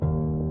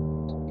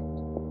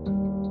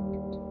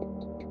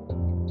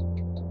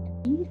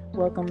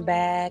Welcome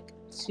back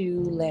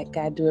to Let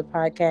God Do It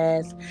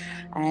podcast.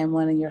 I am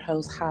one of your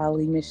hosts,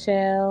 Holly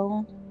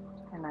Michelle,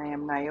 And I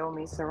am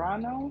Naomi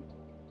Serrano.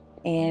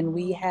 and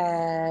we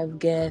have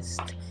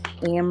guest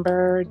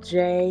Amber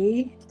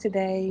J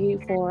today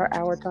for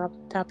our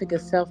topic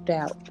of self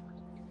doubt.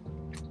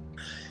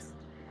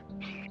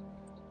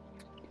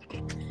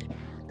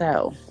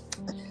 So,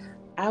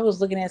 I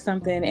was looking at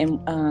something, and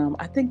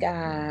I think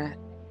I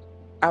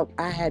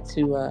had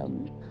to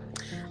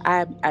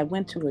I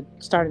went to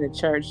started a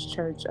church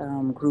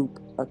group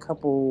a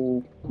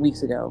couple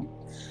weeks ago,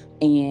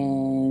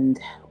 and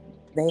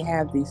they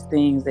have these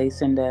things they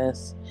send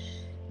us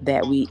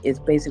that we it's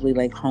basically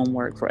like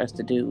homework for us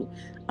to do,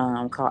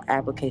 called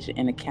application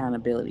and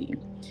accountability.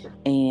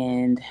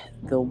 And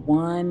the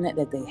one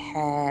that they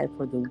had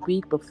for the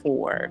week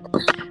before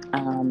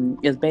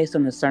is based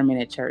on the sermon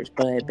at church,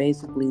 but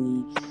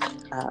basically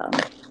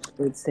um,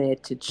 it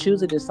said to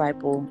choose a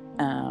disciple,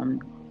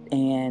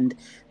 and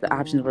the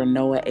options were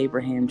Noah,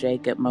 Abraham,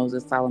 Jacob,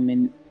 Moses,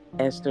 Solomon,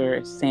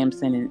 Esther,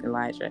 Samson, and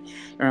Elijah,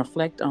 and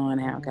reflect on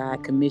how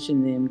God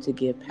commissioned them to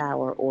give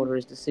power,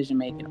 orders, decision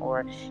making,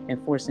 or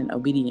enforcing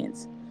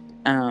obedience.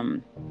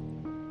 Um,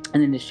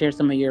 and then to share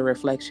some of your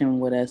reflection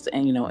with us,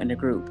 and in the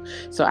group.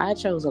 So I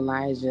chose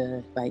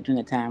Elijah, like, during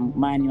the time.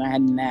 Mind you, I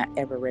had not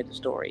ever read the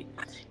story,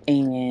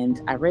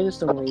 and I read the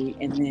story,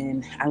 and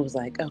then I was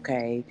like,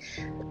 okay,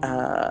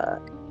 uh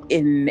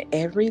in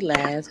every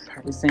last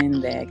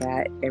person that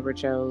God ever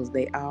chose,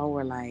 they all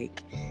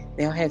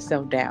had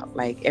self-doubt.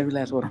 Like, every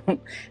last one of them,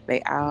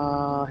 they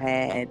all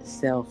had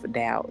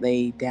self-doubt.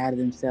 They doubted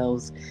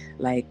themselves,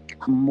 like,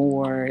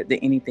 more than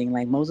anything.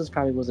 Like, Moses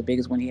probably was the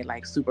biggest one. He had,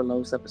 like, super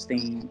low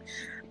self-esteem.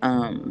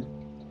 um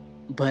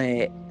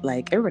but,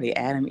 like, everybody,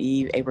 Adam,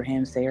 Eve,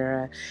 Abraham,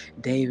 Sarah,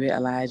 David,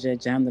 Elijah,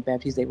 John the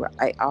Baptist, they were,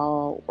 like,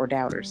 all were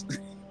doubters.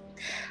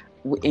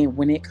 And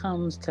when it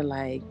comes to,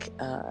 like,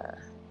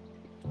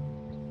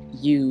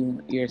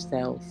 you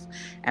yourself,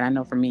 and I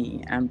know for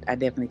me, I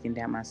definitely can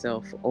doubt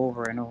myself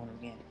over and over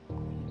again.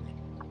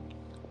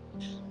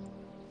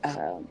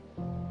 um,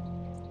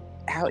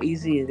 how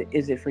easy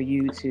is it for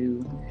you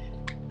to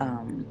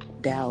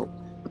doubt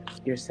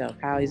yourself?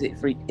 How is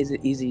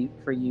it easy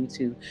for you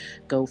to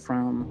go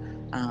from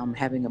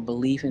having a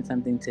belief in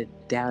something to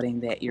doubting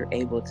that you're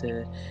able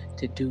to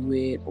do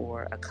it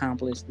or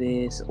accomplish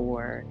this?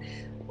 Or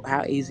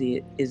how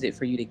easy is it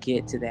for you to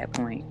get to that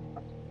point?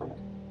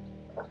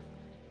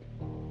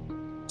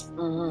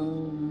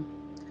 Mm,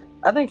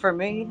 I think for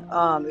me,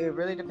 it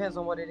really depends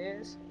on what it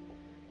is.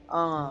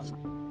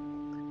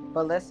 Um,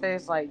 but let's say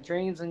it's like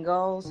dreams and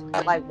goals.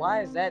 Like,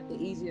 why is that the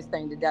easiest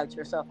thing to doubt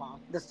yourself on?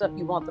 The stuff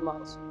you want the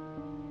most.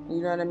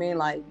 You know what I mean?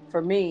 Like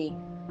for me,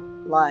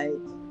 like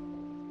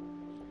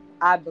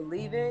I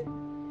believe it,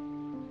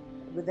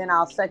 but then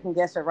I'll second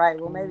guess it. Right?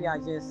 Well, maybe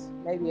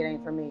it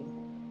ain't for me,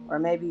 or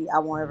maybe I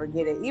won't ever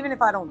get it. Even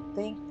if I don't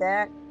think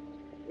that,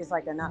 it's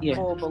like a not Yeah,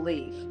 full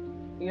belief.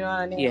 You know what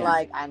I mean? yeah,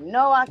 Like I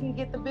know I can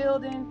get the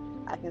building.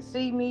 I can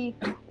see me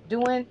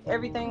doing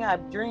everything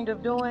I've dreamed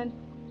of doing.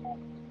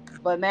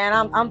 But man,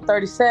 I'm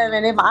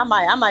 37.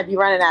 I might be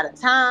running out of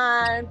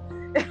time.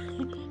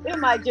 It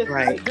might just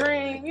be a right,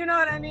 dream. You know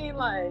what I mean?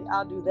 Like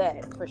I'll do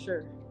that for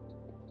sure.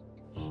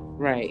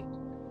 right.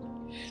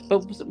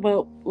 But,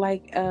 well,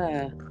 like,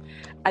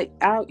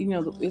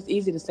 it's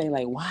easy to say,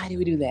 like, why do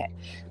we do that?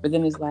 But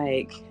then it's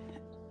like,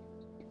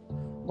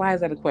 why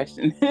is that a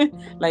question?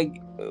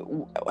 Like,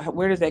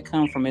 where does that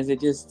come from? Is it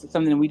just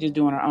something that we just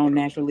do on our own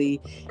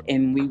naturally,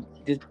 and we've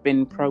just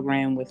been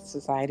programmed with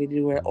society to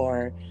do it?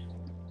 Or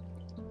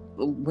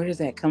where does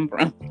that come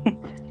from?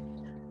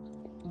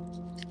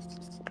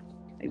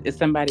 Is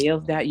somebody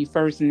else doubt you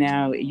first, and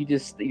now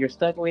you're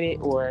stuck with it?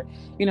 Or,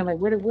 like,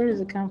 where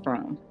does it come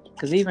from?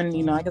 Because, even,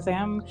 like I say,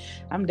 I'm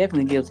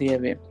definitely guilty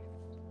of it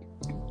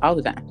all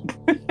the time.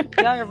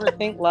 Y'all ever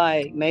think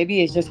like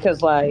maybe it's just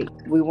because like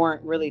we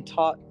weren't really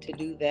taught to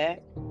do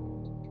that?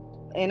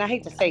 And I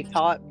hate to say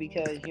taught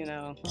because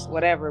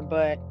whatever,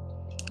 but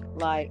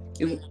like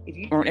You if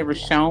you weren't ever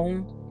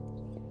shown.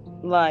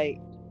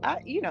 like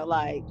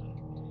like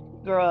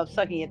grow up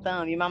sucking your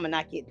thumb, your mama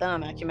knock your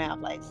thumb out your mouth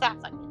like stop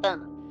sucking your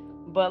thumb.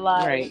 But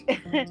like Right,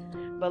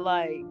 but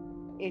like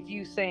if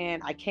you saying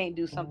I can't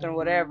do something or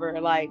whatever,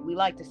 like we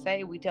like to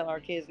say we tell our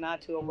kids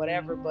not to or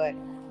whatever, but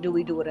do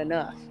we do it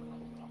enough?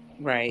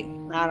 right.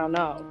 I don't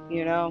know,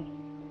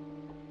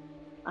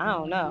 I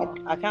don't I, know.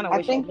 I kind of I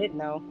wish I think, did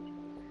know.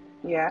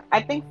 yeah,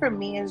 I think for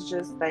me it's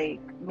just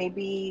like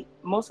maybe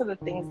most of the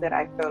things that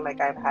I feel like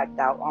I've had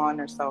doubt on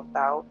or self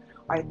doubt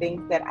are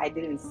things that I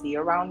didn't see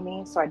around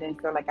me. So I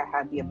didn't feel like I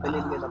had the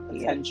ability or the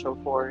Yep, potential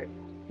for it.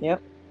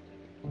 yep.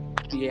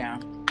 Yeah,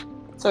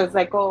 So it's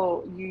like,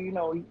 oh,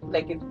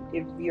 like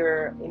if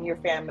you're in your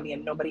family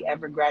and nobody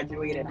ever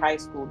graduated high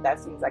school, that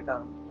seems like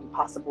a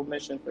impossible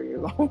mission for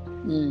you.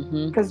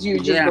 Mm-hmm. Because you're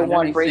just the yeah,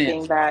 that one makes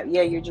breaking sense. that.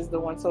 Yeah, you're just the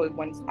one. So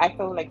when I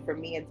feel like for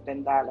me, it's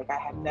been that. Like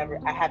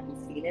I haven't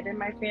seen it in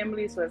my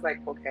family. So it's like,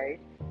 okay,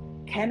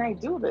 can I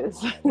do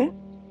this?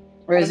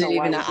 Or I is don't it know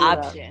why even we an do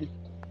that. option?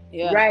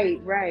 Yeah, Right,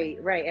 right,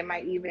 right. Am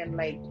I even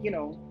like,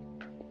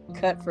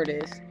 cut for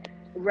this.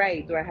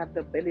 right, do I have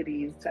the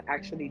abilities to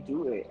actually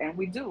do it? And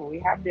we do. We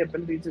have the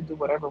ability to do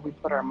whatever we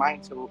put our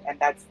mind to, and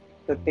that's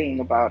the thing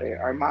about it.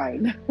 Our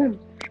mind. It's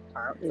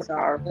a It's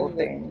our powerful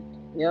ability. thing.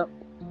 Yep.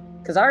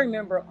 Because I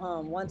remember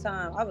one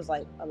time I was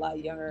like a lot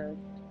younger,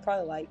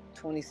 probably like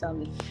 20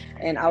 something,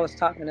 and I was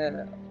talking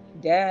to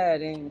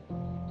dad, and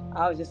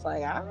I was just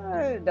like,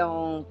 I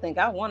don't think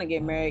I want to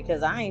get married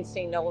because I ain't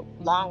seen no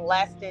long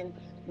lasting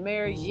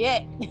marriage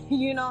yet.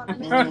 You know what I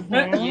mean? Hmm.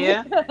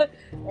 Yeah.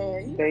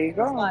 And There he you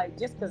was go. like,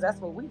 just because that's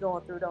what we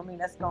going through don't mean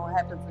that's gonna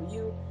happen for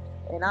you.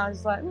 And I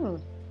was like,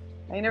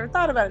 I ain't never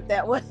thought about it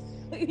that way.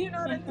 You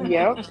know what I mean?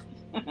 Yep.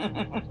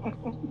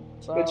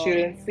 But you So,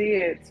 didn't see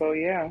it, so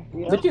yeah.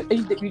 yep. But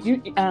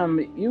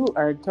you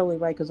are totally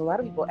right, because a lot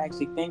of people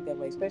actually think that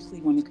way,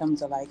 especially when it comes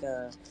to like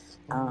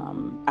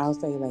I'll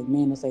say, like,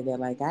 men will say that,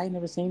 like, I ain't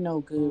never seen no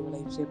good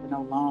relationship or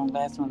no long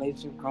lasting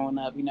relationship growing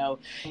up,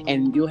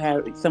 and you'll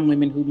have some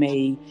women who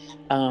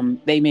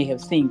they may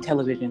have seen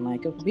television,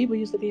 like, oh, people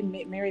used to be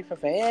married for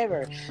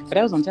forever, but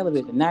that was on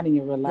television, not in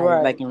your real life.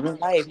 Right. Like in real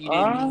life, you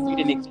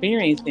didn't Ah,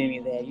 experience any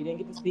of that. You didn't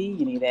get to see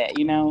any of that.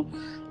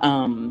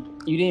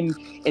 You didn't,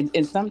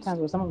 and sometimes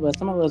with some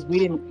of us, we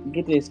didn't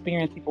get to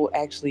experience people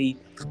actually.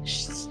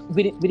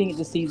 We didn't get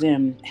to see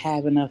them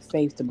have enough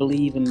faith to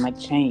believe in like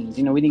change.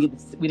 We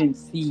didn't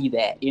see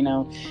that.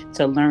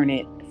 To learn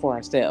it for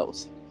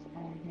ourselves.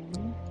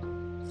 mhm.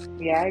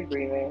 Yeah, I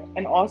agree there.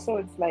 And also,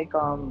 it's like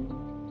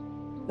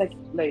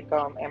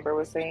Amber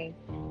was saying,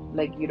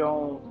 like you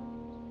don't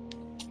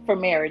for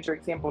marriage, for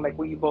example, like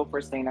what you both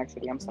were saying.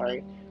 Actually, I'm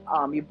sorry.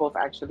 You both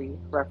actually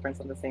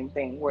referenced on the same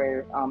thing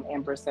where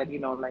Amber said,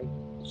 like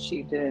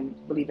she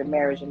didn't believe in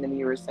marriage, and then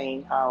you were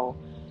saying how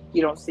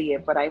you don't see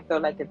it. But I feel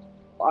like it's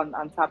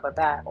on top of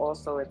that.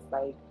 Also, it's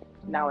like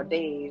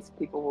nowadays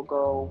people will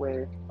go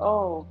with,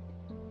 oh,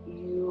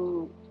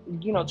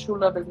 true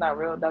love is not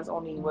real. That's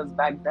only was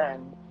back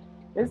then.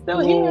 It's still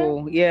here.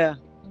 Oh, yeah.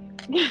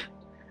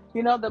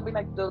 They'll be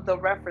like the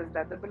reference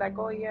that they'll be like,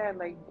 oh yeah,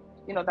 like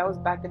that was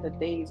back in the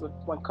days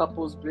when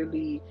couples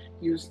really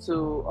used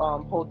to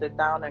hold it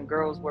down and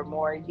girls were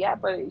more, yeah,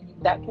 but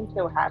that can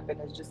still happen.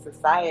 It's just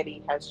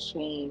society has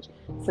changed.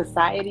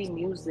 Society,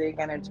 music,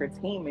 and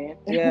entertainment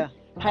Yeah.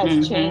 has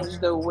Mm-hmm.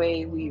 changed the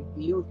way we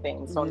view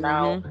things. So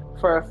now Mm-hmm.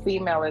 for a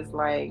female, it's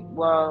like,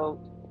 well,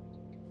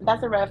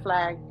 that's a red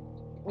flag.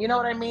 You know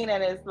what I mean?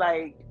 And it's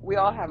like we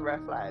all have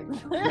red flags.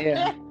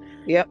 Yeah.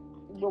 Yep.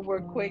 But we're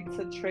quick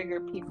to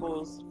trigger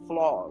people's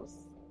flaws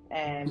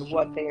and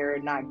what they're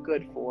not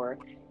good for,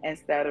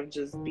 instead of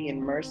just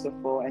being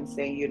merciful and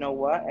saying, you know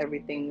what,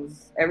 everything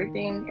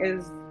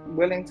is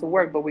willing to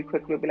work. But we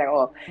quickly be like,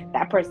 oh,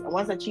 that person,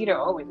 once a cheater,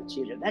 always a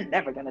cheater, they're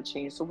never gonna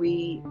change. So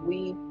we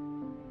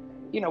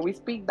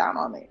speak down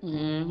on it.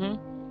 Mm-hmm.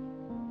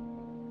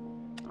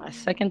 I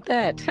second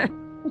that.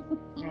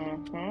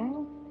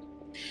 Hmm.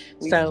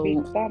 We speak So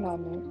down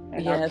on it,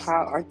 and yes,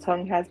 our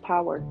tongue has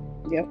power.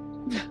 Yep.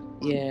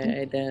 yeah,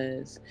 it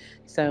does.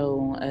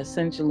 So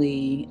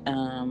essentially,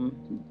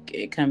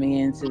 coming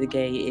into the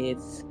gay,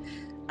 it's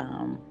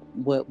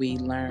what we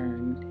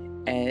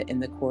learn in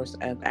the course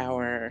of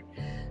our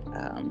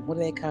what do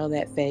they call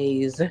that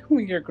phase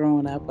when you're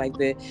growing up, like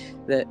the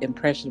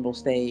impressionable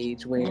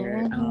stage,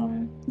 where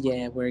Hmm.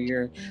 where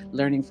you're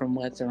learning from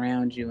what's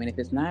around you, and if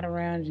it's not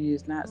around you,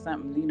 it's not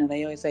something.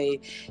 They always say,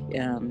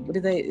 what do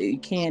they you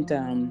can't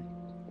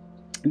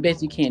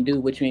best you can't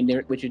do what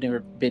you've never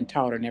been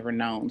taught or never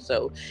known.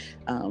 So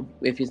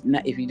if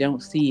you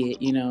don't see it,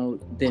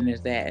 then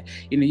there's that.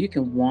 You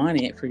can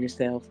want it for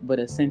yourself, but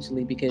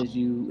essentially because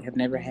you have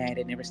never had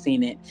it, never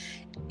seen it,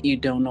 you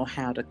don't know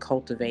how to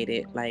cultivate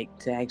it, like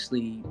to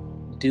actually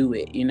do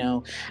it.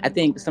 I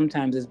think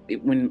sometimes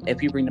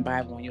if you bring the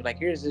Bible and you're like,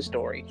 here's this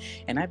story,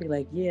 and I'd be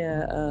like,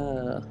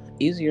 yeah,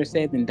 easier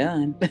said than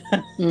done.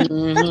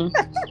 Mm-hmm.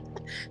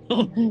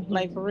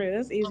 Like, for real,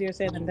 it's easier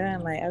said than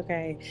done. Like,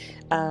 okay,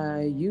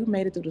 you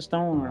made it through the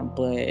storm,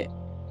 but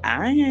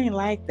I ain't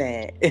like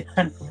that.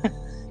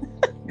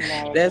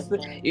 Not at that's the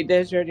the, point.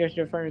 that's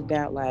your first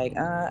doubt. Like,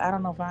 I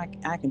don't know if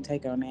I can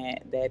take on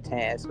that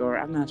task, or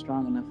I'm not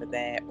strong enough for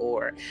that,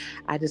 or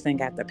I just ain't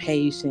got the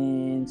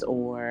patience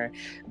or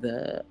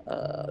the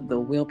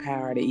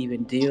willpower to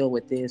even deal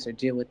with this or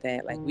deal with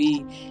that. Like,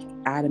 we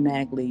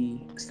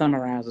automatically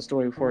summarize the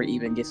story before it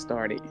even gets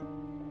started.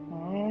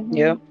 Hmm.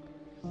 Yep.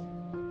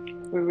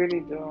 We really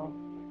do.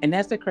 And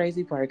that's the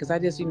crazy part, because I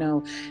just,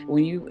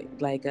 when you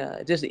like,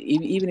 just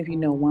even if you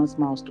know one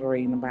small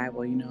story in the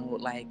Bible,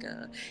 like,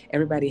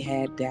 everybody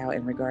had doubt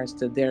in regards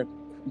to their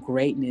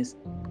greatness,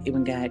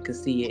 even God could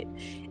see it,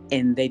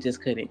 and they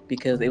just couldn't,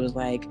 because it was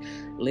like,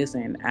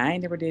 listen, I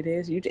ain't never did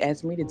this. You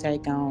asked me to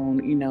take on,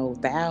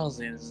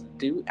 thousands.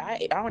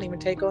 I don't even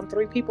take on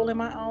 3 people in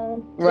my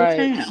own little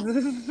Right.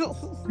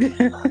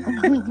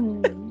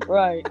 town.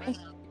 Right.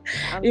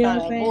 I'm You know trying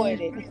what to I'm avoid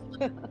saying? it.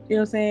 You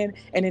know what I'm saying?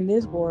 And in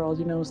this world,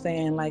 you know what I'm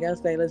saying? Like I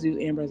say, let's use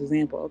Amber as an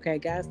example. Okay,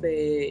 God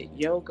said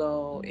your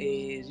goal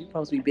is you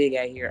supposed to be big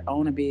out here,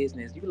 own a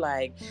business. You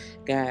like,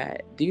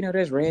 God, do you know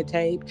there's red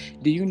tape?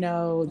 Do you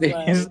know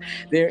Right.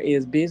 there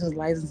is business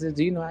licenses?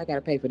 Do you know I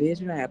gotta pay for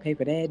this? You know I gotta pay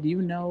for that? Do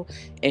you know?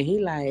 And he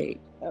like,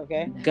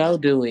 Okay. go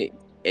do it.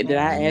 Did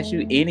I ask you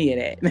Mm, any of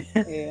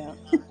that? Yeah.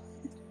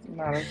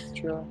 no, that's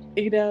true.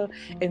 You know,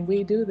 and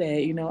we do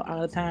that,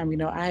 all the time.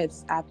 I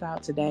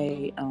thought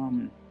today,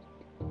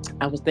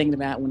 I was thinking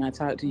about when I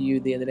talked to you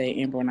the other day,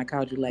 Amber, when I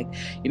called you, like,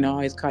 I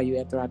always call you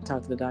after I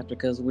talk to the doctor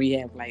because we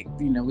have, like,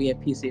 we have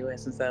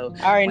PCOS. And so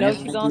I already know whenever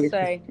what I you're gonna get,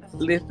 say.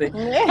 listen,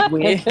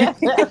 when,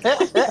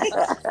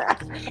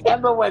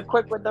 Emma went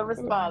quick with the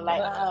response,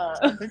 like,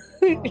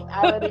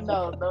 I already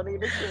know. No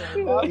need to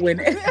share. No. when,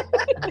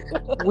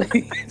 when,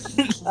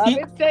 I've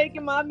been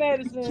taking my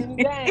medicine.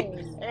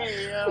 Dang.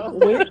 Hey, yo.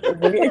 when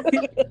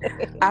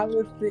I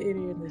was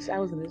sitting in I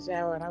was in the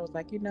shower and I was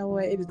like, you know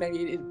what? It just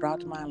maybe it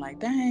brought to mind, like,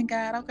 dang,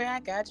 God, okay, I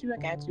got you, I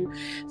got you.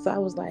 So I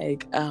was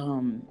like,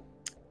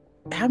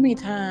 how many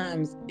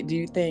times do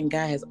you think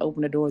God has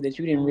opened a door that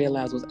you didn't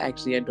realize was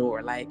actually a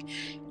door? Like,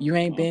 you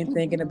ain't been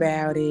thinking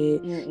about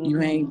it, Mm-mm.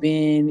 you ain't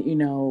been,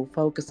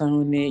 focused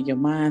on it. Your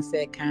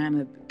mindset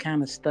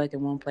kind of stuck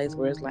in one place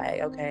where it's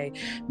like, okay,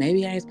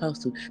 maybe I ain't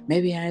supposed to,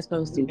 maybe I ain't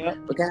supposed to. Yep.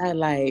 But God,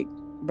 like,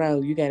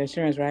 bro, you got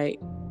insurance, right?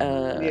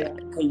 Yeah.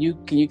 Can you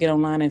get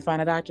online and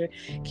find a doctor?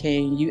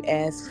 Can you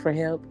ask for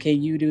help?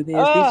 Can you do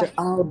this? These Oh. are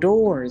all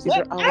doors. These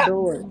are all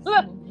doors.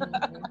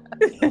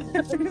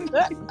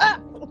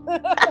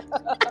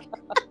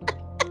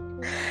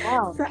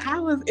 Wow. So I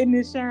was in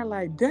this shower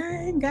like,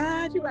 dang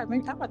God, I'm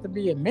about to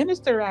be a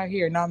minister out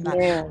here. No, I'm not.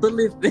 Man. But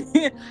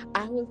listen,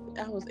 I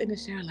was in the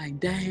shower like,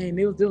 dang,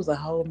 there was a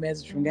whole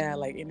message from God,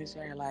 like in the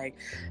shower,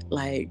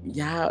 like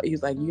y'all, he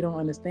was like, you don't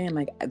understand,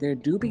 like there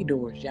do be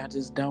doors. Y'all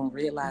just don't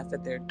realize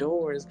that they're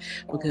doors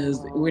because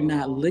we're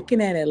not Oh,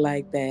 looking at it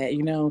like that,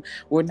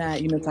 We're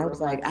not, you so I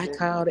was like, I reminded me.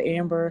 called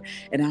Amber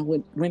and I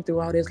went through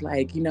all this,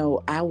 like,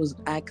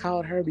 I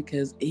called her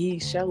because he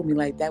showed me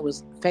like that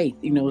was faith,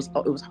 it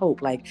was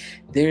hope. Like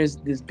there's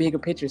this bigger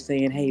picture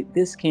saying, hey,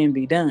 this can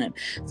be done.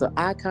 So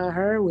I called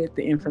her with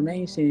the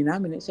information and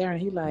I'm in the shower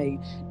and he like,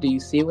 do you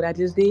see what I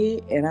just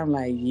did? And I'm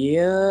like,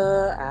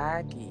 yeah,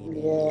 I get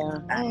it. Yeah.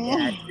 I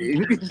got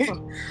you.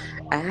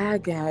 I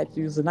got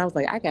you. So I was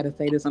like, I gotta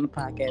say this on the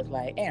podcast,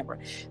 like, Amber,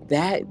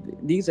 that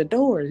these are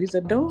doors. These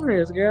are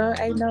doors, girl.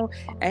 Ain't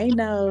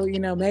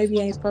no, maybe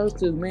ain't supposed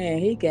to. Man,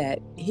 he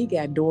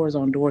got doors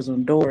on doors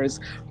on doors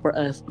for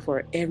us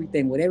for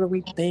everything. Whatever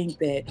we think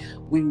that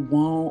we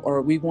want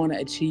or we want to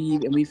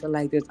achieve and we feel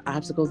like there's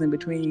obstacles in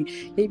between,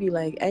 he'd be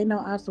like, ain't no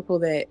obstacle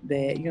that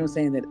you know what I'm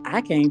saying, that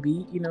I can't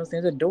beat, there's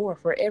a door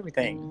for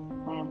everything.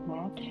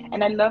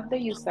 And I love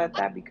that you said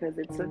that because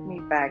it took me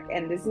back.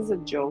 And this is a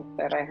joke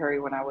that I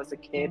heard when I was a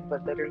kid,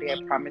 but literally, I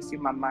promise you,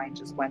 my mind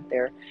just went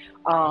there.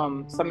 So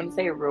I'm gonna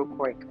say it real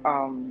quick.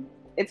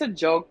 It's a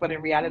joke, but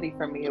in reality,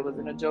 for me, it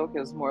wasn't a joke. It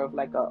was more of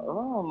like a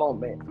oh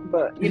moment.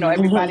 But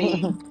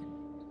everybody,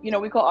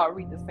 we could all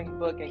read the same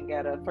book and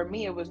get a. For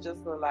me, it was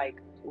just like,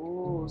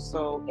 ooh.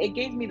 So it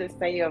gave me the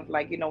say of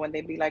like, when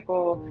they be like,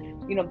 oh,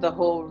 the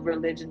whole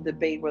religion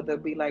debate where they'll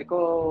be like,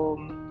 oh,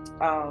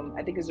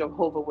 I think it's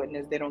Jehovah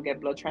Witness. They don't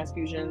get blood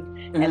transfusions,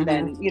 and Hmm.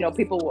 then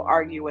people will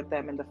argue with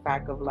them in the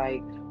fact of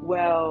like,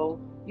 well,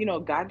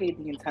 God gave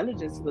the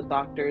intelligence to the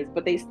doctors,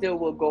 but they still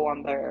will go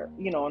on their,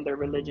 on their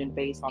religion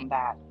based on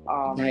that,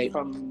 Right.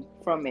 from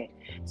it.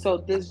 So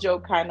this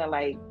joke kind of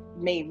like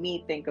made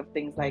me think of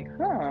things like,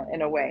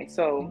 in a way.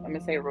 So I'm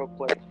gonna say it real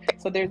quick.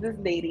 So there's this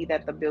lady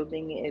that the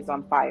building is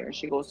on fire.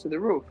 She goes to the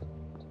roof,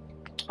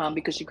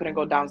 because she couldn't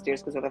go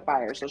downstairs because of the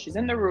fire. So she's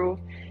in the roof,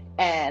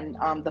 and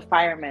the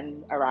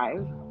firemen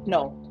arrive.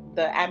 No,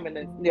 the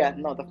ambulance. Yeah,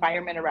 no, the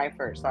firemen arrive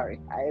first. Sorry,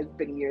 it's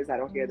been years I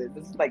don't hear this.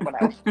 This is like when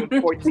I was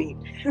 14.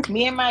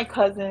 Me and my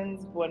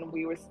cousins, when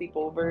we were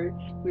sleepover,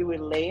 we would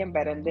lay in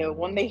bed, and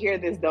when they hear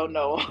this, they'll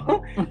know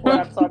what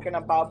I'm talking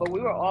about. But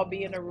we would all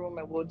be in a room,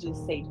 and we'll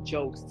just say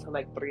jokes till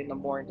like 3 in the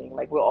morning.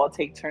 Like we'll all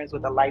take turns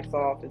with the lights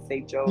off and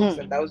say jokes,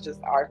 and that was just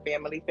our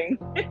family thing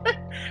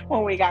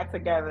when we got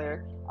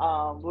together.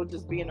 We'll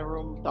just be in a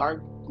room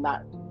dark,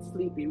 not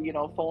sleepy.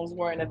 Phones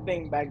weren't a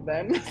thing back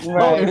then. So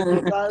Right. this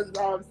is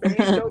us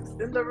saying jokes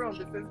in the room.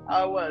 This is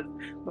how it was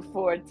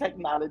before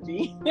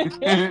technology.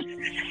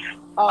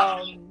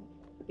 um,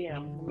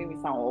 Damn, it made me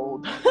sound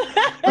old.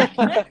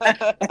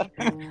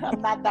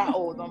 I'm not that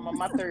old. I'm in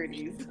my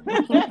 30s.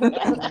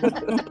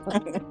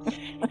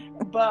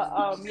 But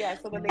yeah,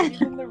 so the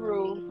lady's in the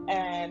roof,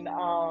 and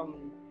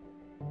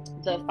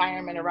the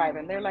firemen arrive,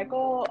 and they're like,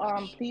 oh,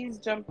 please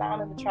jump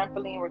down in the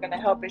trampoline, we're gonna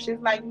help. And she's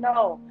like,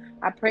 no,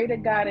 I pray to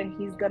God and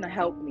he's gonna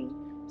help me.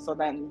 So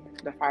then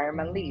the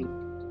firemen leave.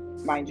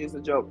 Mind you, it's a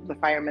joke. The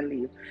firemen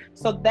leave.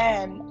 So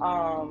then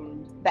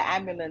the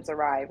ambulance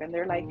arrive, and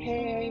they're like,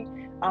 hey,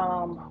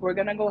 we're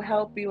gonna go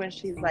help you. And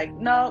she's like,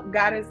 no,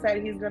 God has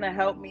said he's gonna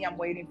help me, I'm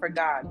waiting for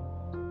God.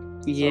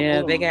 So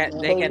Yeah, they boom, got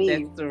they they got that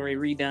leave. story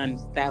redone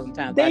 1,000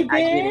 times. They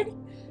I get did. it.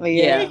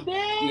 Yeah. Yeah. He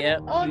did.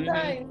 Yep. Oh,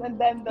 nice. And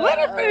then Let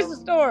her finish the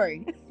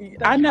story.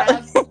 I know.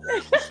 cops,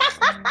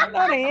 I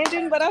know the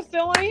ending, but I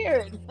still want to hear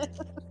it.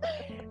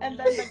 and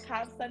then the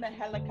cops send a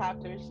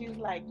helicopter. She's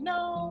like,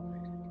 "No,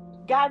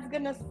 God's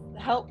gonna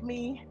help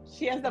me."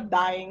 She ends up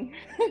dying.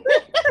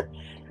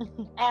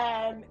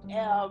 And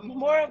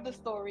more of the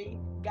story,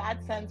 God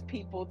sends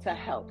people to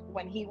help.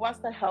 When He wants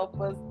to help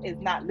us, is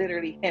not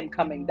literally Him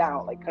coming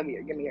down, like, "Come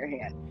here, give me your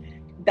hand."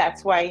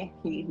 That's why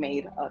He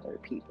made other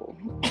people.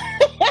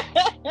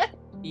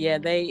 Yeah,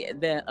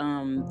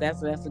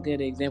 that's a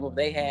good example.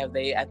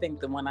 I think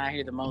the one I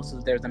hear the most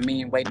is there's a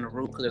man waiting on the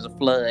roof because there's a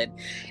flood,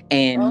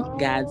 and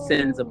God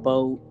sends a Oh,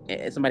 boat,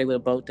 somebody with a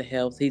boat to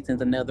help. So he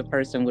sends another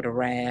person with a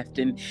raft,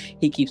 and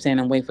he keeps saying,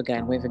 "I'm wait for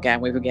God, wait for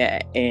God, wait for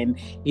God," and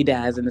he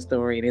dies in the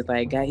story. And it's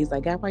like God, he's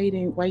like, God, why you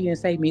didn't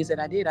save me? He said,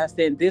 I did. I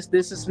said this,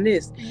 and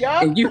this,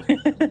 yup. and you.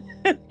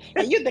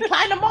 And you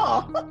decline them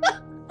all.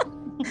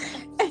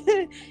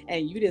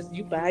 And you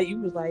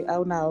was like,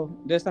 oh no,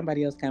 there's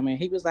somebody else coming.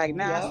 He was like,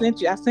 nah, I Yup.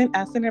 sent you. I sent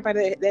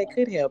everybody that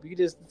could help. You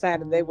just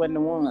decided they wasn't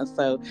the ones.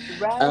 So,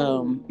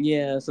 Right.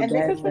 yeah. So And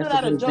they consider that's a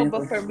that a good joke,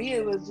 but example. for me,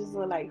 it was just a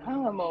like,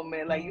 huh,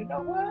 moment. Like, you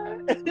know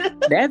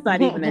what? That's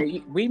not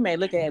even we may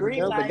look at it as a Green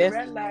joke, but light,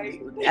 red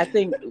light. I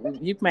think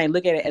you may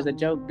look at it as a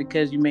joke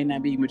because you may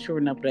not be mature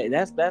enough. But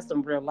that's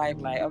some real life.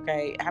 Like,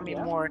 okay, how many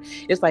Yep. more?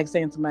 It's like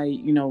saying somebody,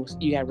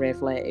 you got red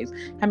flags.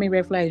 How many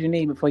red flags you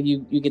need before you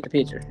get the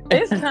picture?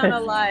 It's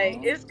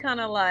kind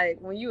of like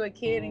when you a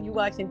kid and you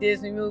watching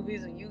Disney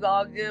movies and you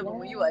all good, but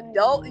when you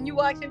adult and you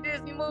Yes. watching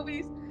Disney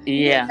movies, you get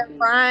Yeah, that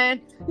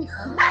crying.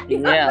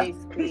 yeah. They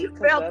speak You because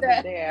the felt other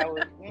that. day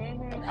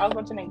I was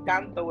watching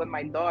Encanto with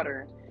my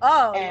daughter,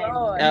 Oh and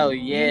Lord. Oh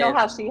you know yes.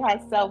 how she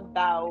has self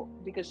doubt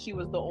because she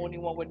was the only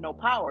one with no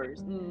powers,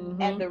 and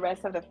Mm-hmm. the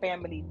rest of the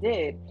family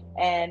did,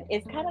 and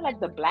it's kind of like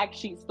the black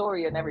sheep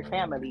story in every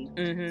family.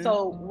 Mm-hmm.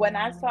 So when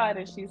I saw it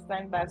and she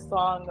sang that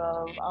song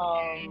of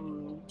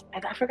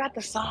and I forgot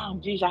the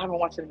song. Geez, I haven't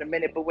watched it in a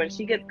minute. But when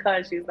she gets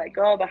cut, she's like,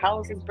 "Oh, the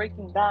house is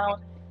breaking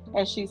down,"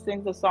 and she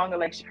sings a song of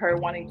like her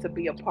wanting to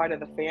be a part of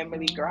the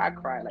family. Girl, I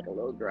cried like a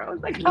little girl. I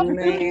was like, "I feel you,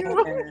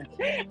 Man,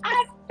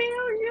 I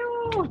feel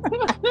you."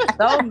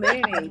 so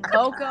many.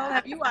 Coco.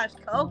 Have you watched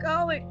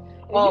Coco? If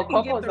you Oh,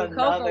 can get Coco's through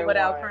Coco another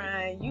without one.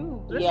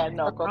 crying, there's Yeah,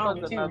 no, something wrong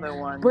Coco's with you. another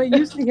one. But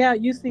you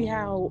see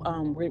how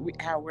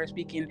how we're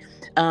speaking.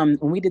 When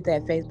we did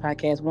that faith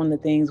podcast, one of the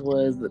things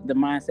was the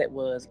mindset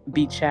was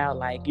be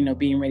childlike,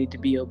 being ready to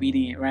be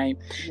obedient, right?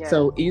 Yes.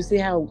 So you see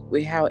how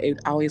it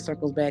always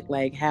circles back,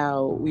 like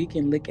how we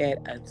can look at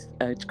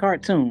a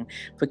cartoon.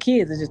 For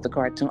kids, it's just a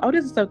cartoon. Oh,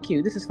 this is so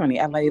cute. This is funny.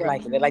 I like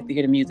it. They like to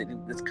hear the music.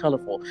 It's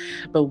colorful.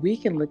 But we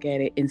can look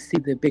at it and see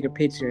the bigger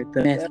picture,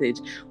 the Yep. message.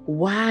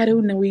 Why do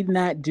we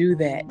not do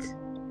that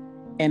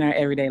in our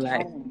everyday I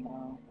life? don't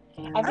know.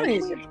 I I think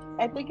mean,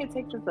 we. I think it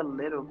takes us a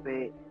little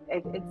bit.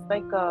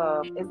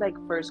 It's like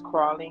first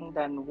crawling,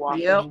 then yep.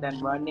 walking, then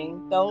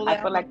running. Slowly I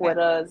feel out my like path. with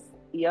us,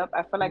 yep.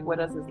 I feel like with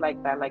us is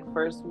like that. Like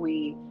first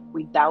we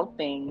doubt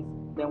things,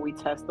 then we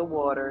test the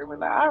water. We're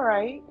like, all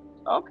right,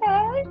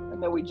 okay,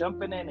 and then we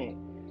jumping in it.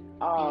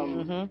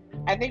 Um,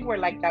 Mm-hmm. I think we're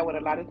like that with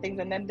a lot of things,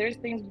 and then there's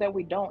things that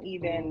we don't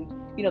even.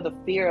 The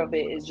fear of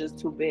it is just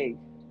too big.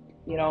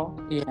 You know,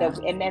 Yeah.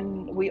 and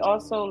then we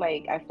also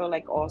like I feel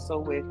like also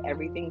with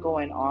everything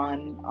going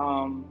on,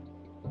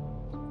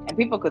 and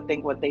people could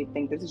think what they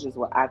think. This is just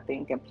what I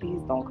think, and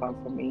please don't come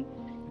for me.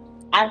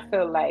 I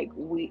feel like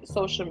we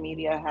social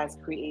media has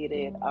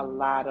created a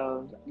lot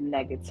of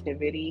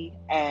negativity,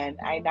 and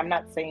I'm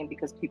not saying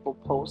because people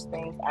post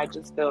things. I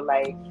just feel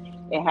like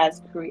it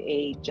has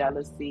created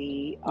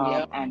jealousy,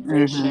 Yep. Mm-hmm.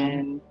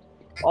 ambition,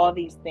 all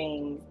these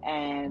things,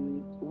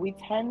 and we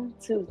tend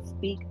to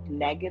speak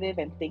negative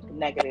and think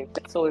negative.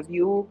 So if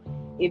you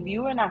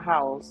in a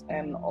house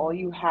and all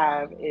you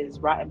have is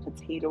rotten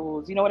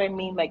potatoes, you know what I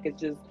mean? Like it's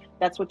just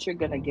that's what you're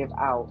gonna give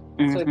out.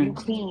 So if you Mm-hmm.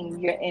 clean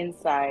your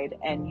inside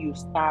and you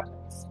stop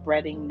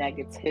spreading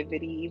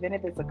negativity, even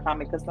if it's a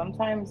comment, because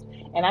sometimes,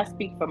 and I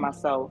speak for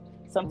myself,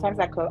 sometimes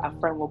a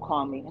friend will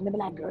call me and they'll be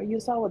like, "Girl, you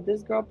saw what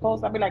this girl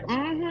posted?" I'll be like,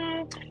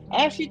 "Mm-hmm,"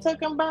 and she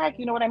took him back.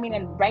 You know what I mean?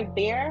 And right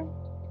there,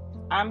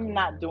 I'm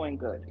not doing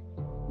good.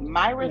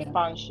 My Yeah.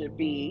 response should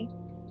be,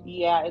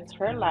 "Yeah, it's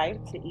her life.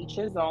 To each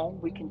his own.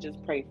 We can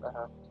just pray for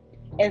her."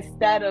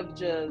 Instead of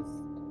just,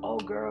 "Oh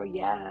girl,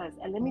 yes,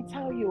 and let me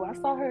tell you, I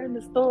saw her in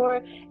the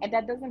store," and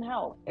that doesn't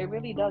help. It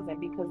really doesn't,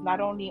 because not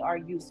only are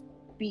you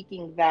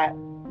speaking that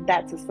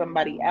to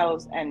somebody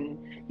else and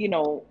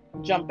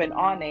jumping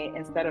on it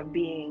instead of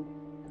being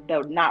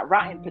the not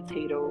rotten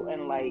potato,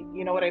 and like,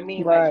 you know what I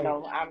mean? Like, Right.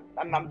 no,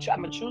 I'm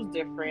gonna choose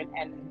different,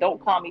 and don't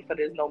call me for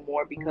this no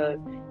more, because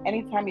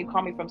anytime you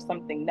call me from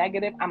something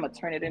negative, I'm gonna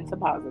turn it into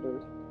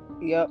positive.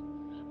 Yep.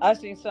 I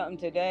seen something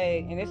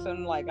today, and it's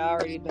something like I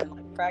already been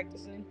like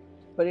practicing,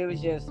 but it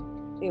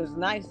was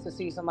nice to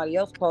see somebody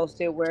else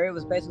post it where it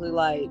was basically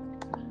like,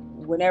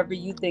 whenever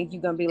you think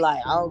you're gonna be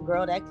like, oh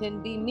girl, that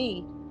couldn't be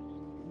me,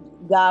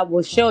 God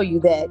will show you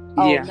that.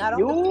 Oh, Yeah. not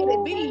only can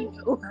it be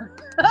you.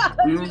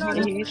 You know what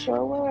I Mhm. mean? He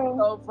sure will.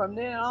 So from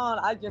then on,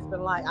 I just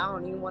been like, I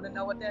don't even want to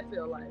know what that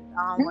feel like.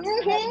 I don't want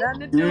to have nothing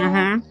to do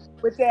Mhm.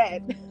 with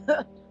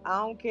that. I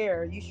don't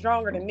care. You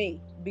stronger than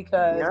me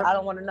because Yep. I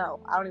don't want to know.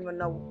 I don't even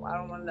know. I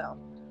don't want to know.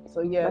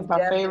 So yeah, That's my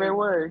favorite definitely.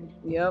 word.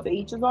 Yep, To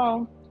each his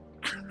own.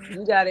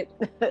 you got it.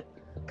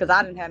 Because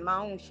I didn't have my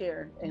own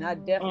share, and I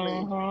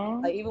definitely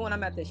Mm-hmm. like even when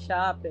I'm at the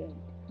shop and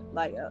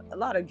like a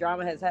lot of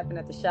drama has happened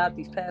at the shop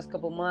these past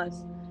couple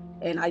months,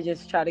 and I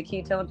just try to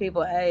keep telling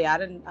people, hey, I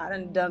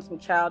didn't done some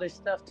childish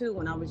stuff too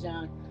when I was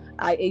young.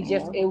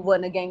 Yep. It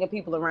wasn't a gang of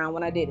people around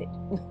when I did it.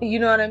 You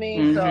know what I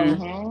mean? So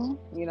Mhm.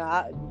 Mm-hmm.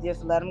 I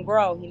just let him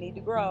grow. He need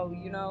to grow.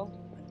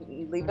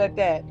 Leave it at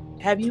that.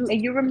 Have you?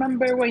 And you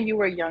remember when you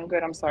were younger?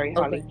 I'm sorry,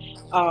 Okay.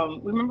 Holly.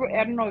 Remember?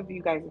 I don't know if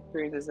you guys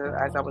experienced this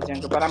as I was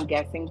younger, but I'm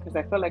guessing because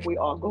I feel like we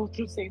all go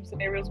through same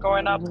scenarios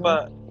growing up, Hmm.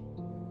 but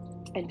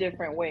in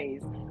different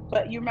ways.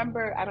 But you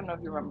remember? I don't know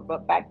if you remember,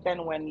 but back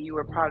then when you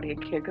were probably a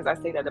kid, because I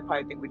say that they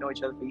probably think we know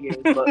each other for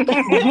years, but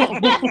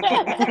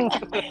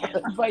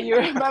but you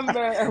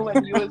remember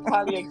when you was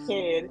probably a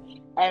kid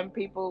and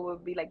people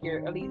would be like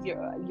at least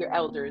your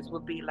elders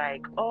would be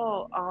like,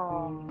 oh,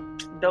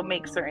 they'll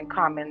make certain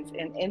comments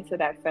and into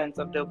that sense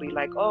of they'll be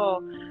like,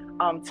 oh,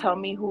 tell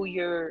me who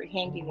you're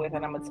hanging with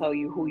and I'm gonna tell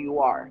you who you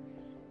are.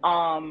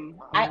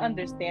 I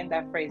understand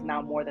that phrase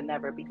now more than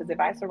ever because if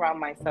I surround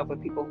myself with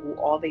people who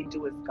all they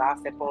do is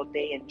gossip all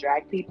day and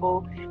drag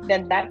people,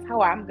 then that's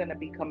how I'm gonna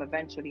become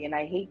eventually. And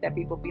I hate that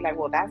people be like,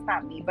 well, that's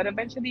not me, but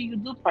eventually you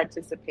do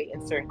participate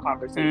in certain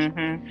conversations.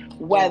 Mhm. Yeah.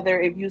 Whether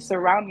if you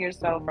surround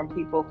yourself from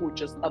people who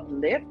just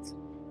uplift,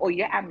 or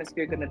your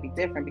atmosphere gonna be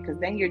different because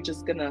then you're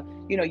just gonna,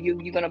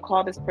 you're gonna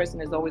call this person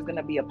is always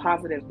gonna be a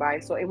positive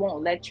vibe, so it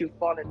won't let you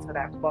fall into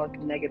that funk,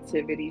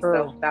 negativity, True.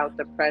 self-doubt,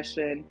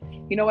 depression.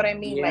 You know what I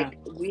mean? Yeah. Like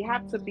we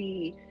have to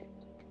be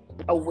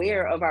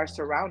aware of our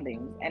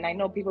surroundings. And I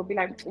know people be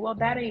like, well,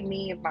 that ain't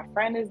me. If my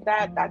friend is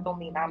that, that don't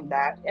mean I'm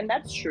that. And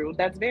that's true.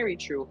 That's very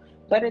true.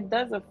 But it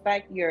does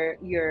affect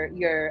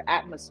your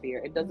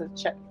atmosphere. It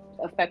doesn't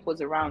affect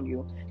what's around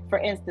you. For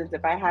instance,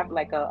 if I have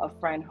like a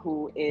friend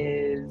who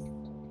is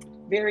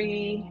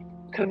very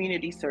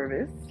community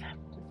service,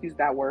 let's use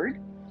that word.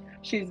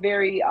 She's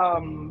very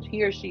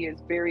he or she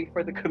is very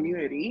for the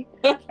community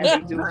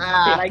and they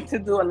Ah. like to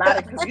do a lot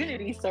of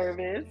community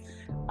service.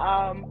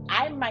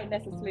 I might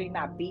necessarily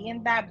not be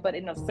in that, but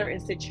in a certain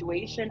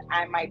situation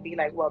I might be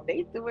like, well,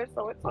 they do it,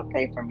 so it's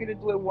okay for me to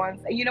do it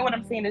once. And you know what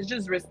I'm saying? It's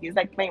just risky. It's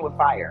like playing with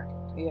fire.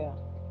 Yeah.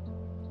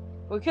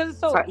 Because it's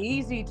so So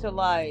easy to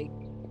like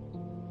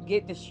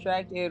get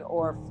distracted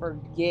or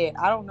forget.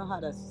 I don't know how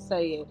to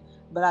say it,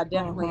 but I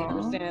definitely mm-hmm.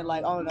 understand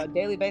like on a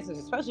daily basis,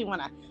 especially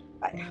when I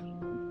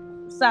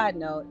side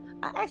note,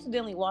 I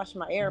accidentally washed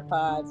my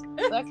AirPods,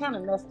 so that kind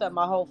of messed up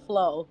my whole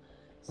flow.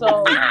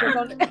 So, because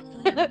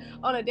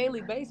on a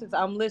daily basis,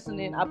 I'm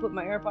listening. I put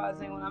my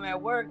AirPods in when I'm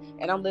at work,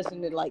 and I'm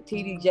listening to like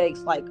TD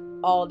Jakes like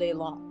all day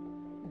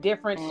long,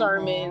 different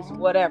sermons, Mm-hmm.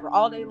 whatever,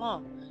 all day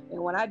long.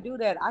 And when I do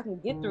that, I can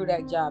get through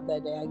that job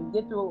that day. I can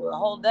get through a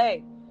whole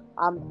day.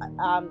 I'm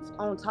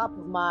on top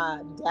of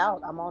my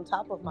doubt. I'm on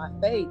top of my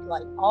faith,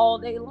 like all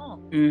day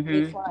long.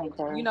 It's Mhm. like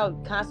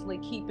Okay. constantly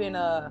keeping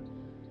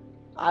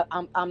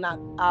I'm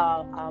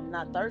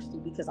not thirsty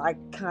because I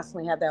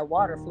constantly have that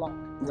water flowing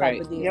type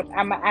Right. of deal. Yep,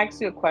 I'm gonna ask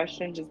you a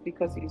question just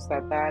because you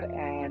said that,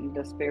 and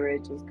the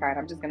spirit just kind.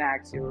 I'm just gonna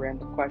ask you a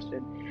random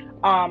question.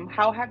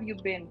 How have you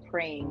been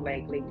praying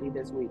like lately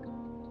this week?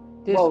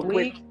 This Well, with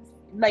week,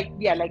 like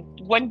yeah, like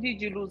when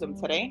did you lose them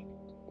today?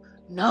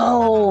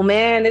 no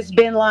man, it's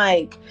been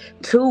like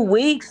 2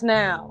 weeks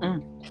now.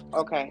 Mm.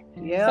 Okay,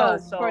 Yeah,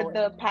 so for so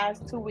the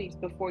past 2 weeks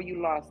before you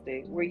lost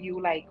it, were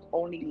you like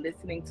only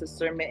listening to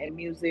sermon and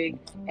music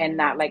and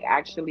not like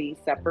actually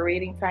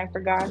separating time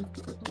for God?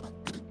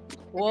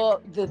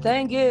 well, the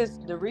thing is,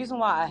 the reason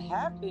why I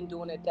have been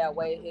doing it that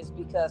way is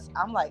because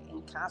I'm like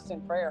in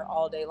constant prayer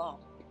all day long.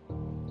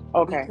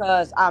 Okay.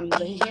 Because I'm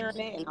hearing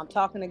it and I'm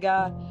talking to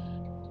God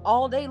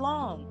all day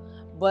long.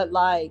 But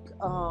like,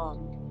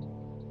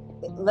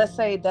 let's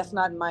say that's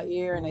not in my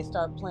ear and they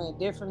start playing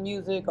different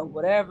music or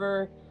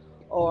whatever,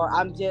 or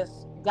I'm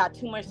just got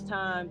too much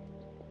time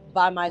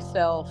by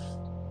myself,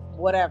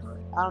 whatever.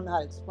 I don't know how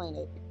to explain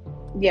it.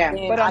 Yeah,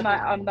 Then but I can,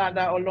 on that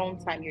alone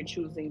time, you're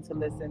choosing to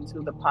listen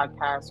to the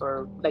podcast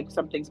or like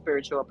something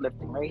spiritual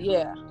uplifting, right?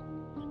 yeah,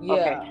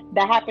 Okay, yeah.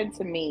 that happened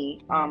to me.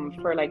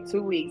 For like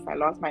 2 weeks, I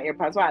lost my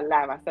AirPods. So I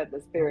laugh. I said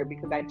the spirit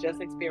because I just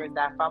experienced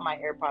that. I found my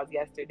AirPods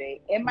yesterday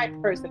in my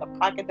purse in a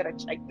pocket that I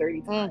checked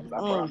 30 Mm, times. I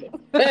mm.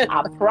 promise.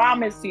 I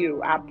promise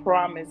you. I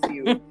promise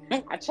you.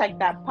 I checked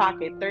that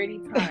pocket 30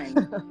 times.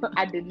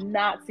 I did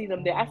not see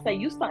them there. I said,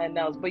 you something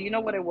else. But you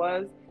know what it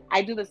was?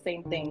 I do the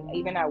same thing,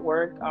 even at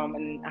work.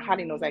 And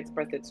Holly knows I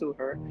expressed it to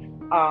her.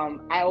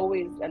 I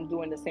always am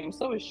doing the same.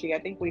 So is she. I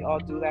think we all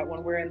do that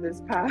when we're in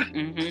this path.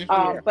 Mhm.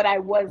 Yeah. But I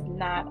was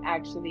not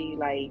actually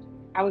like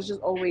I was just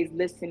always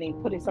listening,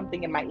 putting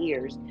something in my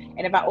ears.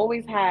 And if I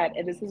always had,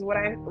 and this is what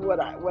I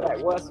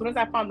was, as soon as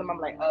I found them, I'm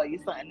like, oh,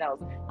 you're something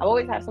else. I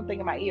always have something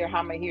in my ear. How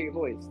am I hear your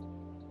voice?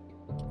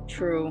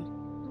 True.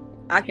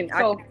 I can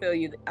So feel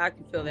you. I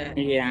can feel that.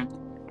 Yeah.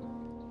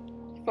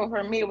 so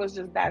for me it was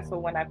just that. So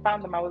when I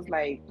found them I was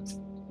like,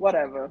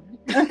 whatever.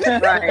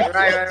 Right, right,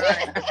 right,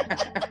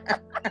 right.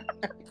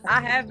 I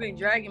have been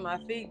dragging my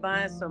feet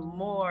buying some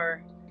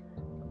more,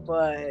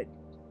 but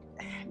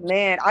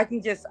man, I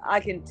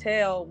can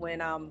tell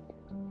when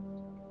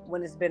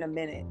it's been a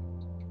minute.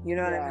 You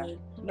know what I Yeah. mean?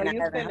 No, And I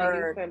you haven't feel it, you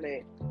heard, feel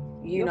it.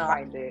 you You'll know,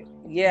 find it.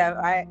 yeah,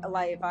 I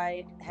like if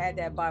I had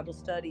that Bible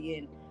study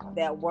and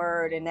that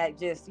word and that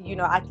just,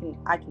 I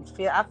can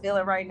feel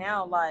it right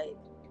now like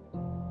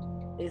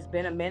it's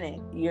been a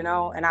minute,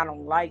 and I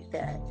don't like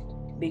that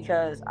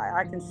because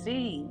I can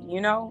see,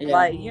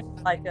 Yeah. you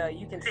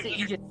can see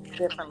you just see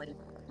differently.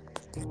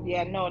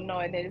 Yeah, no, no,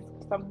 and it's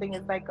something,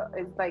 it's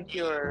like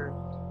your,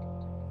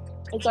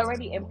 it's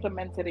already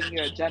implemented in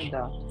your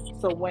agenda.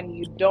 So when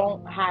you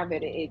don't have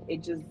it,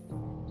 it just,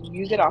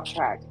 you get off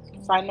track.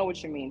 So I know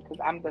what you mean because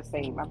I'm the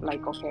same. I'm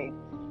like, okay,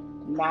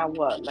 now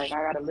what? Like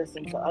I gotta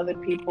listen to other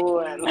people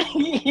and like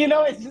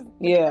it just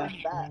Yeah.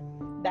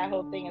 becomes that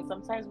whole thing. And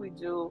sometimes we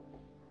do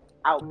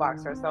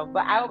outbox ourselves,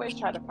 but I always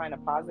try to find a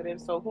positive.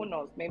 So who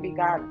knows? Maybe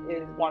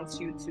wants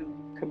you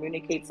to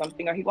communicate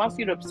something, or He wants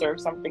you to observe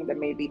something that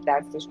maybe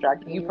that's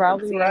distracting You you from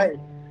probably seeing. right.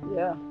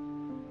 Yeah.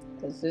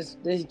 Cause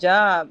this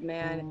job,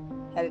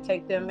 man, had to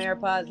take them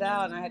AirPods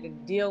out, and I had to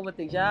deal with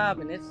the job,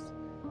 and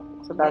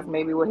So it that's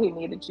maybe what He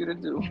needed you to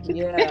do.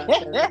 yeah.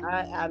 Cause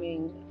I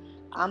mean,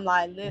 I'm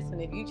like, listen,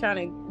 if you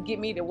trying to get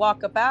me to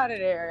walk up out of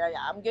there,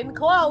 I'm getting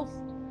close.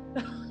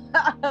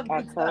 I tell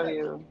Because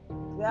you.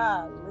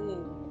 golly,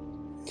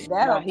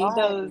 that No, He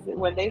does. alone,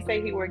 When they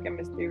say He work in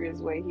mysterious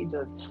way, He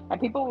does. And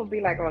people will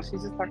be like, "Oh,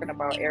 she's just talking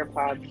about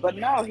AirPods," but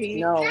no, no,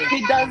 He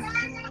does.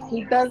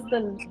 He does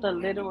the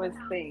littlest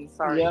things.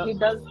 Sorry, yep, He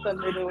does the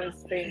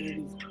littlest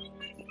things.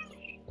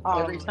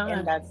 every In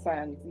time, that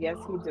sense, yes,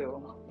 He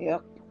do.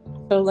 yep.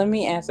 So let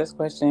me ask this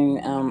question,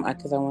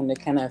 because I wanted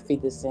to kind of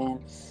feed this in.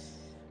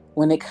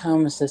 When it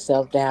comes to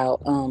self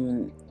doubt,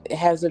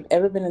 has there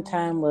ever been a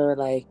time where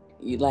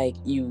you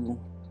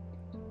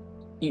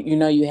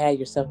know you had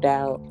your self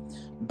doubt,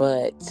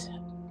 but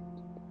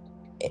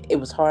it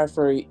was hard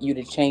for you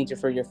to change it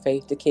for your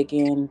faith to kick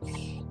in,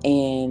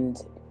 and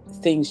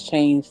things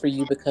changed for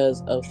you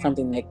because of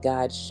something that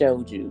God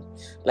showed you.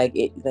 Like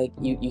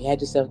you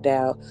had your self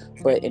doubt,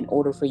 but in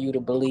order for you to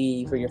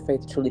believe, for your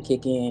faith to truly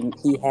kick in,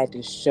 He had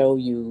to show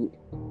you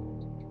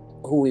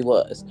who He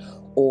was,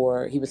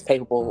 or He was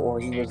capable, or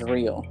He was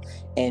real,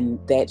 and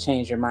that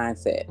changed your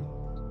mindset.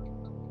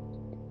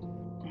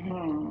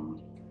 Hmm.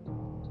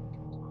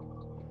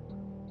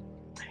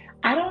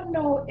 I don't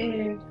know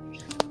if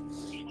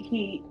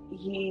he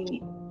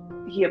he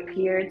he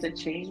appeared to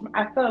change me.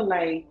 I felt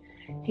like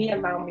He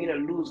allowed me to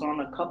lose on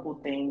a couple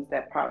things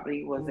that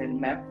probably wasn't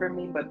meant for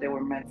me, but they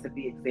were meant to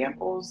be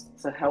examples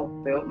to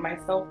help build my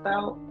self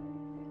doubt.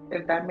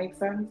 If that makes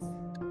sense.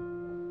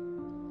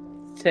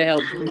 To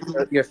help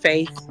your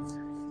faith.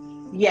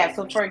 Yeah.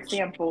 So, for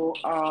example,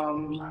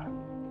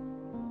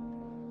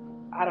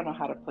 I don't know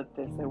how to put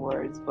this in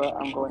words, but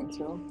I'm going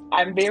to.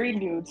 I'm very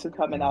new to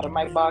coming out of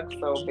my box,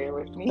 so bear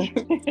with me.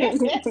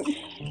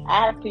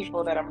 I have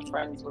people that I'm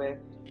friends with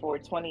for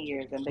 20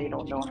 years and they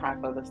don't know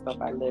half of the stuff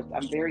I lived.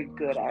 I'm very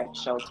good at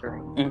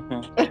sheltering.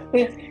 Hmm.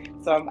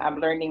 So I'm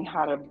learning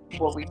how to,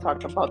 what we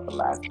talked about the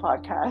last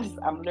podcast,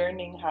 I'm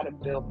learning how to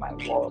build my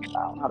walls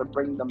down, how to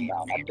bring them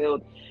down. I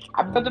built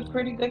a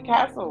pretty good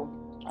castle,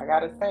 I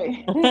gotta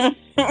say.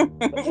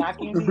 But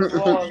knocking these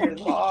walls is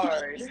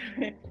hard.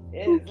 It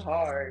is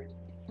hard.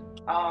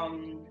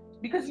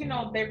 Because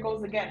there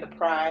goes again the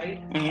pride,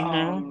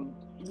 Hmm.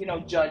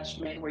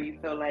 judgment, where you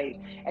feel like,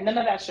 and none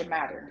of that should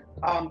matter.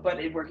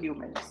 We're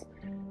humans,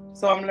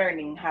 so I'm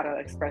learning how to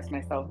express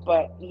myself.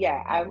 But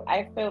yeah,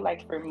 I feel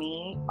like for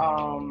me,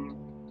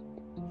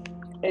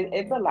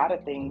 it's a lot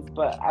of things.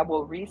 But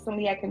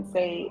recently I can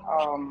say,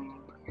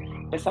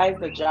 besides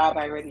the job,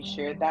 I already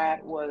shared,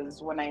 that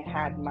was when I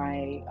had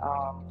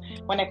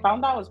when I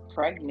found out I was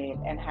pregnant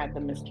and had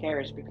the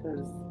miscarriage,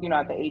 because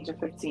at the age of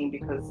 15,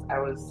 because I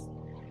was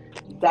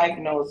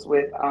diagnosed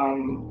with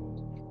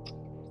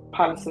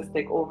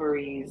polycystic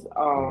ovaries.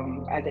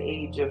 At the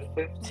age of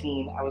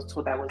 15, I was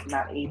told I was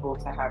not able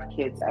to have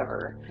kids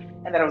ever,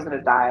 and that I was going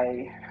to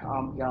die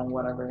young,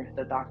 whatever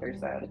the doctor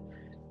said.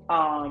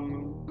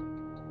 Um,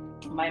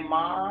 my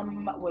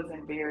mom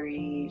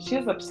she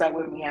was upset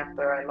with me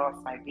after I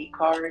lost my V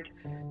card,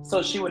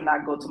 so she would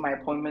not go to my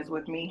appointments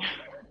with me.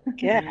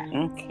 Yeah.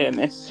 Oh,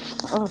 goodness.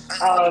 Oh.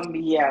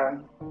 Yeah,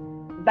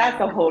 that's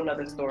a whole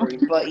nother story,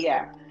 but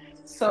yeah.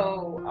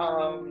 So,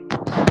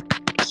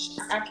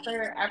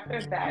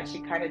 after that, she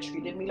kind of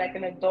treated me like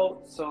an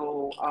adult.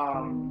 So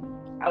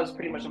I was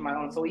pretty much on my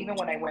own. So even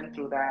when I went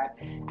through that,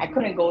 I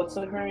couldn't go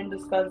to her and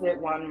discuss it.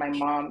 One, my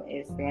mom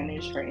is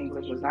Spanish, her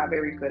English was not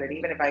very good, and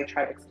even if I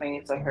tried to explain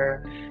it to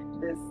her,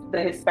 the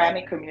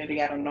Hispanic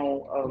community, I don't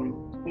know,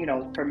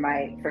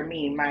 for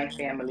me, my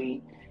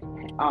family,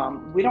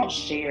 we don't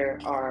share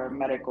our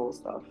medical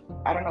stuff.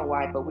 I don't know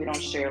why, but we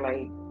don't share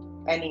like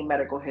any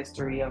medical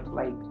history of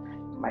like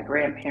my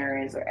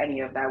grandparents or any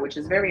of that, which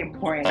is very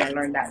important. I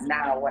learned that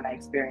now when I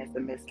experienced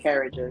the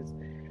miscarriages.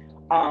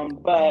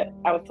 But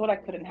I was told I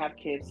couldn't have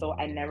kids, so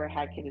I never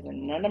had kids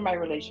in none of my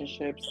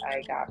relationships.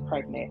 I got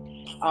pregnant.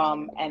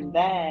 And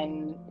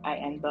then I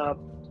end up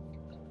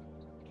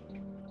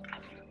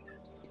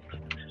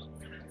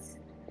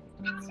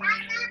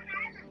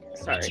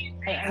sorry.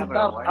 I end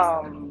up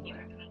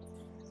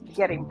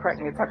getting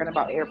pregnant, talking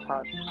about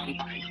AirPods.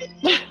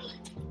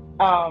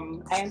 I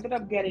ended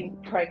up getting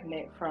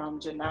pregnant from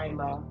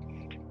Janila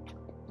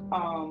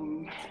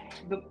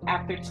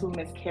after 2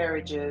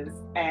 miscarriages,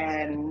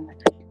 and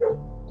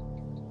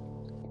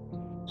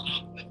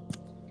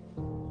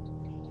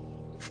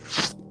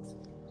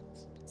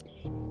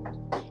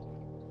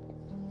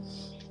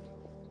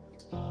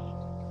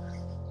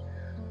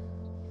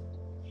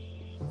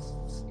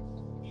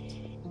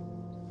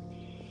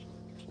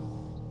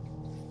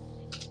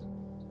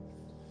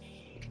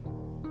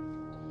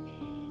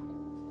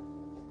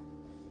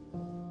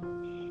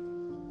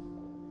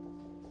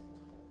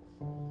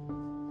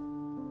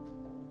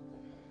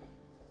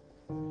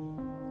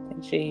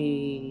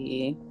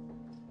She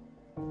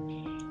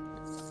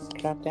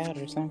dropped out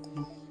or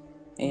something.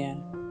 Yeah,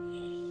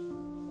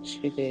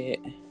 she did.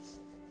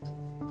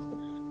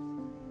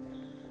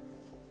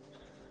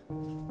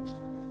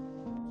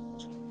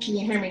 can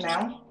you hear me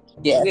now?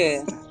 Yes.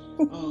 Yeah.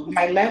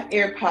 My left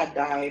AirPod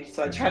died,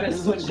 so I tried to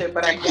switch it,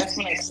 but I guess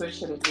when I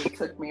switched it, it just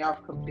took me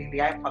off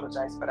completely. I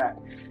apologize for that.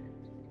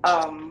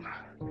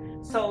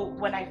 So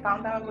when I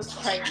found out I was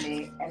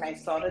pregnant and I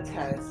saw the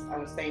test, I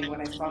was saying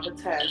when I saw the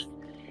test,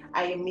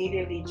 I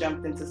immediately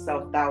jumped into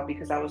self-doubt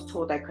because I was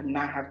told I could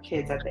not have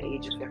kids at the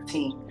age of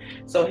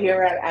 15. So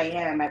here I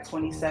am at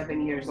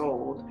 27 years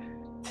old,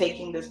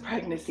 taking this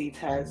pregnancy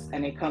test,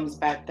 and it comes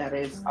back that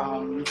is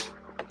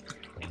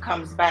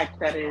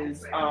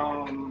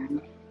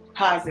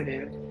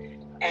positive,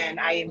 and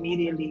I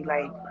immediately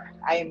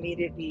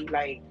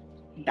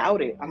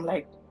doubt it. I'm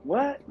like,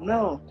 what?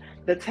 No,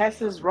 the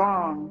test is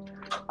wrong.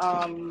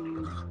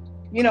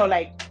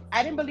 Like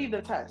I didn't believe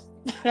the test.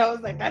 I was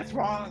like, that's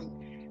wrong.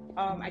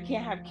 I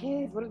can't have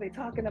kids. What are they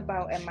talking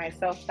about? And my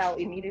self-doubt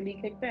immediately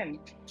kicked in.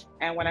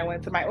 And when I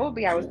went to my OB,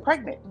 I was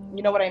pregnant.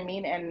 You know what I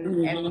mean?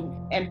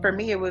 And for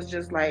me, it was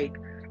just like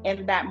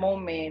in that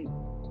moment,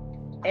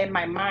 in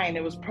my mind,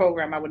 it was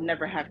programmed I would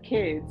never have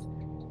kids.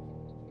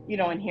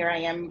 And here I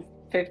am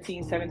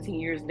 15, 17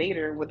 years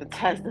later with a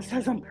test that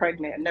says I'm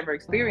pregnant. I never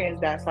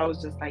experienced that. So I was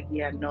just like,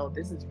 yeah, no,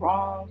 this is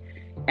wrong.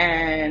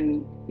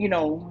 And,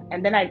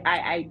 and then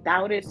I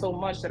doubted so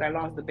much that I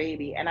lost the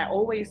baby. And I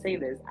always say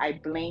this, I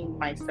blame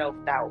my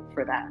self-doubt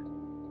for that.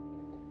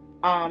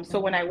 So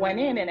when I went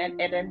in,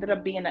 and it ended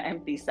up being an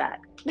empty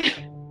sack.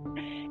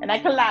 And I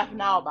can laugh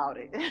now about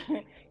it.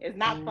 It's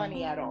not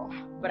funny at all,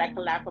 but I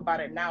can laugh about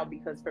it now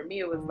because for me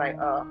it was like,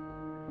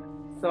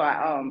 so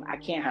I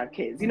can't have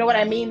kids. You know what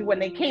I mean? When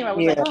they came, I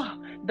was like,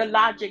 the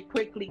logic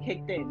quickly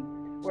kicked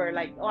in. Where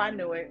like, I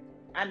knew it.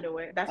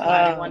 That's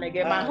why I didn't want to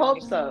get my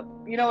hopes up.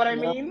 You know what I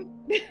mean?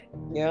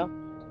 Yeah.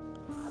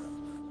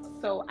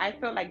 So I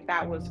felt like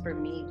that was for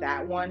me,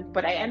 that one.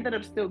 But I ended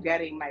up still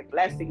getting my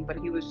blessing. But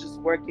he was just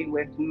working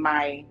with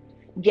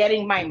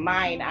getting my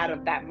mind out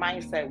of that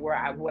mindset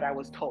what I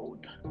was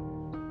told.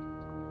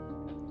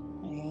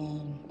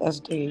 That's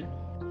deep.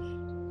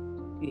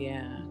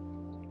 Yeah.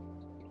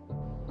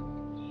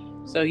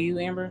 So you,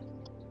 Amber?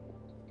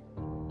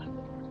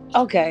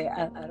 Okay,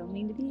 I don't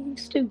mean to be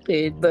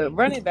stupid, but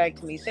run it back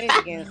to me. Say it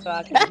again so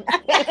I can.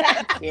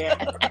 Yeah.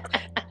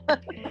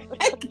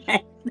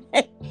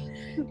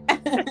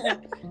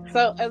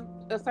 So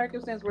a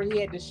circumstance where he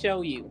had to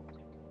show you.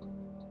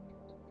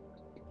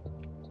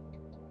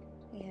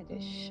 He had to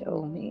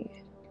show me.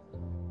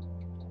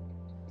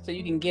 So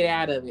you can get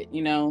out of it,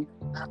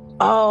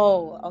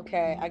 Oh,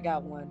 okay. I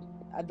got one.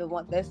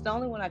 That's the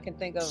only one I can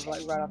think of,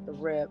 like right off the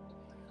rip.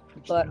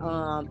 But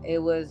it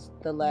was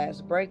the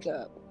last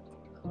breakup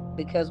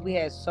because we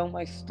had so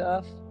much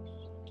stuff,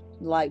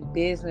 like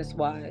business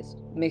wise,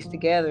 mixed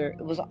together.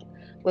 It was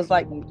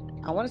like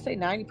I want to say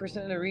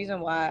 90% of the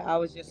reason why I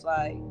was just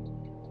like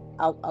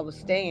I was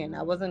staying.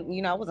 I wasn't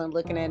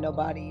looking at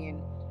nobody,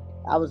 and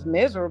I was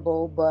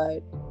miserable.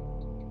 But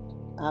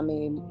I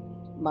mean,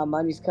 my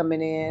money's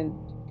coming in,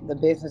 the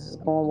business is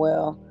going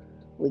well.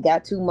 We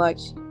got too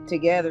much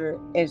together,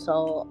 and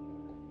so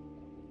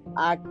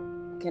I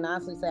can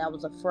honestly say I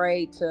was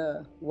afraid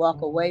to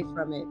walk away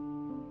from it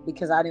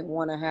because I didn't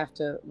want to have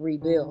to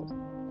rebuild.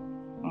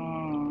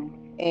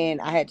 And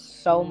I had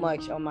so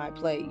much on my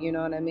plate, you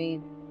know what I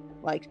mean?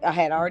 Like I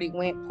had already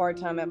went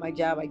part-time at my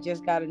job. I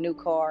just got a new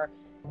car.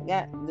 I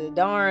got the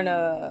darn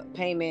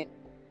payment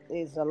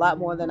is a lot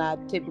more than I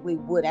typically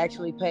would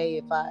actually pay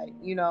if I,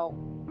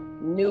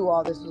 knew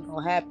all this was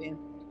going to happen.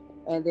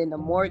 And then the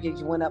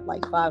mortgage went up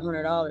like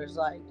 $500.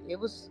 Like it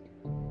was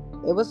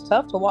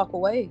tough to walk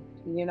away,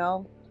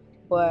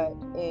 but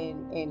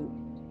and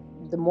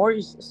the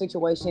mortgage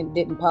situation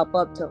didn't pop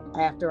up till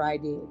after I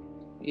did.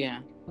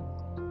 Yeah.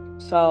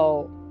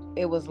 So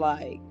it was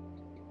like,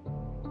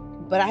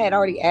 but I had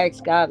already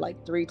asked God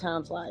like 3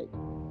 times, like,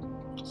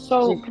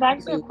 So, can I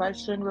ask you a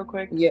question real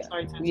quick? Yeah,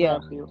 Sorry to yeah.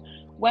 interrupt you.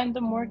 When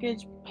the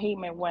mortgage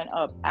payment went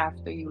up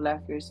after you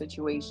left your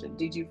situation,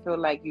 did you feel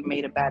like you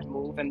made a bad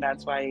move and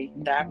that's why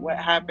that what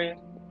happened?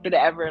 Did it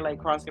ever like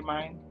cross your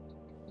mind?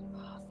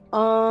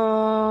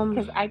 Um,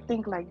 Because I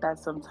think like that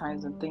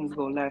sometimes when things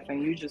go left,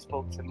 and you just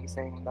spoke to me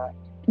saying that.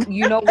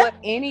 you know what?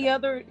 Any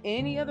other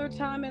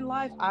time in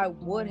life, I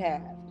would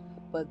have,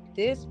 but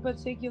this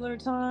particular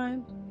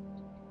time,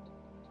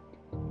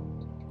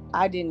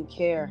 I didn't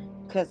care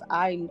because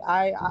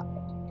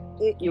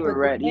You were but the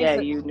ready. things Yeah,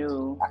 that you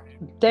knew.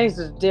 things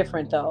is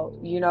different though.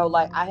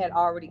 Like I had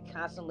already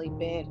constantly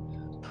been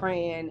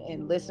praying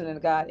and listening to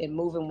God and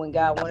moving when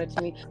God wanted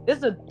to me.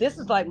 This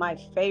is like my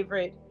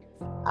favorite.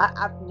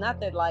 I not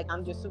that like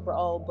I'm just super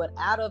old, but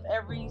out of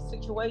every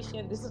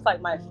situation, this is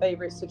like my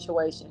favorite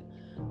situation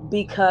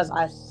because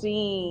I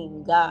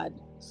seen God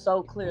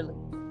so clearly.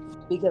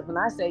 Because when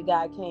I say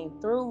God came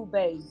through,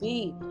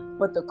 baby,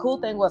 but the cool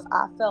thing was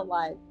I felt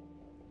like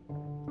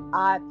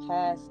I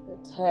passed the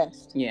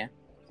test. Yeah.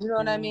 You know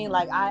what I mean?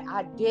 Like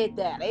I did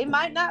that. It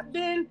might not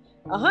been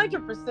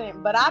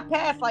 100%, but I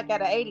passed like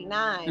at an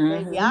 89,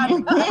 baby.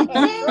 Mm-hmm. I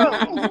came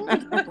through.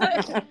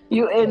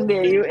 You in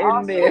there. You in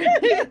Awesome. there.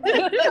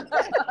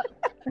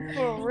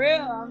 For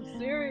real, I'm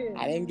serious.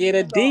 I didn't get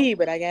a So D,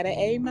 but I got an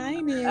A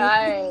minus.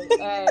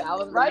 I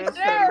was right Listen,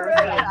 there,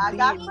 baby. listen. I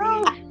got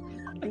through.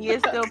 D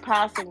is still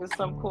passing with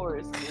some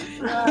courses.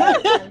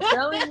 Right. I'm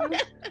telling you,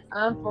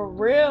 I'm for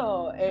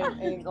real.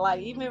 And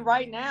like even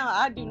right now,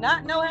 I do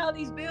not know how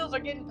these bills are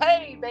getting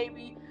paid,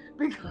 baby.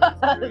 Because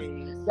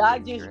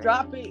God just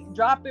drop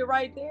it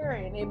right there.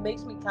 And it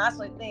makes me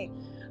constantly think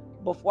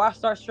before I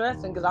start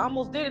stressing, because I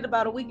almost did it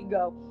about a week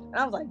ago. And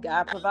I was like,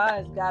 God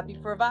provides, God be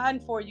providing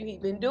for you. He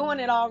been doing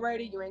it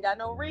already. You ain't got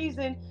no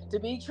reason to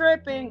be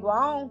tripping. Go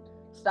on.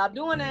 Stop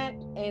doing that.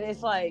 And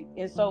it's like,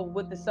 and so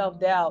with the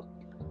self-doubt,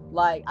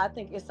 like I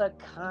think it's a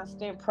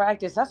constant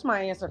practice. That's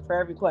my answer for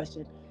every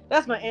question.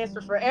 That's my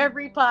answer for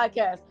every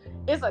podcast.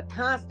 It's a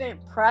constant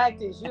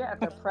practice. You have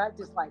to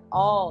practice like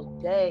all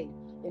day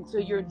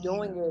until you're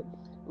doing it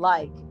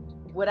like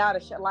without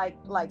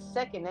like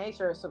second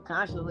nature or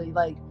subconsciously.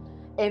 Like,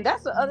 and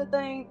that's the other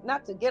thing,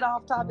 not to get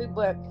off topic,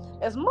 but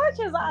as much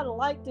as I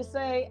like to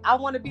say I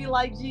want to be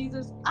like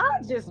Jesus, I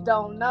just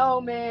don't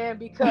know, man,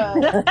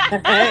 because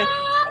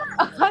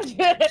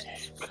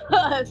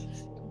because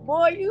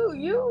boy,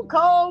 you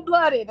cold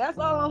blooded. That's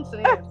all I'm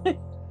saying.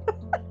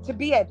 To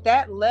be at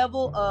that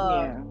level of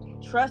Yeah.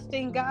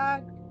 trusting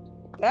God,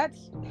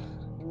 that's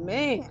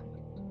man,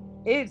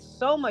 it's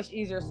so much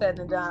easier said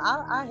than done.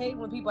 I hate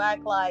when people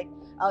act like,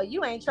 oh,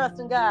 you ain't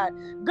trusting God.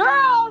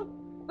 Girl,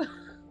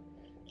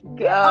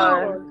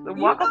 God, you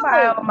walk a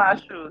mile know, in my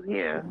shoes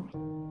here.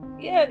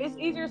 yeah, it's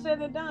easier said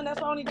than done.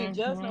 That's why I don't even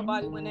judge Hmm.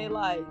 nobody when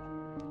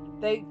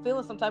they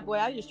feeling some type of way.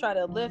 I just try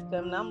to lift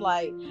them, and I'm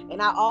like,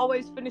 and I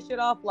always finish it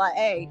off like,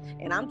 hey,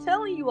 and I'm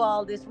telling you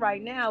all this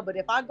right now, but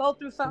if I go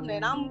through something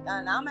and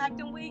I'm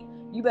acting weak,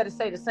 you better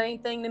say the same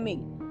thing to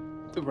me,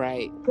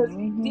 Right. because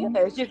yeah, Hmm.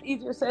 it's just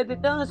easier said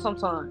than done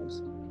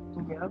sometimes.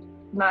 Yep.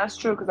 No, that's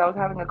true because I was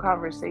having a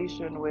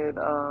conversation with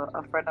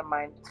a friend of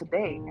mine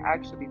today,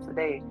 actually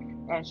today,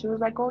 and she was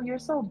like, "Oh, you're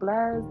so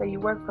blessed that you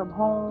work from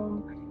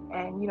home,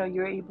 and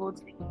you're able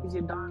to ease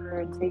your daughter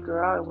and take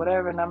her out and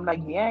whatever." And I'm like,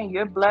 "Yeah,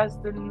 you're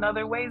blessed in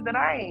other ways that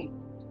I ain't."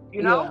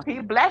 Yeah.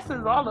 He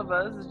blesses all of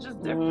us. It's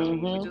just differently.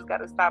 We Mm-hmm. just got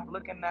to stop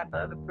looking at the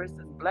other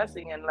person's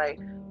blessing and like,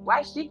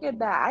 why she get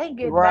that? I ain't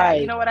get that.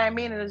 You Right. know what I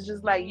mean? And it's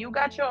just like you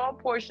got your own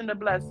portion of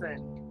blessing.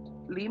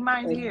 Leave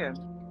mine And, here.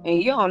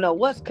 and you don't know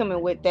what's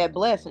coming with that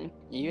blessing.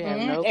 You have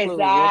no clue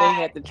what they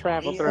had to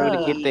travel through to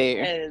get Exactly.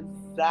 there. I'm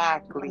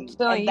Exactly.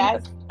 telling And you,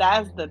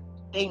 that's the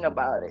thing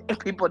about it.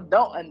 People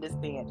don't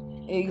understand.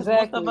 Because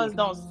most of us exactly.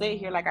 don't sit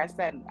here. Like I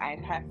said, I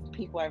have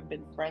people I've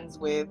been friends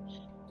with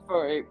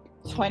for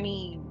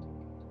 20,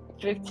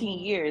 15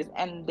 years,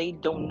 and they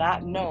do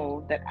not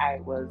know that I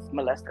was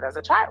molested as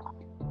a child.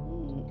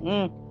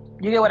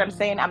 Mm-hmm. You get what I'm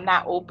saying? I'm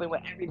not open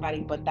with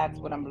everybody, but that's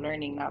what I'm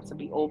learning now, to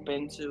be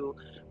open, to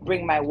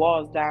bring my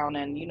walls down,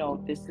 and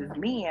this is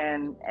me,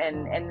 and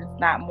it's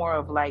not more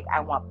of like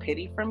I want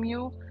pity from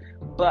you,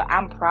 but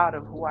I'm proud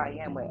of who I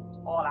am with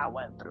all I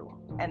went through.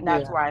 And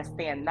that's Yeah. where I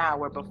stand now,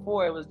 where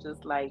before it was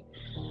just like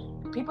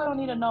people don't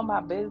need to know my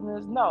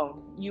business. No,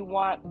 you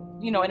want,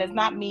 and it's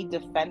not me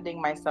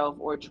defending myself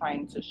or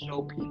trying to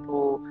show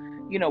people,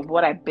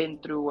 what I've been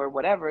through or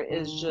whatever.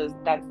 It's just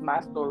that's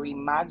my story,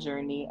 my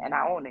journey, and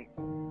I own it.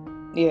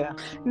 Yeah.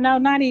 No,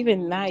 not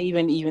even that.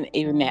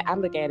 I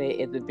look at it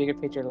as a bigger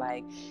picture.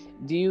 Like,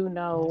 do you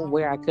know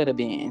where I could have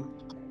been?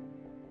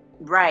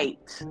 Right.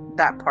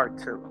 That part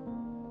too.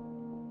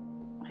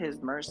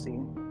 His mercy.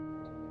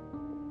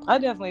 I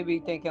definitely be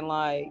thinking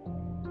like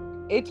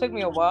it took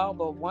me a while,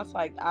 but once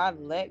like I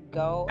let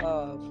go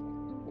of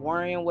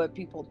worrying what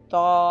people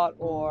thought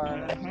or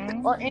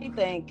Hmm.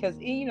 anything, because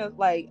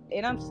like,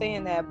 and I'm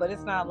saying that, but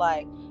it's not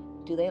like,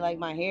 do they like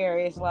my hair?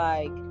 It's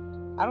like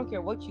I don't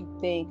care what you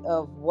think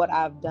of what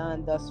I've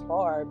done thus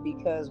far,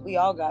 because we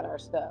all got our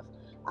stuff.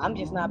 I'm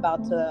just not about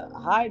Hmm. to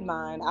hide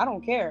mine. I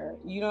don't care.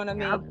 You know what I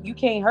Yep. mean? You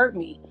can't hurt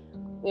me.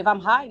 If I'm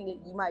hiding it,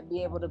 you might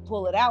be able to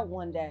pull it out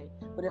one day.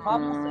 But if all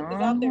my stuff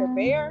is out there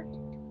bare,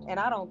 and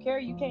I don't care,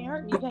 you can't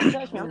hurt me, you can't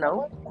touch me, I'm not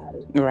Nope. worried about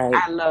it. Right.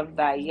 I love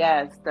that.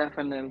 Yes,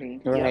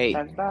 definitely. Yep, Right.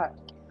 that's that.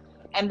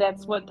 And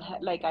that's what,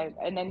 like,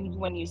 and then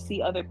when you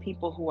see other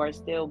people who are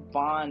still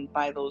bound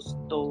by those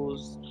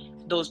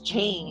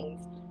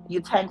chains, you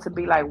tend to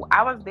be like,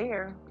 I was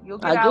there. You'll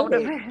get I out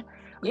get of it. it.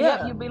 Yep,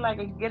 Yeah. you'll be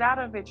like, get out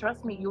of it.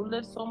 Trust me, you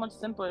live so much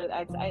simpler.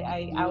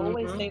 I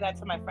always say that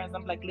to my friends.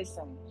 I'm like,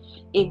 listen,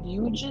 if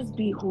you just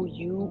be who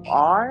you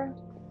are,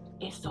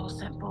 it's so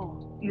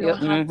simple. You Yep.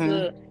 don't have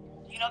to,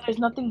 there's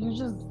nothing. You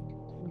just,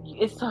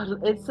 it's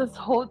this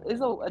whole,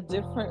 a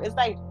different. It's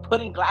like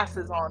putting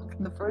glasses on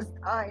for the first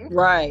time.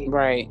 Right.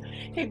 Right.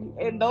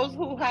 And those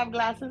who have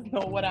glasses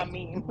know what I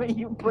mean. When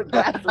you put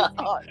glasses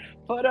on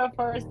for the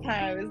first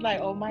time, it's like,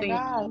 oh my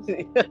gosh,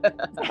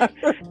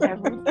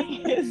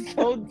 everything is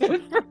so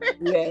different.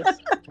 Yes.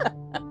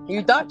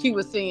 You thought you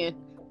were seeing.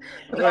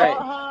 Right.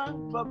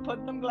 But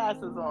put them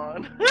glasses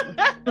on.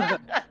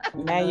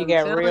 Now you I'm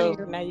got telling real.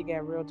 you. Now you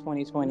got real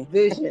 2020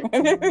 Vision.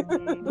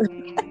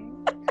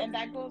 And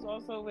that goes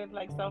also with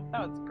like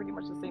self-doubt. It's pretty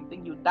much the same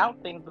thing. You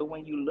doubt things, but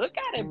when you look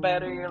at it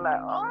better, you're like,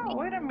 oh,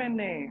 wait a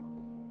minute.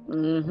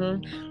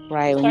 Mm-hmm.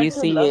 Right. When Start you to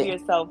see love it.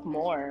 yourself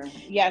more.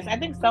 Yes, I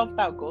think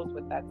self-doubt goes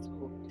with that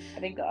too. I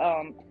think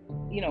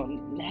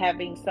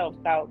having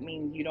self-doubt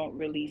means you don't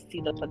really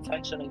see the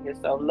potential in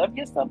yourself. Love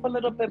yourself a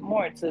little bit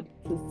more to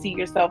see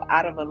yourself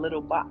out of a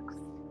little box.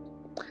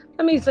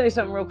 Let me say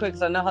something real quick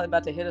because I know how they're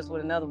about to hit us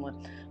with another one.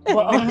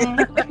 But,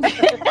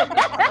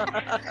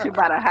 She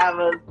about to have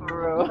us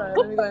for real.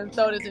 let me go ahead and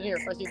throw this in here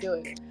before she do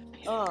it.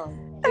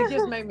 It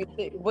just made me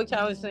think. What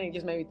y'all was saying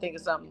just made me think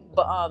of something.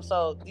 But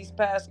so these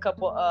past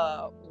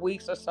couple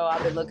weeks or so,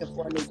 I've been looking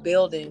for a new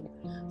building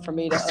for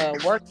me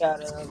to work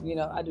out of.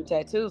 I do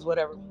tattoos,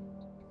 whatever.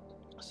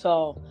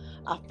 So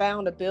I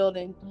found a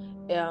building.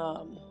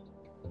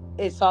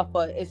 It's off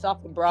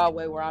of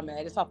Broadway where I'm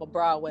at. It's off of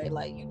Broadway.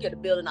 Like, you get a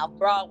building off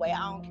Broadway,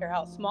 I don't care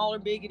how small or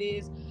big it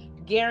is,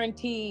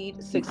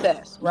 guaranteed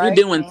success, right? You're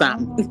doing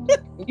something.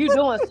 You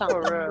doing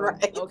something, For real.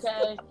 right?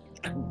 Okay.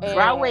 And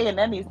Broadway in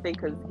any state,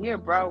 because here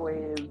Broadway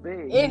is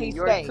big. Any New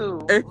York state. too.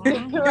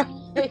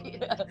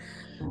 Right.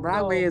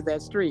 Broadway is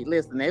that street.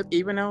 Listen, it's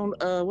even on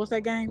what's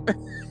that game?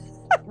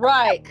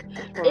 Right.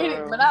 For Any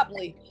real.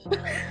 Monopoly.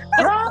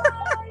 Right.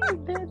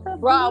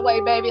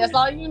 Broadway, baby. That's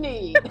all you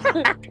need.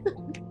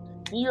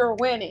 You're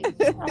winning.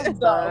 I'm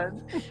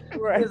done.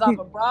 Right. It's off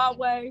of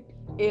Broadway.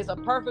 It's a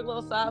perfect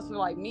little size for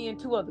like me and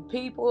two other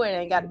people. It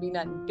ain't got to be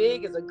nothing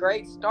big. It's a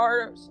great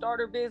starter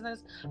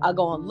business. I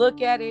go and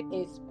look at it.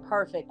 It's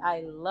perfect.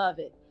 I love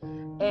it.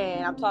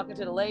 And I'm talking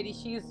to the lady.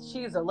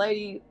 She's a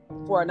lady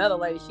for another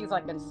lady. She's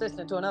like an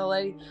assistant to another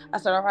lady. I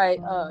said, all right,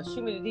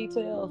 shoot me the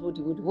details.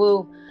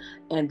 Woo.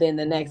 And then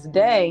the next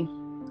day,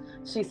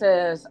 she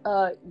says,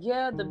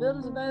 yeah, the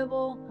building's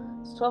available.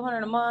 It's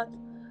 $1,200 a month.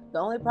 The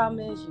only problem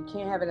is you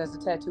can't have it as a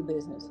tattoo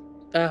business.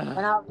 And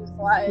I was just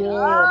like, and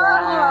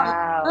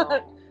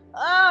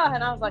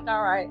I was like,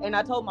 all right. And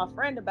I told my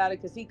friend about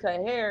it because he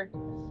cut hair,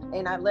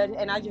 and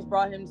I just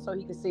brought him so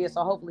he could see it.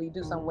 So hopefully he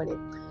do something with it.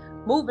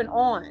 Moving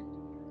on,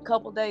 a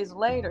couple days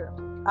later,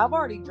 I've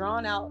already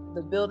drawn out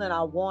the building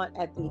I want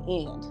at the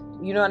end.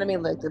 You know what I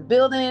mean? Like the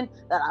building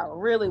that I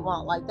really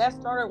want. Like that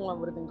starter one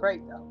would have been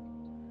great though.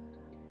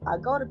 I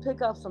go to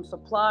pick up some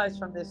supplies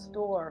from this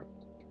store.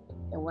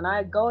 And when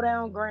I go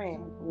down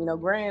Grand,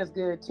 Grand's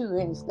good too,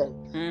 any state.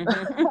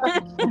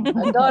 Mm-hmm.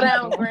 I go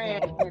down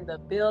Grand and the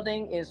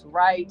building is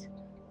right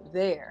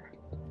there.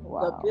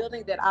 Wow. The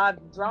building that I've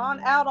drawn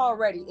out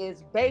already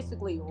is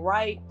basically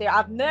right there.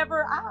 I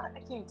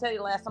can't tell you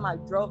the last time I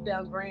drove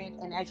down Grand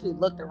and actually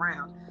looked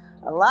around.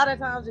 A lot of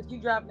times if you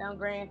drive down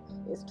Grand,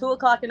 it's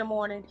 2:00 in the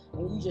morning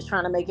and you just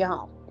trying to make it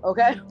home.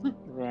 Okay?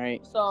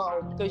 Right.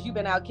 So, because you've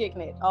been out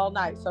kicking it all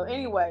night. So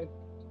anyway,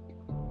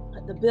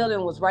 the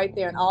building was right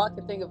there, and all I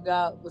could think of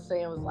God was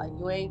saying was like,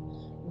 you ain't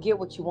get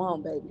what you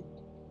want, baby.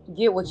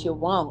 Get what you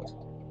want.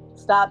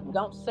 Stop.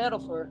 Don't settle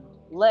for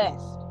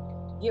less.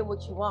 Get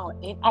what you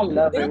want. And I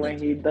love it when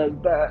he does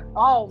that.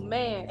 Oh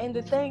man! And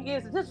the thing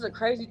is, this is a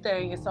crazy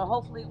thing, and so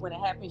hopefully when it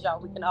happens, y'all,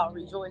 we can all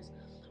rejoice.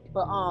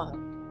 But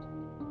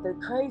the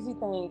crazy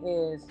thing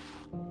is,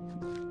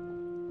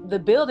 the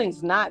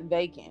building's not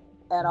vacant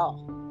at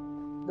all.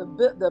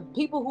 The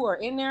people who are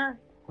in there,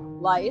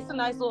 like, it's a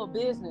nice little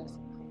business.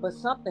 But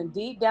something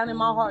deep down in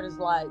my heart is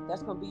like,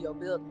 that's going to be your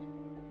building.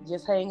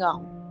 Just hang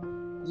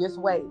on. Just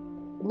wait.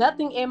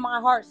 Nothing in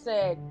my heart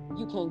said,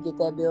 you can't get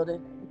that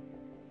building.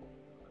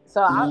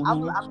 So I'm a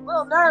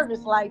little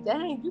nervous, like,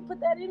 dang, you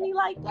put that in me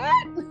like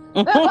that?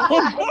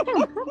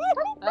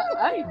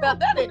 I ain't felt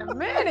that in a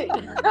minute.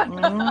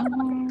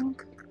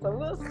 So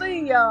we'll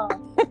see, y'all.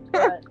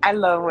 But I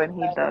love when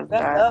he does that.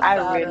 that's I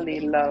outside of really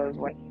it. love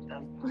when he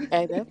does that.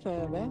 Hey, that's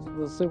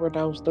a super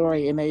dope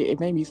story, and it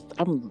made me.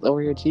 I'm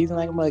over here cheesing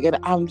like a mug, and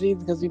I'm cheesing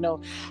because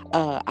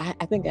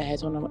I think I had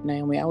told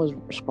Naomi I was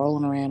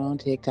scrolling around on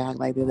TikTok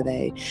like the other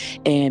day,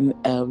 and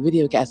a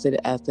video. I said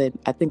I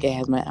think it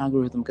has my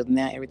algorithm because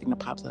now everything that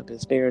pops up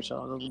is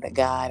spiritual, that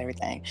God,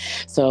 everything.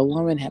 So a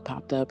woman had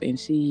popped up, and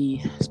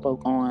she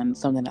spoke on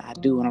something that I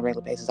do on a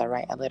regular basis. I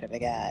write a letter to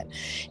God,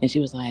 and she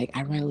was like,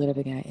 I write a letter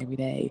to God every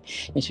day,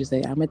 and she was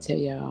like, I'm gonna tell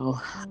y'all,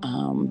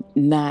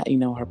 not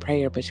her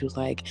prayer, but she was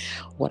like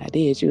what I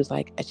did. She was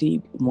like,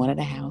 she wanted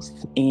a house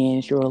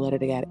and she wrote a letter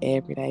to God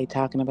every day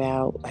talking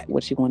about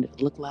what she wanted it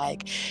to look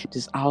like,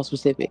 just all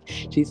specific.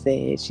 She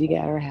said she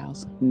got her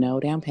house, no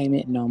down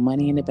payment, no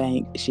money in the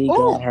bank. She Ooh.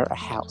 got her a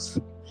house.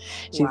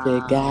 She said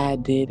Wow.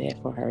 God did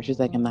that for her. She's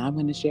like, and I'm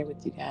going to share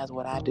with you guys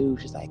what I do.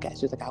 She's like,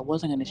 I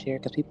wasn't going to share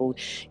because people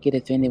get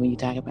offended when you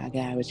talk about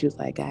God, but she was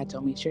like, God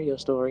told me to share your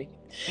story.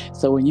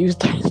 So when you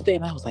started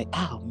saying, I was like,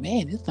 oh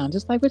man, it sounds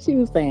just like what she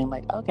was saying.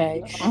 Like,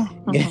 okay, and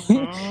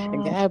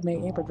Mhm. God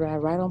made Amber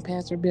drive right on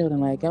past her building.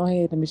 Like, go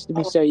ahead, let me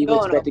Oh, show you what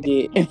no, you no. about to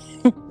get.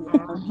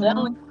 I'm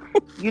telling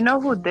Mhm. You know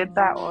who did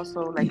that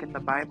also, like in the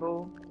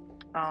Bible?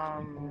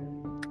 I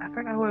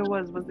forgot who it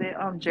was. Was it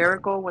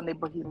Jericho when he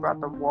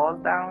brought the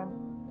walls down?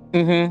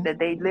 Mm-hmm. That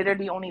they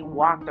literally only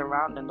walked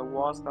around and the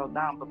walls fell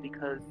down, but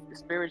because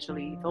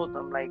spiritually he told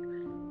them like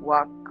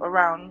walk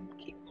around,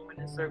 keep going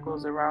in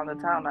circles around the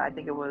town. I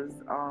think it was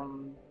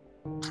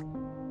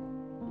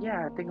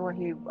yeah, I think when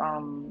he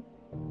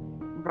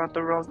brought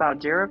the walls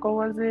down, Jericho,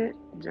 was it?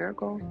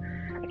 Jericho?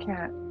 I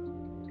can't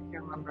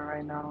remember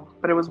right now.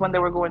 But it was when they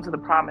were going to the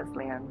promised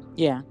land.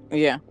 Yeah,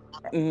 yeah.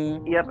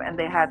 Mm-hmm. Yep, and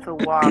they had to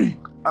walk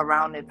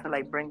around it to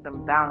like bring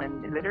them down,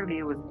 and literally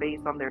it was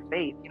based on their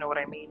faith. You know what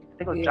I mean? I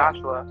think it was yeah.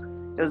 Joshua.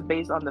 It was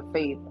based on the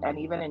faith, and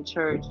even in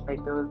church,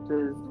 like there was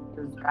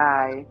this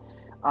guy,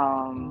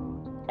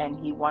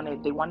 and they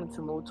wanted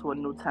to move to a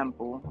new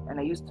temple, and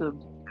I used to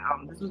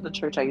this was the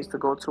church I used to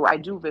go to. I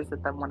do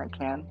visit them when I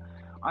can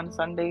on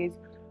Sundays,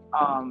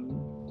 um,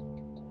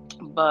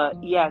 but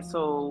yeah,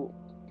 so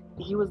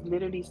he was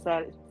literally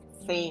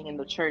saying in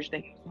the church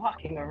that he was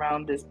walking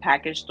around this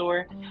package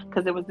store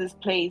because there was this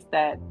place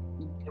that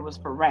it was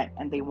for rent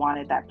and they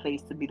wanted that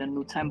place to be the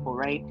new temple,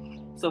 right?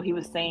 So he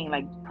was saying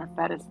like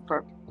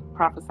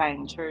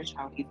prophesying in church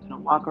how he's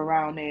gonna walk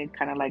around it,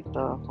 kind of like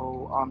the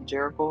whole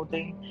Jericho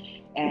thing,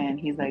 and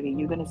he's like,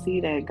 you're gonna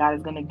see that God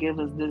is gonna give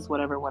us this,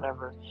 whatever,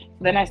 whatever.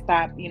 So then I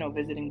stopped,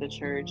 visiting the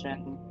church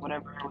and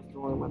whatever I was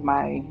doing with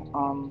my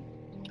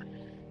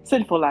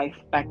sinful life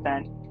back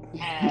then.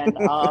 And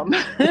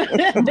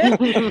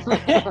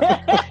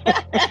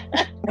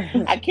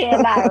I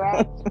can't lie,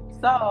 right?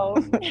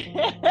 So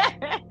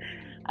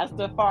I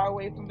stood far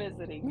away from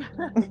visiting.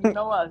 You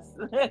know us.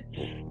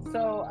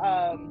 So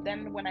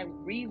then when I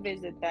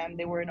revisit them,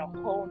 they were in a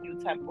whole new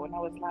temple, and I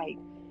was like,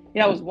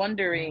 I was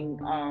wondering,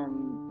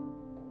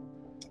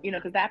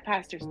 because that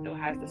pastor still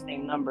has the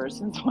same number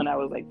since when I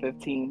was like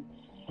 15.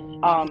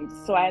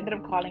 So I ended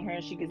up calling her,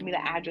 and she gives me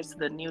the address to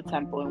the new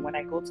temple. And when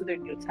I go to their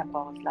new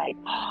temple, I was like,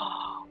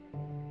 oh,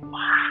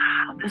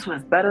 wow, this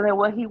was better than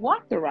what he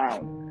walked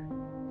around.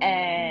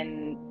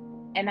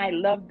 And I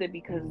loved it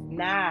because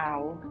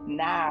now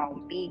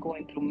me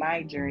going through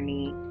my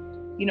journey,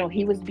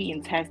 he was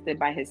being tested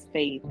by his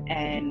faith.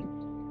 And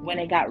when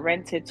it got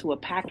rented to a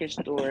package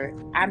store,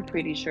 I'm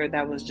pretty sure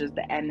that was just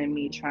the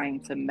enemy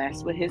trying to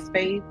mess with his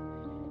faith.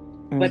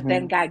 But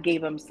then Mm-hmm. God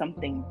gave him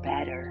something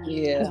better.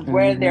 Yeah. Because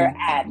where they're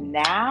Mm-hmm. at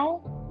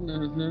now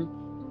Mm-hmm.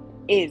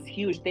 is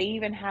huge. They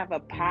even have a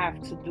path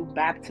to do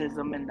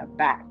baptism in the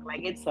back.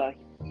 Like it's a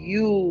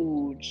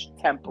huge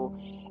temple.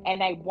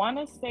 And I want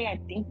to say, I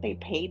think they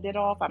paid it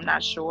off. I'm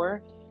not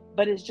sure.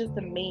 But it's just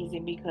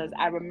amazing because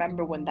I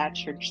remember when that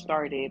church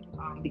started,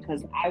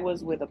 because I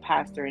was with a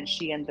pastor and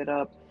she ended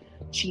up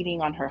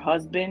cheating on her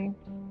husband.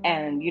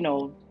 And,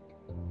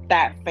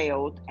 that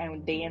failed.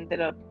 And they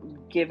ended up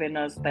giving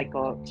us like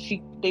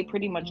they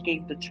pretty much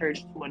gave the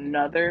church to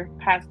another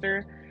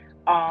pastor.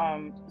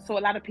 So a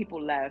lot of people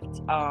left.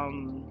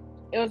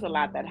 It was a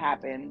lot that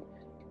happened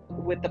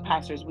with the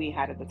pastors we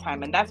had at the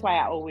time, and that's why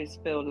I always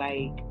feel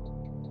like,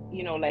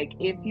 like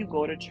if you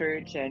go to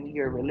church and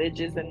you're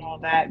religious and all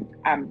that,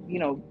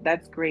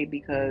 that's great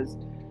because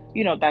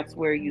that's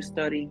where you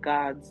study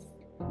God's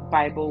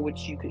Bible,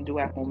 which you can do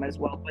at home as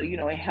well. But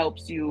it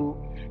helps you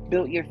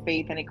build your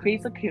faith, and it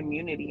creates a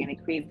community, and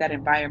it creates that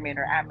environment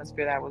or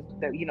atmosphere that I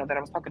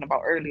was talking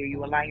about earlier.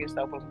 You align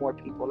yourself with more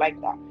people like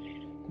that.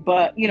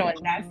 But in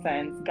that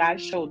sense,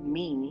 God showed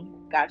me,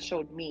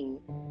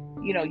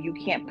 you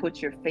can't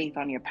put your faith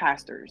on your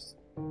pastors.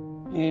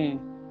 Mm.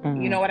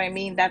 You know Mm-hmm. what I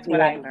mean? That's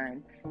what I Yeah.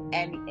 learned.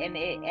 And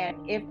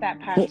if that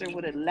pastor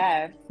would have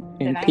left,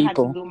 then And I had to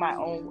people. do my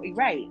own,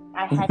 right.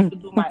 I had to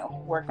do my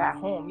own work at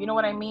home. You know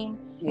what I mean?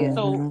 Yeah.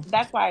 So Mm-hmm.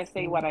 that's why I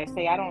say what I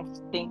say. I don't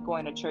think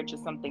going to church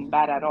is something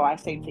bad at all. I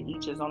say to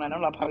each his own. I know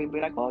I'll probably be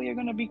like, oh, you're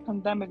gonna be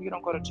condemned if you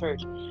don't go to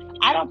church.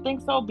 I don't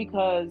think so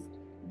because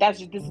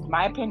this is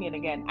my opinion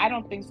again. I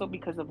don't think so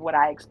because of what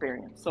I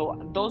experienced. So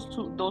those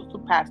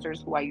two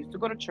pastors who I used to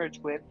go to church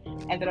with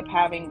ended up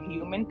having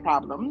human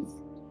problems,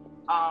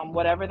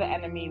 Whatever the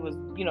enemy was,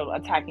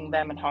 attacking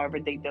them, and however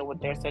they deal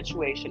with their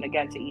situation,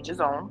 again, to each his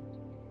own.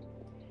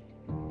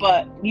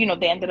 But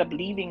they ended up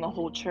leaving a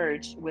whole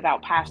church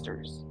without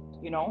pastors.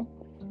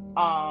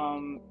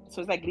 So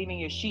it's like leaving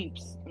your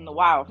sheeps in the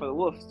wild for the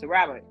wolves to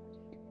rabbit.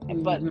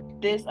 But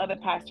this other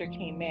pastor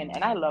came in,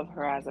 and I love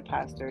her as a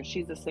pastor.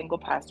 She's a single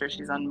pastor.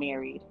 She's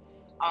unmarried.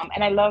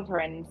 And I love her,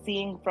 and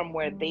seeing from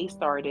where they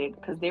started,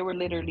 because they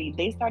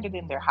started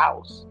in their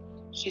house.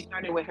 She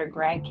started with her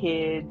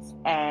grandkids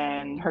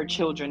and her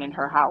children in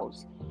her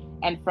house.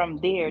 And from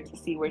there to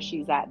see where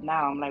she's at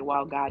now, I'm like,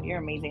 wow, God, you're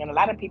amazing. And a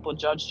lot of people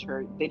judged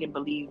her. They didn't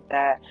believe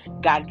that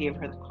God gave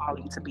her the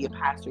calling to be a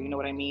pastor. You know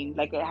what I mean?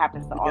 Like, it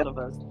happens to all of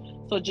us.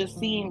 So just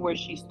seeing where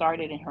she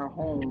started in her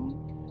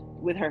home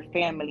with her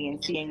family,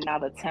 and seeing now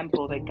the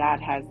temple that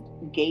God has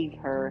gave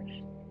her,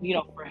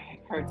 for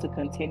her to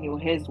continue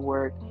his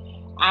work.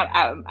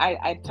 I'm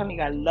telling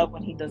you, I love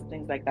when he does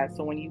things like that.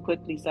 So when you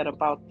quickly said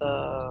about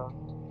the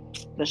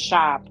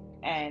shop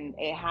and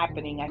it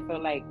happening, I feel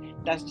like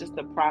that's just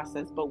a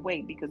process. But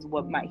wait, because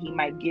he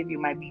might give you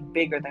might be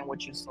bigger than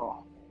what you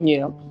saw.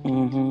 Yeah.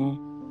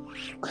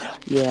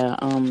 Yeah.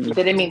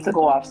 Didn't mean to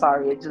go off.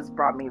 Sorry, it just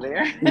brought me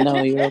there.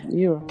 No,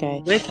 you're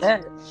okay. With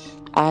that,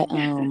 I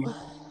think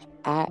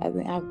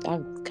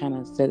I've kind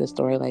of said the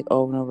story like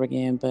over and over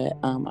again, but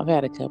I've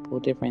had a couple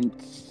of different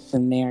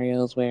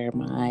scenarios where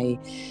my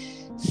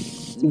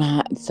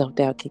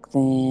self-doubt kicks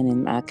in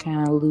and I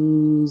kind of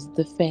lose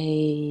the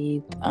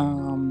faith.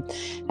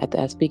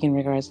 I speak in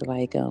regards to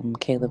like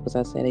Caleb, because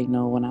I said,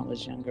 when I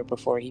was younger,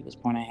 before he was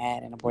born, I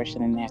had an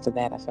abortion, and after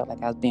that I felt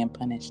like I was being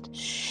punished,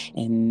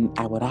 and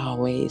I would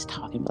always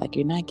talk and be like,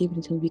 you're not giving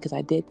it to me because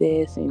I did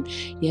this, and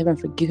you haven't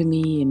forgiven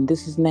me, and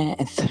this is that.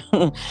 And so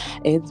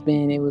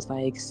it was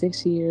like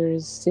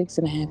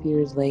 6.5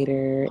 years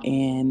later,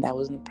 and I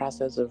was in the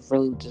process of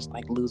really just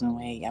like losing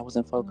weight. I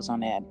wasn't focused on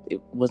that. It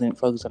wasn't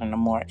focused on it no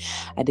more.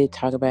 I did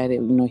talk about it,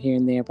 here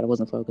and there, but I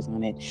wasn't focused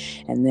on it.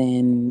 And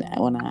then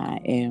when I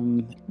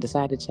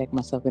decided to check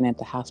myself in at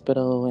the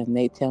hospital, and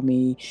they tell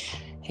me,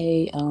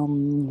 hey,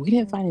 we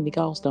didn't find any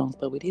gallstones,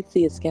 but we did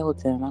see a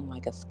skeleton. And I'm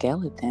like, a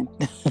skeleton?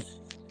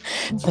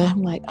 So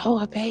I'm like, oh,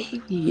 a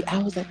baby. I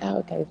was like, oh,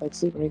 okay, like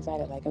super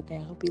excited. Like, okay,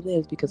 I hope he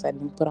lives because I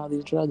didn't put all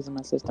these drugs in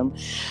my system.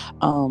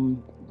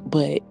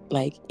 But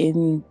like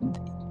in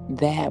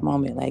that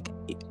moment, like,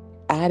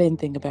 I didn't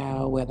think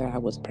about whether I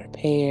was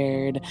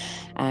prepared.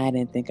 I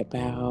didn't think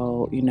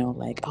about,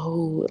 like,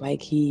 oh,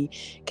 like he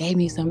gave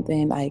me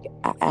something. Like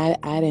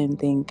I didn't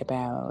think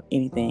about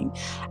anything.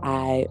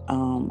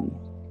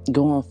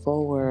 Going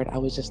forward, I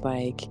was just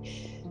like,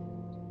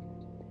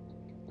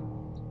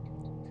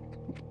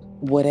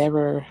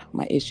 whatever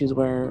my issues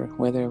were,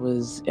 whether it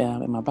was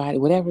in my body,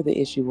 whatever the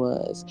issue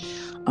was,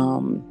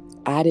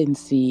 I didn't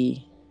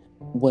see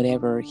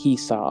whatever he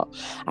saw.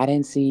 I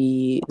didn't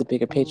see the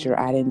bigger picture.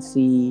 I didn't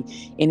see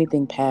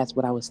anything past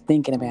what I was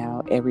thinking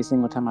about every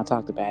single time I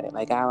talked about it.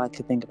 Like, all I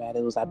could think about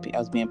it was I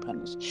was being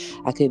punished.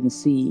 I couldn't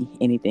see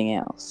anything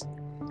else.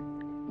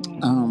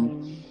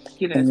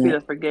 You didn't see the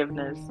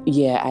forgiveness.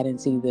 Yeah, I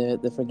didn't see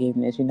the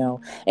forgiveness,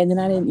 And then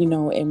I didn't,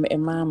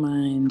 in my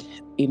mind,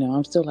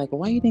 I'm still like, well,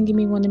 why you didn't give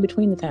me one in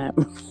between the time?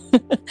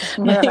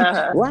 Like,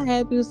 why I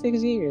had to do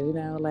 6 years?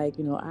 I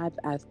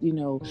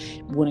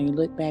when you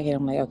look back at it,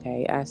 I'm like,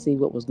 okay, I see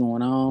what was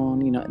going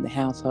on, in the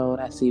household.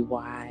 I see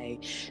why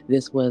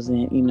this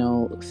wasn't,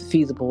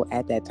 feasible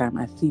at that time.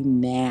 I see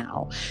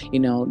now,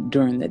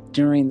 during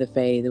the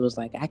phase, it was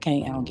like, I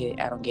don't get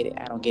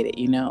it.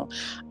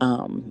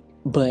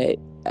 But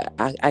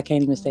I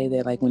can't even say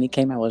that like when he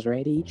came I was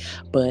ready,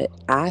 but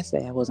I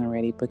say I wasn't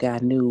ready, but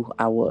God knew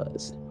I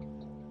was.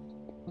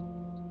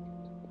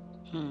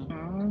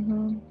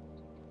 And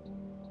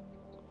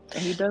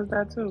he does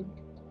that too.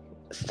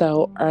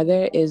 So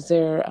is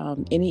there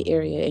any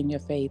area in your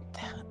faith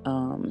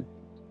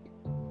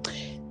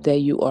that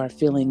you are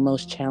feeling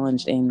most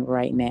challenged in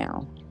right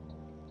now?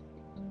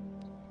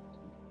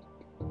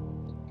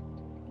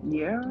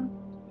 Yeah,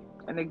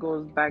 and it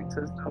goes back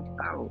to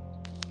self-doubt.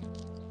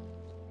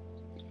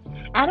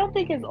 I don't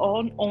think it's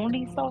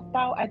only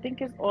self-doubt. I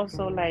think it's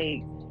also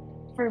like,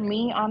 for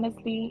me,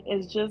 honestly,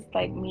 it's just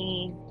like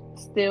me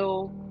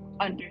still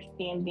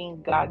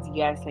understanding God's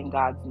yes and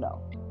God's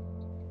no.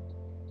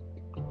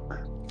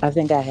 I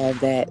think I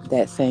have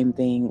that same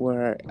thing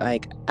where,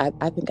 like,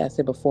 I think I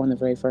said before in the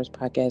very first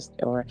podcast,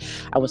 or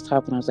I was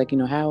talking, I was like,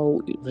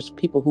 how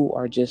people who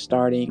are just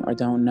starting or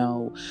don't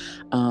know,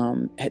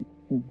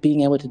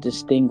 being able to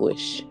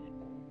distinguish,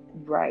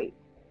 right,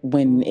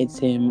 when it's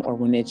him or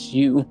when it's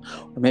you,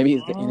 or maybe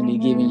it's the enemy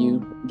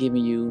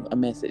giving you a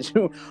message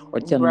or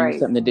telling you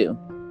something to do.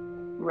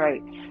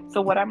 Right.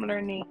 So what I'm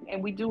learning,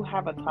 and we do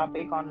have a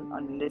topic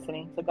on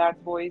listening to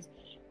God's voice,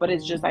 but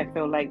it's just, I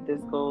feel like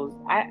this goes,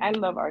 I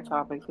love our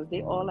topics because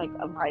they all like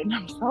align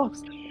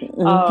themselves.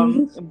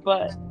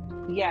 But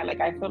yeah, like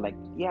I feel like,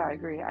 yeah, I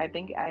agree. I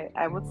think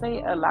I would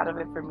say a lot of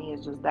it for me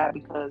is just that,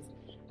 because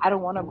I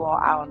don't want to go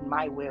out on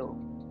my will,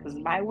 because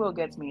my will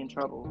gets me in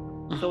trouble.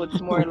 So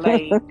it's more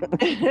like,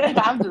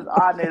 I'm just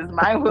honest,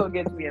 my will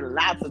gets me in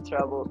lots of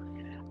trouble.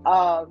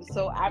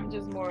 So I'm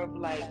just more of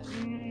like,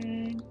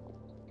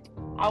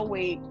 I'll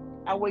wait.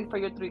 I'll wait for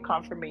your 3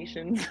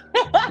 confirmations.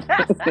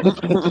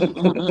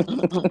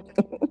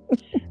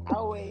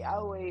 I'll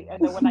wait.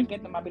 And then when I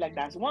get them, I'll be like,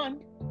 that's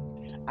one.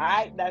 All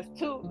right, that's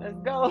two. Let's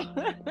go.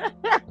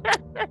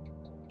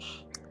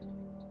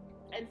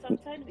 And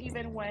sometimes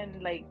even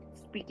when like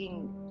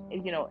speaking,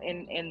 in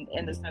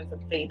the sense of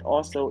faith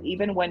also,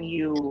 even when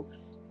you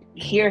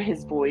hear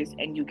his voice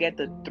and you get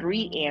the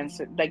 3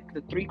 answer, like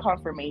the 3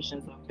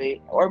 confirmations of it,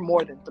 or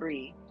more than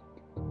 3,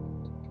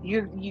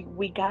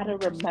 we gotta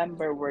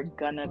remember we're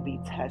gonna be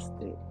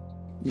tested.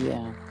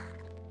 Yeah.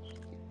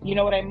 You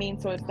know what I mean?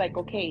 So it's like,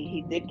 okay,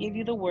 he did give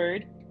you the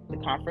word, the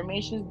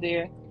confirmation's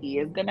there, he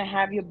is gonna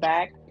have your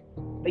back,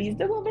 but you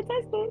still gonna be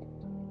tested.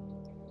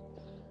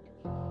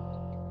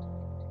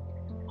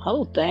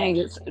 Whole thing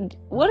is,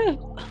 what if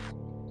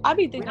I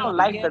be We thinking don't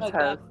like, like yeah, the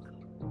God,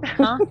 test.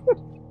 huh?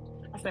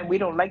 I said we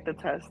don't like the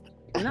test.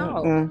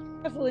 No,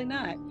 Mm-mm. definitely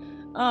not.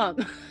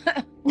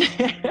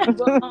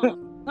 But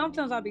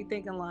sometimes I be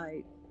thinking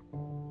like,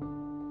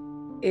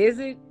 is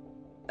it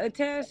a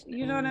test?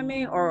 You know what I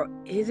mean? Or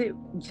is it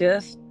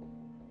just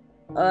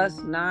us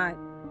not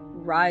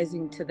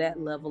rising to that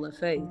level of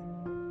faith?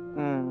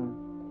 Mm.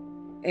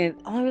 And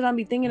the only reason I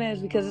be thinking that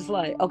is because it's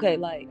like, okay,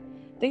 like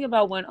think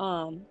about when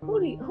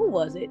who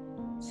was it?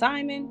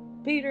 Simon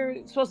Peter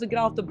supposed to get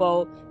off the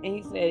boat, and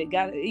he said,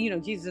 "God,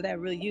 Jesus, is that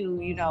really you?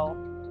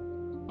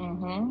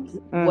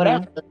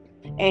 Whatever."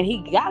 Mm-hmm. And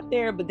he got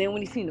there, but then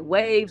when he seen the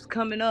waves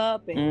coming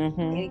up and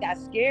Mm-hmm. it got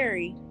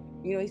scary,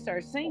 he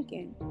started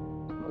sinking.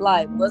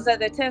 Like, was that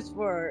the test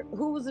for?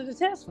 Who was it a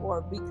test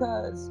for?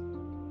 Because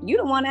you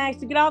don't want to ask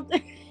to get off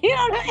the, you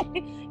know what I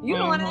mean? You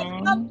don't want to ask to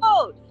get off the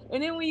boat.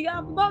 And then when you got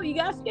off the boat, you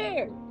got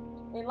scared.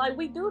 And like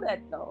we do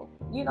that though.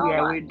 Yeah,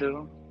 Like we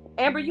do.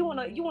 Amber, you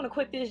wanna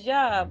quit this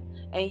job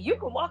and you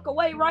can walk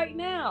away right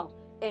now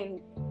and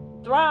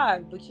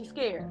thrive, but you're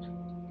scared.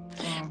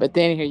 But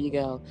then here you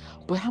go.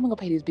 But how am I gonna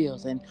pay these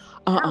bills? And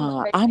How am I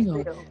gonna pay I'm these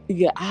gonna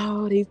bills?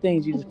 all these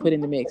things you just put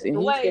in the mix. And The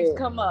he waves said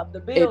come up, the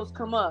it. bills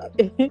come up.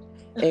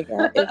 And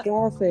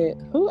God said,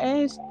 "Who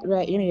asked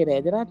about any of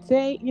that? Did I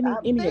say I've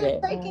any of been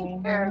that?"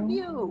 taking care of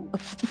you.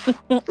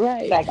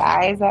 Right. Like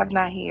eyes have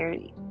not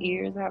heard,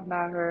 ears have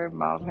not heard,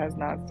 mouth has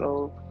not.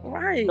 So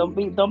Right. don't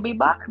be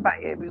bothered by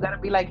it. You gotta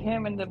be like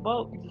him in the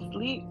boat. Just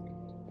sleep.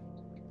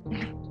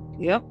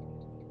 Yep.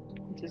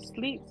 Just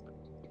sleep.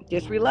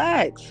 Just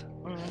relax.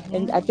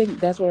 And I think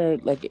that's where,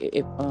 like,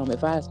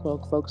 if I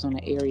spoke focus on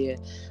the area,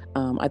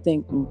 I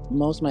think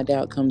most of my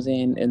doubt comes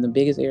in, and the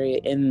biggest area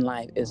in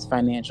life is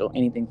financial.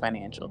 Anything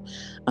financial.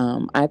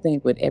 I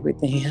think with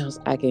everything else,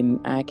 I can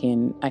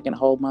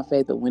hold my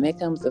faith, but when it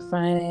comes to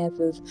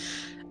finances,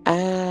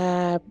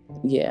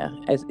 yeah,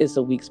 it's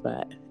a weak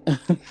spot.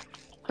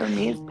 For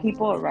me, it's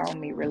people around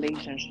me,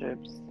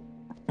 relationships.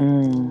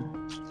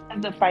 Mm.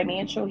 And the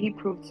financial, he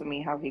proved to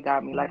me how he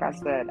got me. Like I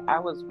said, I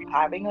was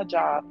having a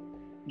job,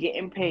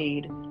 getting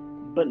paid,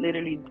 but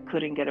literally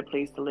couldn't get a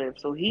place to live.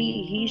 So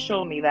he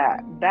showed me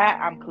that. That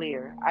I'm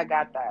clear. I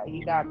got that.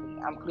 He got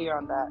me. I'm clear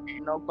on that.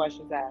 No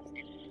questions asked.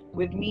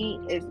 With me,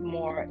 it's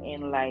more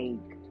in like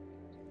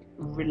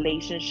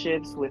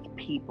relationships with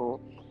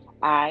people.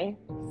 I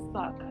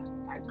suck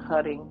at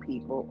cutting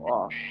people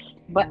off.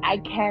 But I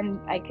can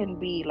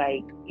be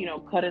like,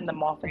 cutting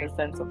them off in the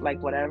sense of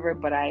like whatever,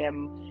 but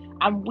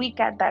I'm weak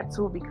at that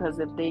too, because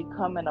if they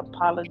come and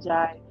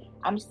apologize,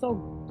 I'm so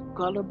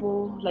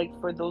gullible like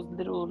for those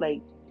little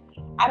like,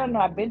 I don't know,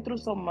 I've been through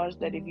so much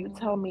that if you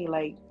tell me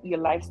like your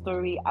life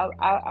story,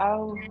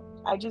 I'll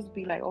just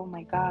be like, "Oh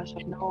my gosh,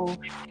 I know.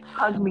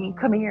 Hug me,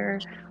 come here."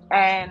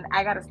 And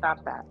I got to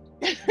stop that.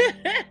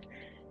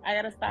 I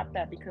gotta stop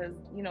that because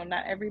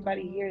not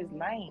everybody here is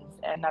nice,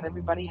 and not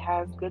everybody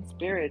has good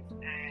spirits,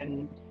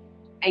 and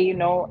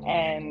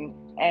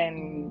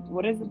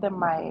what is it that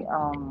my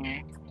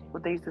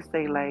what they used to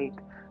say, like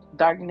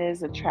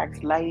darkness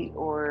attracts light,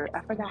 or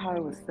I forgot how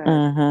it was said,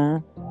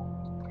 Mhm.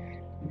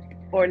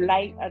 or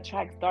light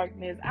attracts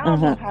darkness. I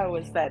don't know Mhm. how it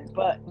was said,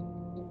 but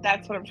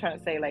that's what I'm trying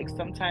to say. Like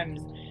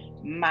sometimes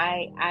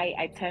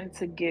I tend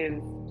to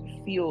give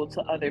fuel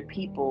to other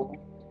people,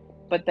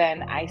 but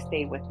then I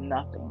stay with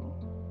nothing.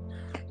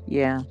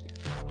 Yeah.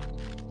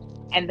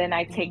 And then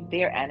I take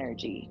their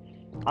energy.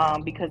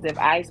 Because if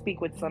I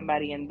speak with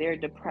somebody and they're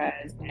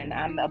depressed and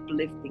I'm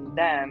uplifting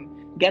them,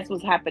 guess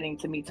what's happening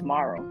to me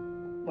tomorrow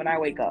when I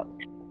wake up?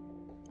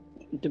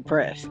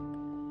 Depressed.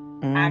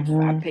 I'm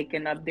Mhm.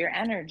 picking up their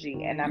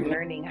energy, and I'm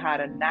learning how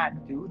to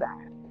not do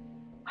that.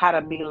 How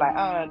to be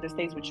like, this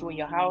stays with you in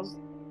your house,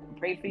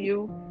 pray for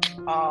you.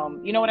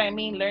 You know what I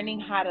mean? Learning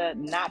how to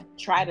not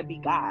try to be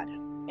God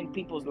in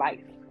people's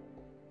life.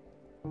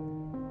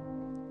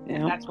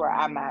 Yeah. That's where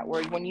I'm at.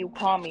 Where when you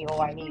call me, oh,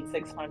 I need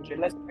 600,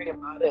 let's pray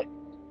about it.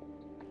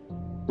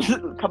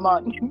 Come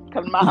on,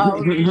 come to my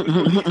house. We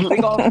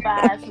go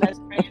fast. Let's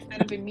pray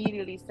instead of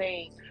immediately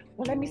saying,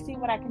 "Well, let me see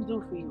what I can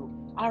do for you."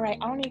 All right,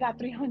 I only got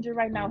 300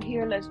 right now.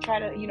 Here, let's try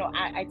to.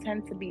 I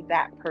tend to be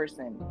that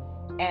person,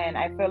 and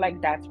I feel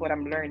like that's what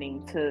I'm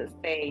learning to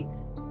say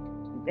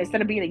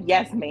instead of being a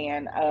yes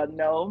man.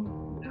 No,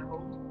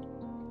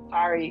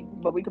 Sorry,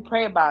 but we could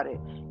pray about it.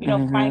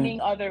 Mm-hmm. Finding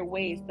other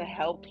ways to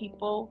help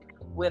people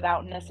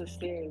without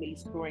necessarily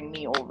screwing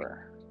me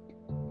over.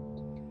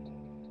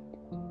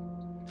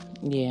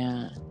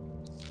 Yeah.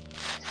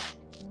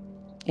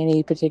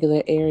 Any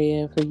particular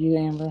area for you,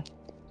 Amber?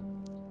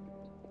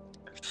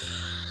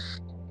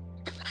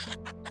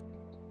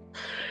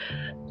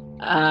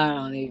 I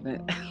don't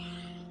even.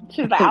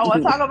 She's like, I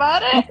want to talk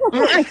about it.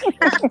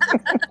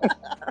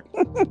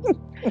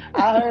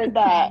 I heard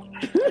that.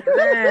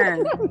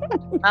 Man,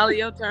 Molly,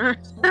 your turn.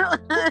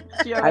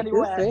 She I already just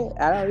went. said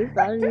I don't. It's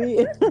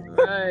already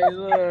Right,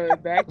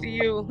 look, back to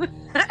you.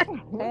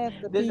 pass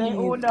the This ain't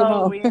peas. Come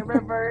Uno. on. We in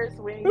reverse.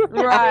 We ain't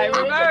Right,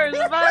 skipping.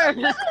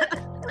 reverse.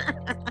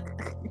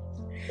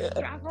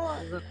 Drop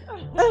on.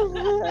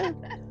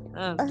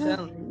 I'm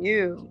telling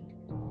you.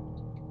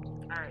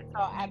 All right, so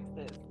I'll ask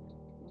this.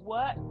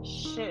 What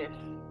shift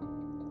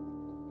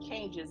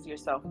changes your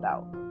self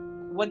doubt?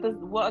 What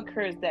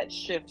occurs that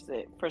shifts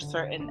it for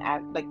certain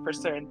for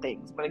certain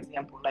things? For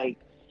example, like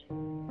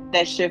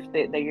that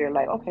shifted that you're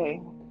like, okay,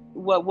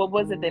 what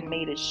was it that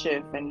made it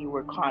shift and you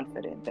were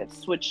confident that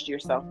switched your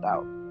self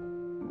doubt?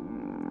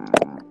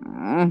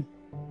 Mm.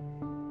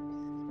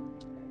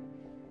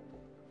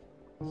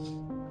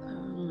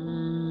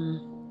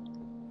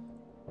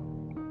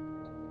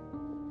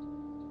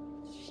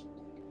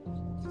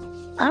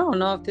 I don't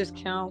know if this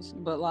counts,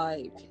 but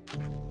like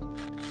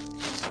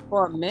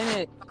for a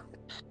minute,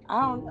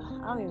 I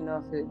don't even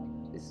know if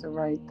it's the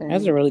right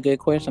That's a thing. really good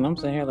question. I'm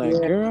sitting here like,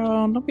 Yeah.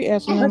 girl, don't be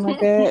asking nothing like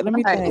that. Let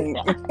me Right. think.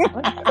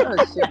 Oh,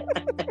 shit.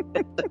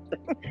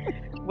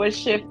 What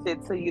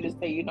shifted to you to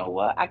say, you know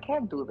what, I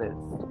can't do this?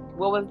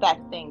 What was that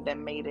thing that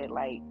made it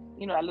like,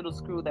 a little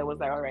screw that was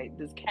like, all right,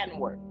 this can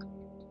work.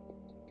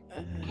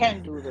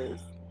 Can do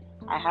this.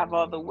 I have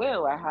all the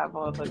will. I have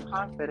all the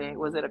confidence.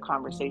 Was it a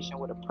conversation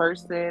with a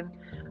person?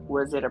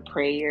 Was it a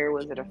prayer?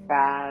 Was it a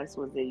fast?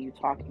 Was it you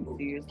talking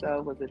to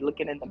yourself? Was it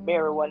looking in the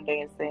mirror one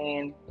day and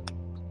saying,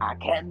 I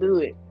can't do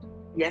it?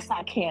 Yes,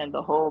 I can.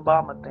 The whole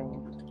Obama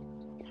thing.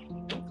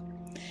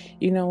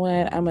 You know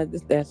what?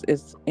 That's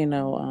it's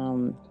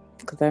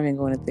because I've been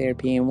going to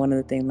therapy, and one of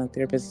the things my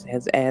therapist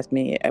has asked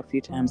me a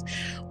few times,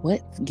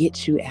 what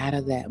gets you out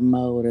of that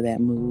mode or that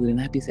mood? And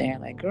I'd be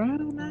saying like, girl, I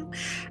don't know.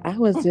 I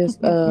was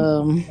just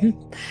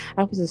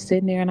I was just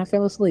sitting there and I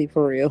fell asleep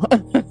for real.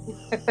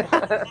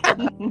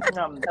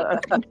 I'm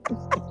done.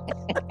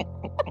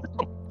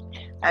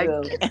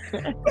 Well,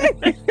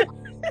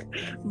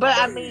 But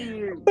I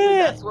mean, but,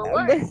 that's what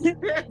but works.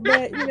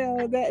 but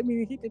that I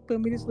mean he just put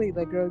me to sleep.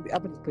 Like, girl,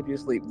 I'm gonna just put you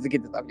to sleep to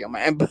get this off your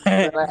mind.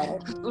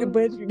 relax.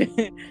 But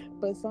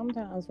but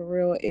sometimes for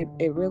real,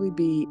 it really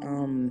be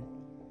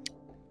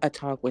a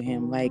talk with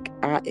him. Like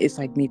it's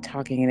like me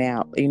talking it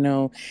out,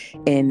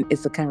 and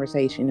it's a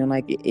conversation. And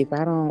like if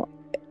I don't,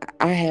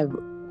 I have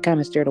kind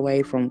of steered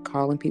away from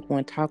calling people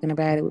and talking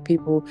about it with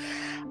people.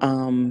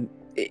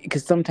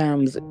 Because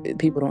sometimes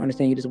people don't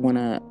understand. You just want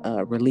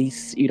to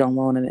release. You don't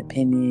want an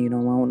opinion. You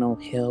don't want no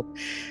help.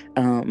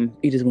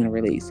 You just want to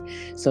release.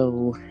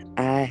 So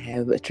I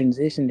have a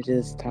transition to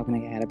just talking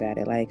to God about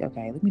it. Like,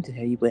 okay, let me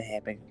tell you what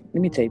happened.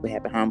 Let me tell you what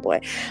happened,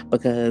 homeboy,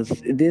 because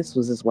this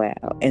was just wow.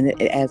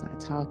 And as I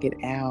talk it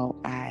out,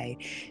 I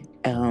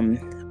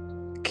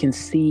can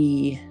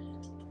see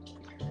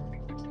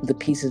the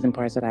pieces and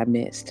parts that I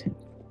missed,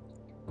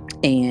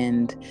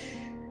 and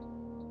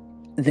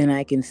then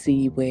I can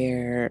see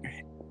where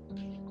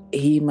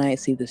he might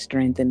see the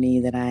strength in me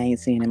that I ain't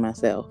seen in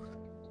myself.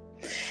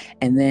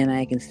 And then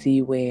I can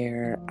see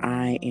where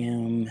I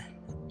am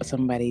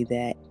somebody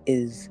that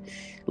is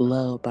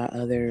loved by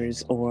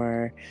others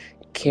or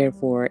cared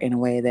for in a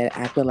way that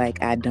I feel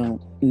like I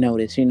don't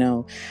notice,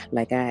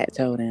 like I had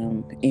told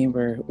him,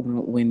 Amber,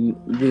 when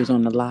we was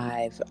on the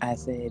live, I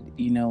said,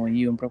 when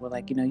you and Brooke were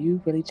like,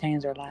 you really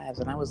changed our lives.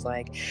 And I was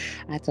like,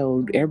 I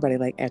told everybody,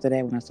 like, after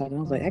that, when I was talking,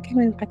 I was like, I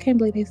can't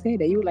believe they said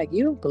that. You were like,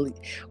 you don't believe,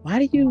 why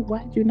did you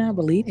not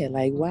believe it?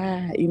 Like,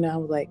 why, I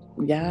was like,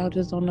 y'all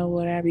just don't know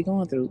what I be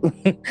going through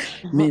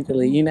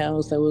mentally,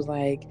 so it was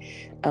like,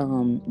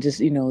 just,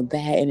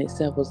 that in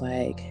itself was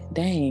like,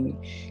 dang,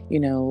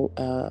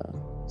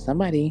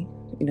 somebody,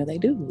 they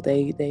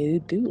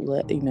do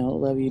love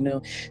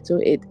so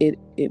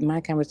it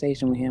my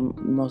conversation with him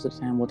most of the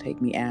time will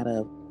take me out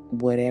of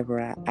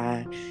whatever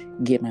I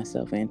get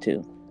myself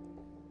into.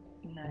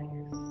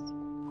 Nice.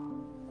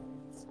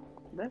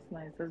 That's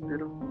nice. That's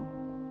beautiful.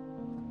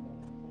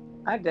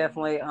 I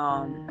definitely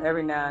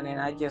every now and then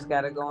I just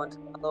gotta go into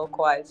a little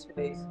quiet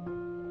space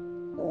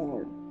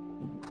and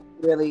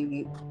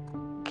really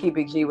keep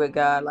it G with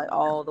God like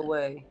all the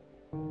way,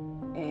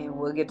 and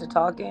we'll get to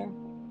talking,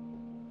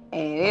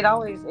 and it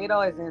always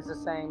ends the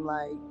same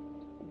like,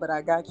 but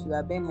I got you.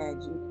 I've been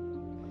had you.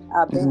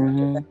 I've been had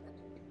your Mm-hmm. back.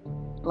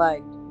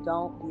 Like,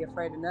 don't be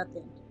afraid of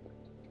nothing.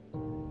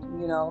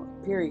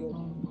 Period.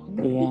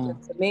 Yeah.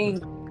 Because to me,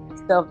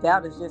 self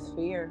doubt is just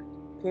fear.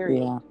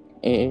 Period. Yeah,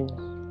 it is.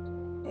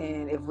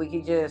 And if we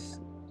could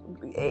just,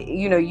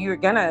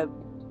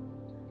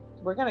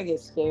 we're gonna get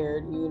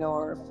scared,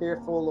 or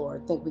fearful, or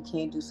think we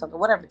can't do something,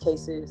 whatever the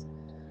case is.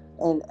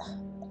 And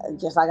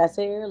just like I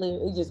said earlier,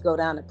 it just go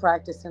down to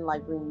practicing,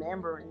 like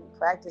remembering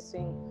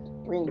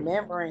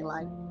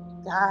like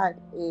God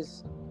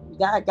is,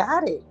 God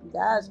got it.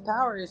 God's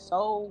power is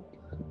so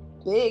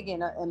big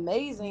and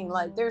amazing.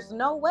 Like there's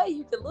no way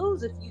you could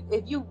lose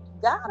if you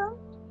got him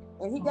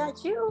and he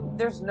got you.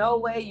 There's no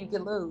way you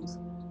could lose.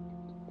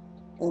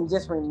 And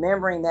just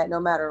remembering that no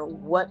matter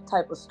what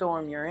type of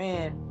storm you're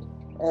in,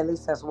 at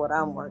least that's what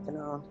I'm working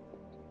on.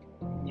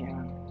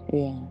 Yeah.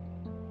 Yeah.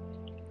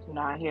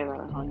 No, I hear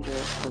that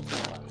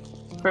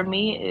 100%. For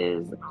me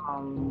is,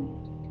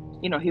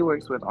 he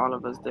works with all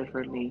of us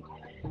differently.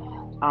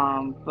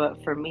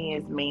 But for me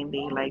it's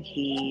mainly like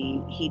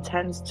he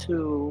tends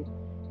to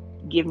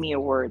give me a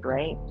word,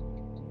 right?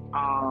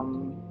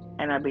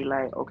 And I'd be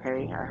like,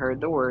 okay, I heard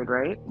the word,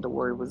 right? The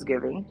word was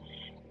giving,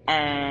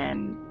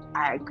 and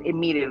I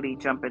immediately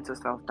jump into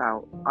self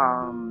doubt.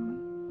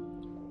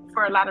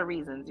 For a lot of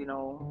reasons,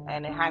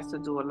 and it has to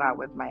do a lot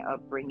with my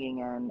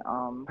upbringing and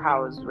how I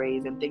was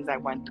raised and things I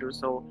went through.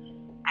 So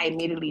I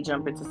immediately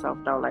jump into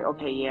self doubt, like,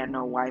 okay, yeah,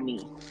 no, why me?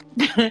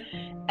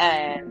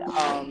 And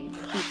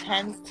he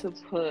tends to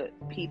put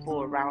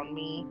people around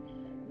me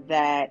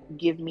that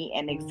give me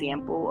an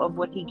example of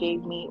what he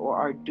gave me or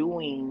are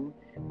doing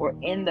or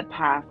in the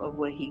path of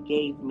what he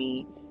gave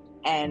me,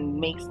 and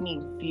makes me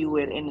view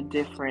it in a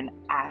different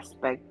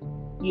aspect.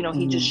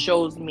 He just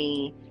shows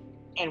me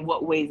in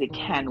what ways it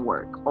can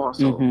work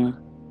also.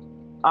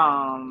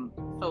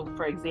 So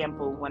for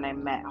example, when I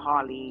met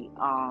Holly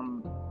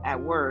at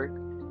work,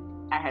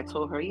 I had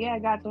told her, yeah,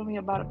 God told me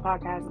about a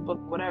podcast, a book,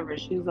 whatever.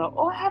 She was like,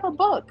 oh, I have a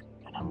book.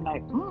 And I'm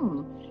like,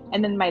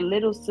 And then my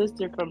little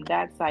sister from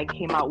that side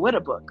came out with a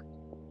book.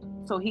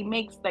 So he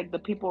makes like the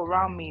people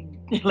around me,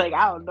 like,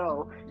 I don't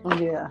know,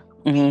 Yeah.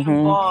 be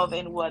involved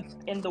in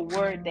the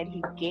word that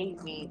he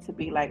gave me, to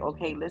be like,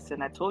 okay,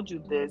 listen, I told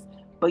you this,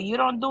 but you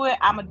don't do it,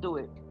 I'm gonna do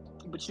it,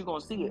 but you're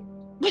gonna see it.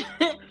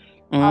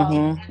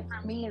 And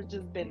for me, it's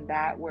just been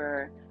that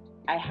where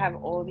I have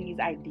all these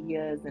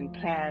ideas and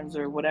plans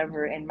or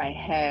whatever in my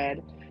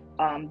head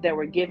that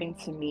were given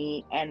to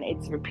me, and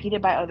it's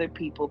repeated by other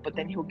people, but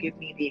then he'll give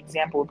me the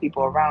example of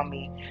people around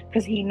me,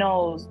 because he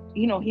knows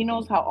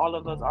how all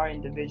of us are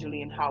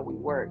individually and how we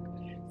work.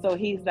 So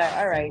he's like,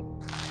 all right,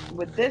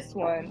 with this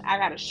one, I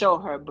gotta show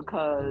her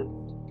because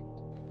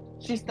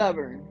she's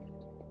stubborn.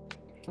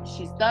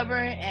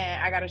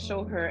 And I gotta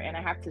show her, and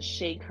I have to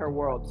shake her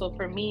world. So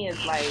for me,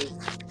 it's like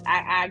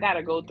I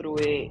gotta go through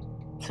it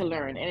to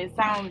learn. And it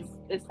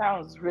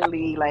sounds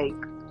really like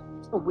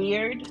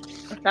weird,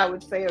 I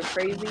would say, or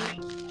crazy,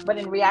 but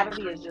in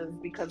reality it's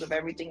just because of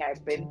everything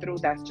I've been through.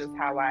 That's just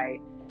how I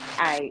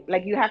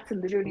like, you have to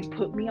literally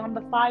put me on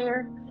the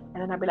fire,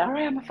 and then I'd be like, all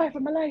right, I'm gonna fight for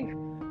my life.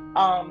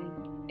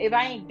 If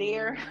I ain't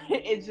there,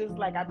 it's just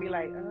like I'd be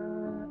like,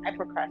 I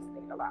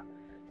procrastinate a lot.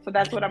 So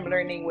that's what I'm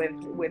learning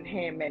with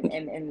him,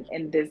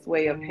 and this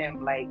way of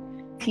him like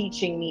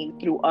teaching me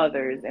through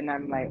others, and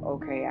I'm like,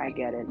 okay, I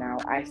get it now,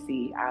 I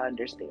see, I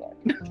understand.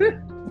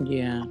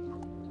 Yeah.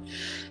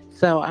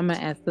 So I'm gonna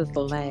ask this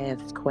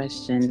last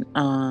question.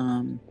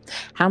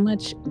 How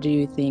much do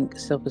you think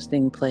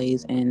self-esteem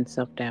plays in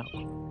self-doubt?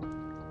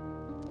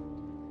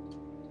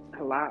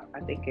 A lot. I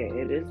think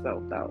it is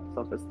self-doubt,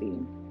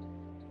 self-esteem.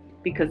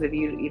 Because if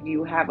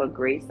you have a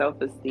great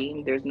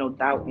self-esteem, there's no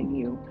doubt in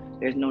you.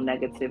 There's no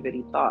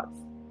negativity thoughts.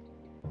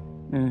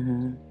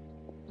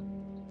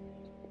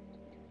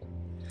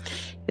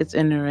 It's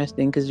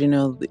interesting because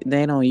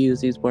they don't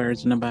use these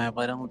words in the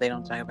Bible. They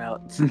don't talk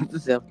about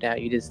self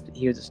doubt. You just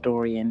hear the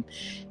story and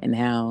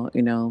how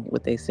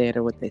what they said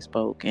or what they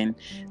spoke, and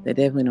they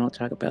definitely don't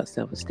talk about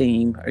self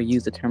esteem or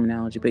use the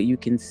terminology. But you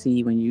can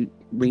see when you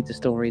read the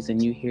stories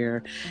and you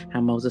hear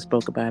how Moses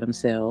spoke about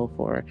himself,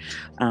 or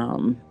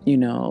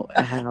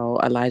how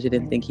Elijah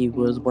didn't think he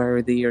was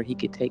worthy or he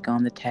could take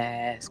on the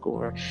task,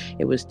 or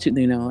it was too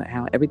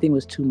how everything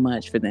was too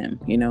much for them,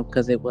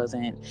 because it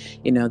wasn't,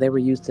 they were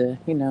used to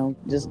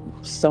just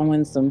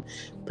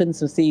putting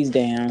some seeds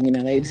down.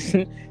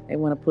 They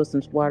want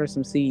to water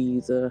some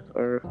seeds,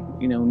 or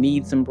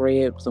knead some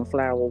bread, some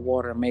flour with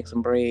water, and make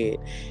some bread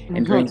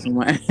and drink some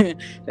wine.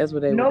 That's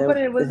what they No, were. but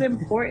it was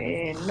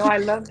important. No, I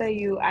love that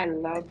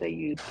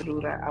you threw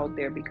that out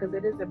there, because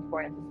it is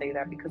important to say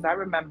that, because I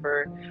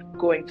remember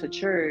going to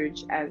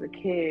church as a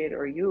kid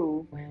or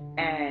youth,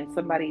 and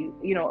somebody,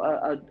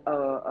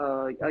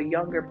 a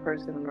younger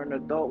person or an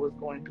adult was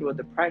going through a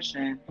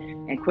depression,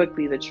 and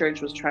quickly the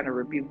church was trying to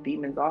rebuke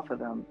demons off of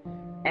them.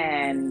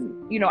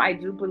 And I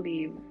do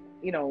believe,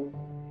 the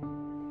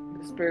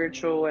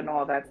spiritual and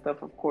all that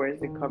stuff. Of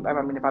course, it comes.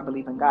 I mean, if I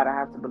believe in God, I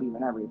have to believe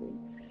in everything.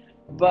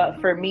 But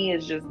for me,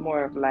 it's just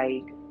more of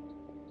like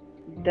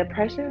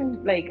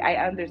depression. Like, I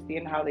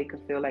understand how they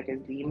could feel like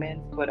it's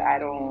demons, but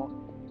I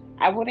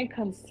wouldn't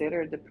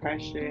consider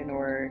depression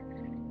or,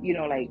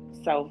 like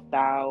self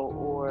doubt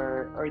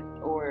or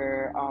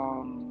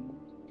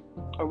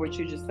what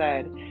you just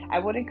said. I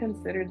wouldn't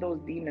consider those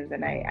demons.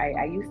 And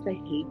I used to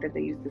hate that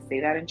they used to say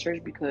that in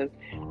church, because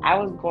I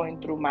was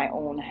going through my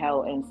own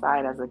hell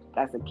inside as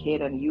a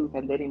kid and youth,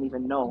 and they didn't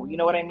even know. You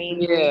know what I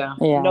mean? Yeah.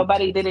 Yeah.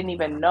 Nobody didn't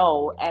even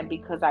know. And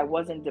because I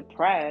wasn't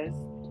depressed,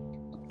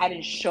 I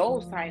didn't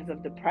show signs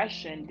of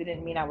depression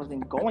didn't mean I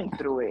wasn't going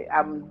through it.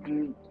 I'm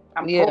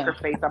Yeah. poker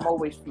face. I'm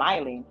always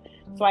smiling.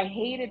 So I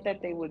hated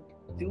that they would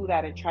do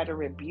that and try to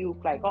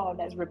rebuke, like, oh,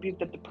 let's rebuke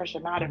the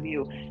depression out of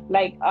you.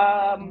 Like,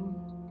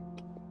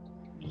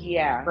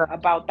 yeah, Right.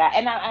 about that.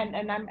 And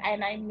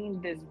I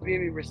mean this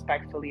very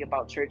respectfully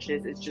about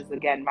churches. It's just,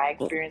 again, my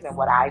experience and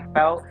what I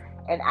felt.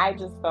 And I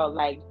just felt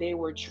like they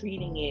were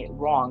treating it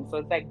wrong. So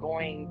it's like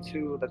going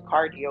to the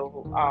cardio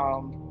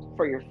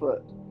for your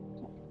foot.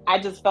 I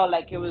just felt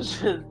like it was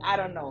just, I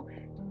don't know.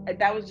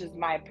 That was just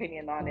my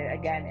opinion on it,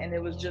 again. And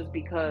it was just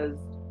because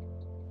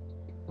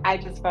I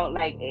just felt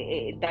like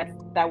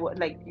that would,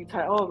 like, you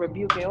try, oh,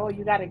 rebuke it, oh,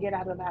 you got to get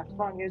out of that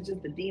funk, it's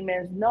just the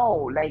demons.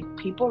 No, like,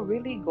 people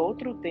really go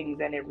through things,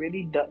 and it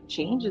really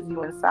changes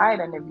you inside.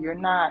 And if you're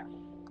not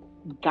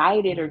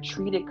guided or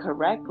treated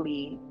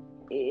correctly,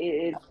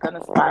 it's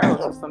gonna spiral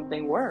to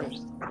something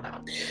worse.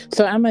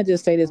 So I'm gonna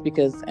just say this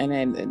because, and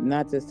then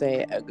not to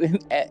say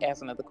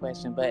ask another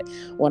question, but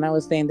when I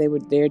was saying they were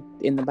there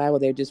in the Bible,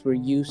 they just were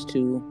used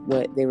to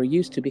what they were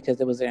used to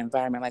because it was their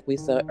environment. Like we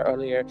said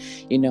earlier,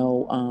 you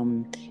know,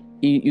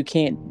 you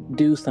can't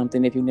do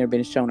something if you've never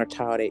been shown or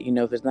taught it. You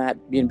know, if it's not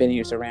been in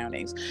your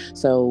surroundings.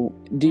 So,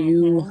 do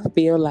you Mm-hmm.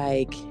 feel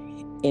like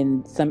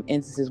in some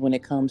instances when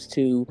it comes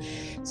to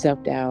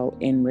self-doubt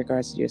in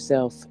regards to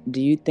yourself,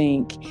 do you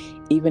think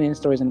even in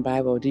stories in the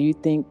Bible, do you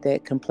think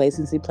that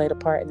complacency played a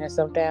part in their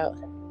self-doubt?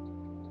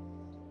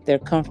 They're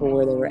comfortable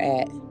where they were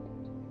at.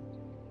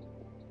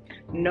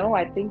 No,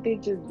 I think they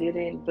just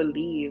didn't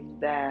believe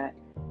that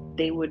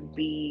they would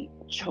be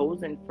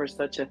chosen for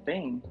such a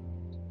thing.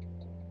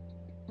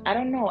 I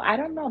don't know. I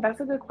don't know. That's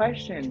a good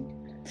question.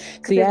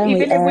 See, Because I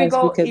only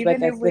ask because, like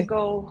even I if we said,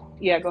 go,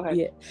 yeah, go ahead.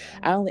 yeah,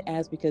 I only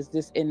ask because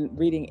just in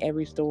reading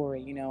every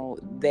story, you know,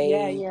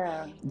 Yeah,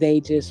 yeah,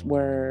 they just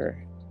were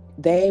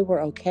they were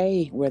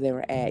okay where they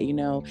were at, you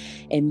know,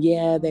 and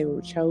yeah, they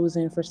were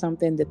chosen for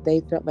something that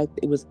they felt like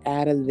it was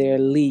out of their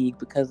league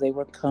because they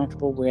were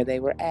comfortable where they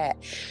were at.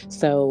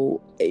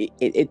 So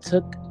it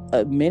took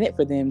a minute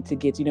for them to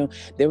get, you know,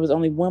 there was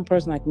only one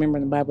person I can remember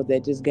in the Bible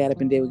that just got up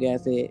and did what God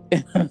said.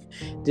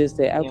 Just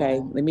said, okay,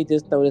 yeah, let me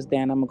just throw this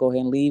down. I'm gonna go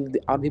ahead and leave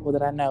all the people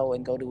that I know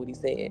and go do what he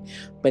said.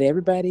 But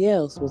everybody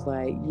else was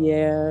like,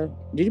 yeah,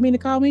 did you mean to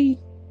call me?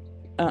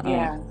 Uh-uh.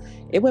 yeah.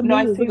 It wasn't No, me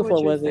I you was see looking what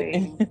for, you're was it?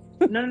 saying.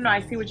 No, no, no, I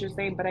see what you're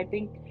saying, but I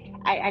think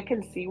I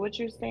can see what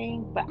you're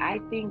saying, but I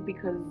think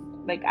because,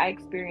 like, I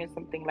experienced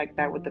something like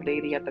that with the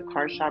lady at the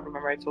car shop.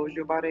 Remember I told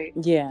you about it?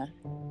 Yeah.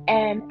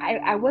 And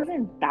I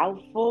wasn't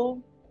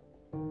doubtful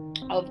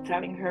of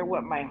telling her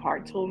what my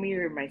heart told me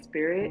or my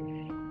spirit.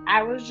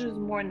 I was just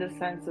more in the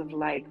sense of,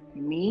 like,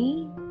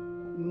 me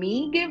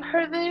give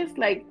her this,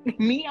 like,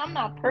 me, I'm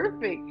not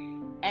perfect.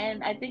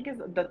 And I think it's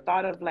the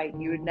thought of, like,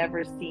 you had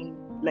never seen,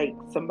 like,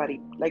 somebody,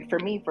 like, for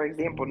me, for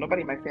example,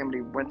 nobody in my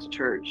family went to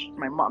church.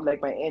 My mom,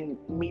 like, my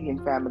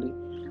immediate family.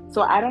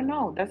 So I don't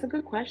know. That's a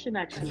good question,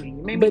 actually. You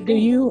made me But do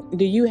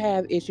think. you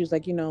have issues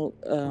like, you know,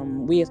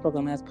 we had spoken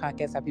on last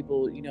podcast how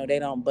people, you know, they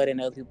don't butt in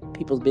other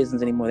people's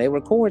business anymore. They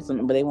record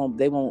something, but they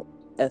won't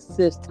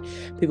assist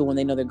people when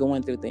they know they're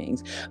going through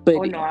things. But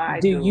Oh no, I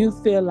do you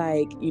do. feel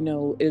like, you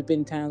know, there's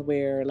been times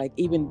where, like,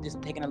 even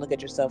just taking a look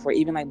at yourself, or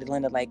even like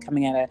Delinda, like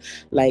coming out of,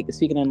 like,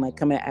 speaking on, like,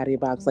 coming out of your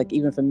box, like,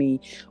 even for me,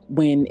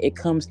 when it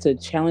comes to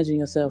challenging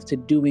yourself to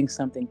doing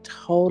something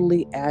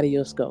totally out of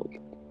your scope,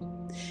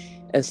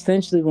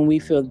 essentially when we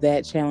feel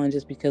that challenge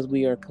is because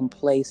we are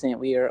complacent,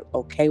 we are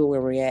okay with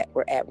where we're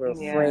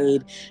Yeah.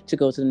 afraid to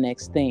go to the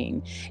next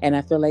thing. And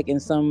I feel like in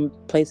some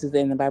places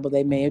in the Bible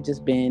they may have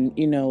just been,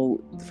 you know,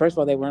 first of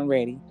all they weren't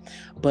ready,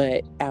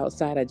 but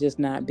outside of just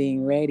not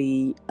being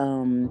ready,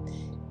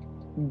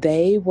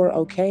 they were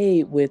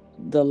okay with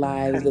the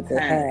lives that they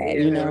Content. had,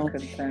 Yeah, you they were know.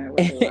 content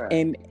where they were at.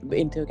 And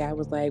until God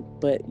was like,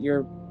 but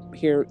you're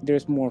here,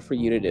 there's more for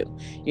you to do,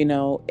 you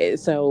know.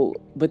 So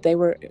but they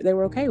were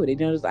okay with it,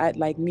 you know. Just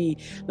like me,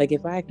 like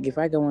if I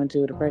go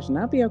into a depression,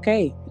 I'll be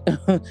okay.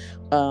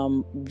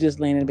 Just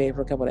laying in bed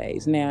for a couple of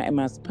days. Now, am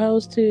I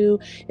supposed to,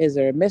 is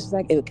there a message,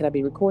 like, could I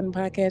be recording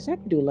podcasts? I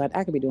could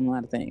be doing a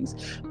lot of things,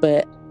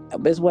 but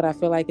it's what I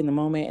feel like in the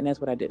moment, and that's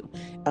what I do.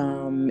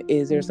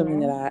 Is there something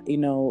that Mm-hmm. I, you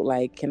know,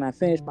 like, can I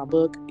finish my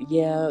book?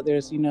 Yeah,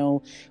 there's, you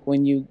know,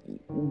 when you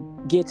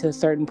get to a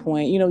certain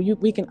point, you know,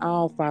 we can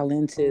all fall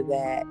into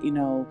that, you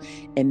know,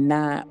 and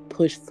not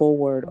push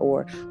forward.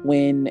 Or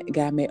when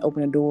God may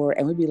open a door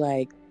and we'd be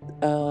like,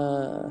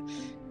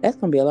 that's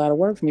gonna be a lot of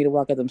work for me to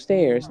walk up them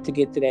stairs to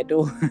get to that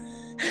door.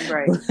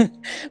 Right.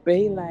 But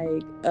he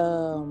like,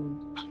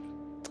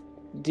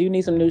 do you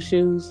need some new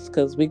shoes?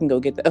 Because we can go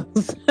get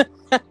those.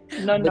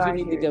 No, no, But you I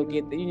need to hear go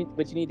get you.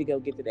 but you need to go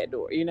get to that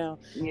door, you know.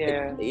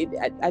 Yeah.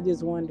 I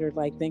just wondered,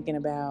 like, thinking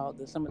about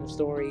some of the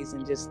stories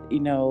and just, you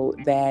know,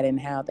 that, and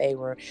how they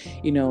were,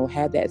 you know,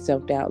 had that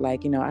self-doubt,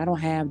 like, you know, I don't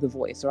have the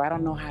voice, or I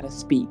don't know how to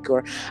speak,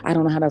 or I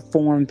don't know how to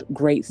form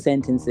great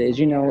sentences,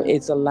 you know. Yeah.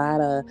 It's a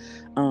lot of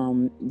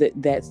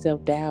that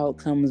self-doubt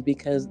comes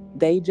because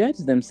they judge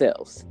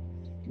themselves,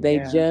 They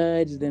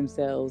judged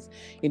themselves,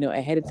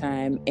 ahead of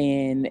time,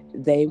 and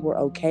they were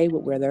okay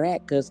with where they're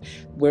at, because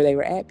where they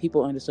were at,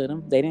 people understood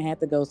them. They didn't have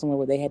to go somewhere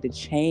where they had to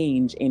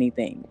change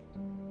anything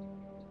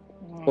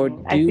or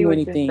I see do what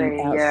you're anything saying.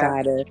 Yeah.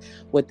 outside of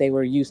what they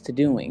were used to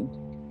doing.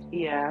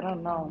 Yeah, I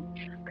don't know.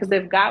 Because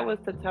if God was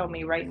to tell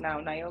me right now,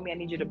 Naomi, I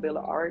need you to build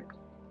an ark.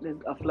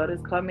 A flood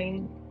is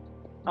coming.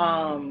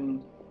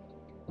 Um,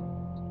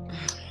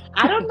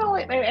 I don't know,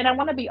 and I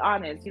want to be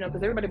honest, because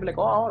everybody be like,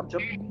 "Oh, I'll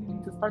jump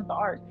immediately to start the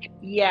art."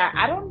 Yeah,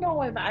 I don't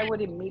know if I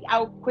would immediately. I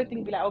would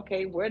quickly be like,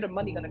 "Okay, where the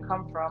money gonna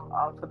come from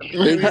for the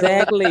materials?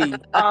 Exactly.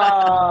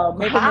 How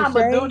Paper I'm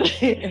gonna do mache.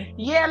 this?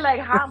 Yeah, like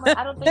how am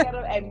I don't think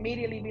I'd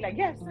immediately be like,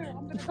 "Yes, sir,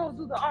 I'm gonna go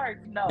do the art."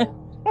 No.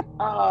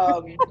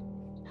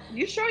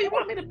 You sure you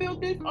want me to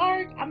build this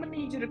ark? I'm gonna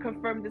need you to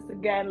confirm this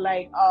again.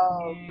 Like,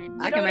 you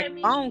I know can what make I a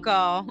mean? phone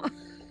call.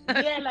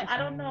 Yeah, like I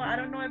don't know. I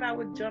don't know if I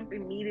would jump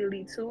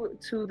immediately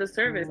to the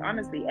service,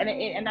 honestly.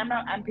 And I'm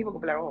not. And people will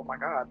be like, "Oh my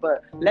god!"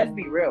 But let's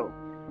be real.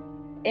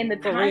 In the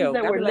For times real.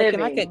 that I'll we're be like,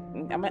 can I get,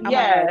 living, I'm a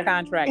yeah,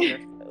 contractor.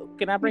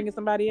 Can I bring in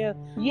somebody else?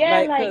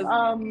 yeah, Like, like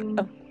cause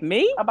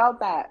me? about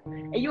that.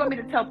 And you want me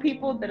to tell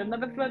people that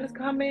another flood is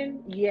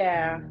coming?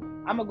 Yeah,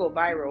 I'm gonna go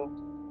viral.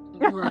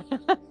 Because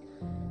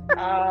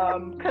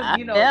I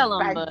tell them,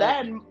 back but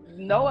then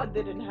Noah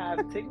didn't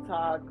have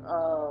TikTok,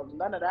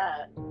 none of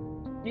that.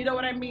 You know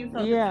what I mean? So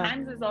the Yeah.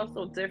 times is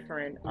also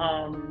different.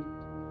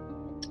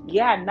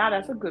 Yeah,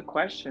 that's a good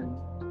question.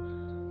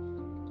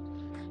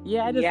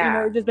 Yeah, I just,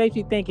 Yeah. it just makes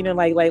you think,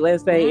 like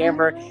let's say,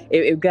 Amber,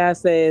 if God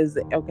says,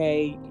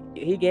 okay,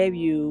 he gave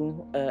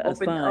you a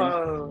Open.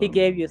 son, he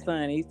gave you a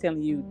son, he's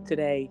telling you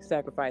today,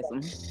 sacrifice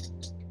him.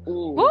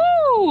 Ooh.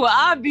 Ooh,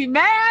 I'd be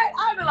mad.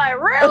 I'd be like,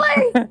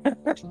 really?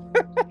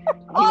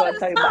 He All gonna this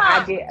tell you,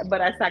 time.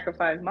 but I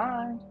sacrificed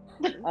mine.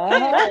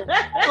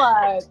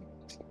 Like,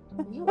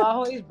 you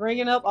always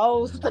bringing up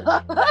old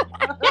stuff.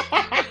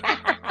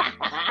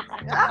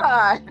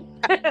 God.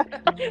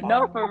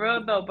 No, for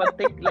real though. But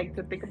think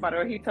about it.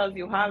 Or he tells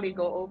you, Holly,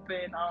 go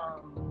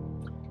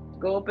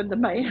open the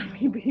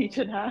Miami Beach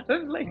and have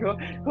like go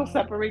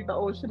separate the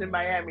ocean in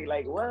Miami.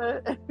 Like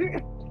what?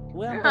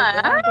 Well, how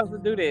am I supposed to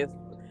do this?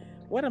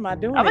 What am I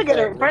doing I'm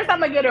exactly?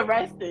 gonna get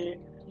arrested.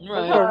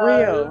 Right. For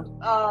real.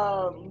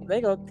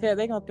 Because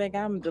They gonna think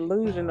I'm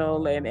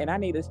delusional and I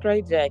need a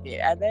straight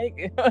jacket. I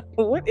think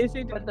what is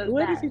she but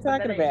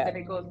talking about? then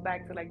it goes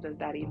back to like, does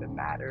that even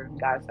matter?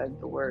 God says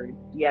the word.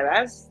 Yeah,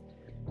 that's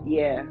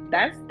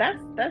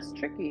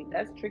tricky.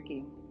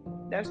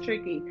 That's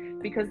tricky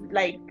because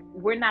like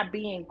we're not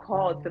being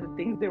called to the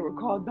things they were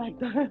called back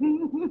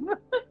then.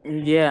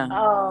 Yeah.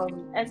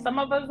 And some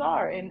of us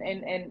are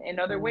in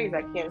other ways.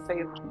 I can't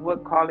say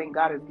what calling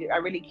God is. I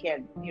really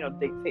can't,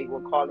 dictate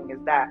what calling is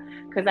that.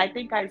 Because I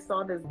think I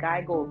saw this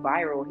guy go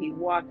viral. He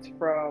walked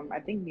from, I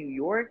think, New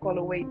York all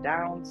the way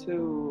down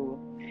to,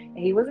 and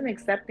he wasn't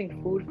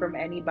accepting food from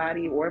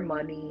anybody or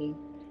money.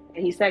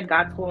 And he said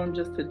God told him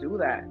just to do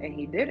that, and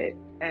he did it.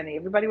 And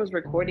everybody was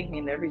recording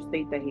him in every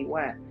state that he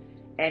went.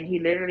 And he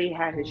literally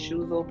had his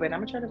shoes open.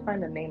 I'm gonna try to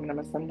find the name and I'm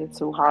gonna send it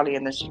to Holly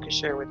and then she can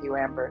share with you,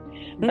 Amber.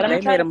 But I'm They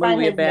gonna try made to a find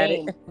movie his about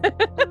name.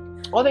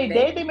 Oh, they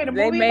did? They made a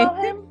movie about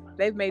him?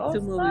 They've made Oh,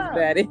 2 movies snap.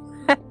 about it.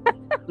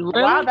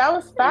 Really? Wow, that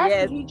was fast.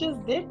 Yes. He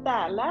just did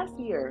that last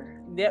year.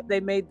 Yep, they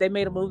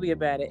made a movie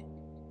about it.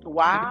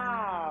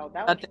 Wow,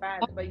 that was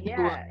fast. But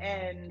yeah,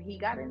 and he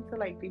got into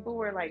like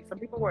some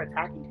people were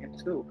attacking him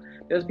too.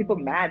 There was people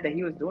mad that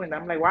he was doing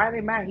that. I'm like, why are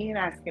they mad? He ain't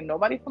asking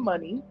nobody for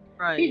money.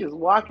 Right. He just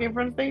walking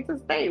from state to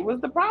state.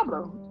 What's the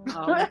problem?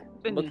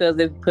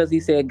 Because he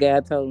said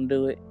God told him to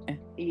do it.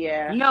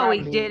 Yeah. No,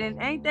 probably. he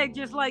didn't. Ain't that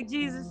just like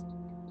Jesus?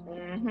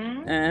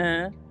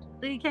 Mm-hmm.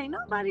 So you can't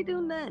nobody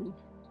do nothing.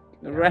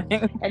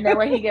 Right. And then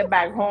when he get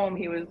back home,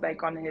 he was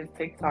like on his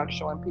TikTok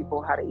showing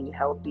people how to eat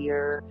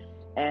healthier.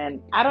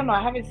 And I don't know,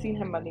 I haven't seen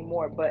him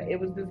anymore, but it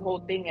was this whole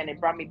thing and it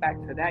brought me back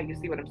to that. You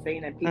see what I'm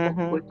saying? And people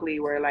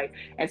quickly were like,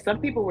 and some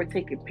people were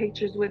taking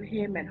pictures with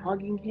him and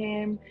hugging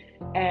him.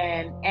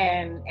 And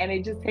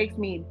it just takes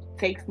me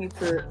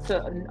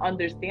to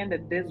understand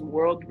that this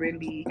world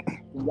really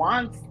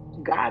wants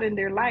God in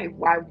their life.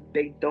 Why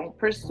they don't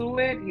pursue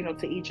it,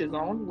 to each his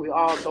own. We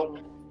all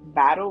don't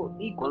battle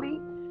equally,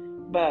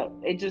 but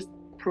it just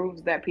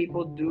proves that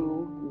people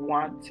do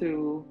want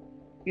to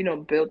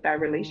build that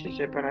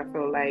relationship. And I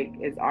feel like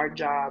it's our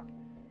job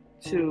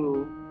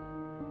to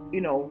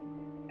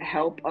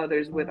help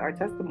others with our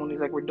testimonies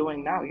like we're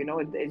doing now. You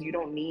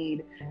don't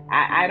need,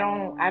 I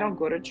don't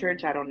go to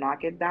church, I don't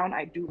knock it down.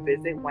 I do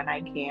visit when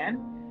I can,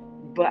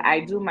 but I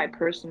do my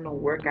personal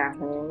work at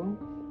home.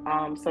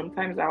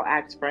 Sometimes I'll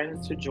ask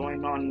friends to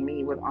join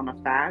on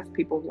a fast,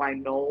 people who I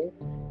know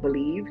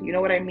believe, you know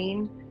what I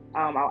mean.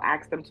 I'll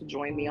ask them to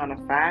join me on a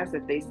fast.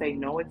 If they say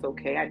no, it's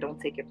okay. I don't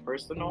take it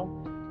personal.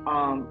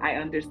 I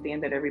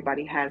understand that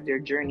everybody has their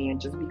journey,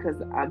 and just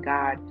because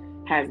God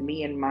has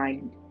me in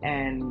mind,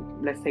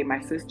 and let's say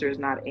my sister is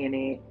not in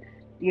it,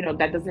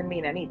 that doesn't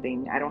mean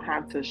anything. I don't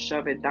have to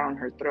shove it down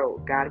her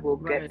throat. God will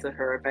get to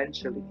her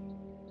eventually.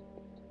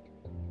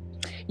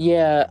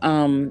 Yeah,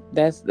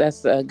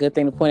 that's a good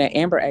thing to point out.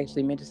 Amber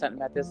actually mentioned something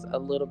about this a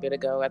little bit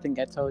ago. I think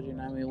I told you,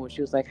 I mean, where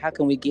she was like, "How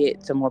can we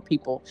get to more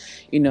people,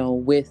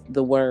 with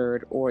the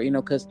word, or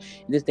because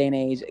this day and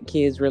age,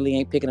 kids really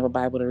ain't picking up a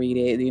Bible to read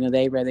it.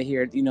 They rather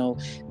hear,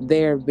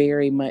 they're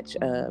very much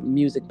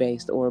music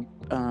based, or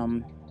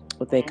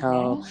what they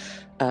call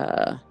Mm-hmm.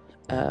 uh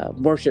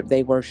worship.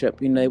 They worship,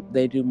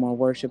 they do more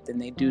worship than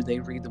they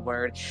read the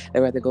word. They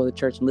rather go to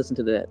church and listen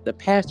to the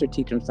pastor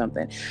teach them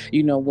something.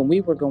 When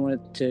we were going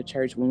to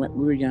church when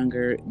we were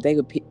younger, they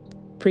would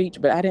preach,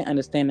 but I didn't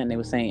understand what they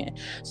were saying.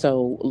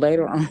 So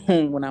later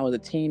on, when I was a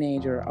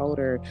teenager or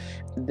older,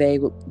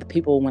 the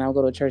people, when I would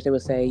go to church, they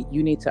would say,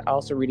 you need to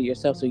also read it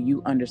yourself so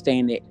you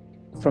understand it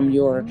from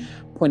your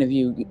Mm-hmm. point of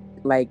view.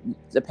 Like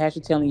the pastor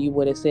telling you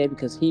what it said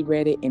because he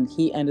read it and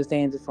he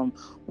understands it from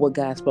what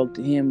God spoke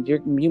to him.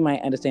 You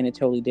might understand it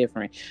totally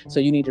different.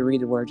 So you need to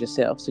read the word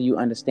yourself so you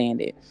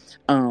understand it.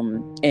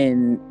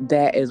 And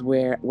that is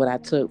where what I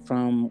took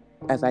from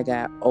as I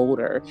got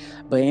older.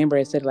 But Amber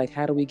had said, like,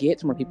 how do we get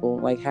to more people?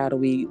 Like, how do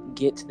we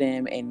get to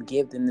them and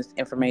give them this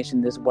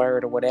information, this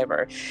word or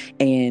whatever?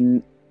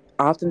 And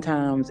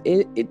oftentimes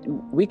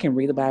we can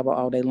read the Bible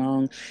all day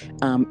long,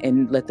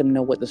 and let them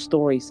know what the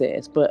story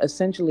says, but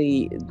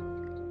essentially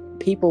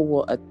people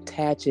will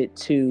attach it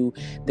to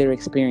their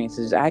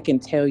experiences. I can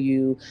tell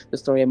you the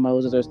story of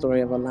Moses or the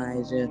story of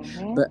Elijah,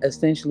 Mm-hmm. but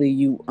essentially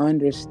you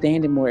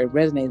understand it more. It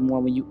resonates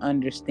more when you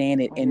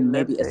understand it When you in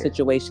maybe lived a it.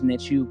 situation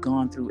that you've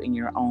gone through in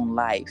your own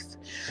life.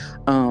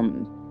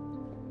 Um,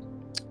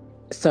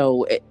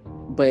 so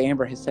but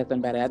Amber has said something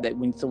about it that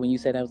when you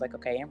said, I was like,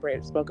 okay,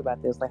 Amber spoke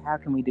about this, like, how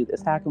can we do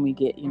this, how can we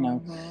get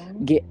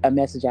Mm-hmm. get a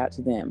message out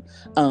to them?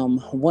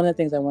 One of the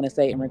things I want to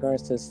say in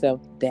regards to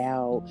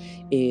self-doubt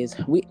is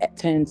we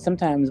tend,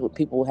 sometimes when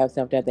people have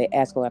self-doubt, they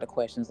ask a lot of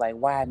questions like,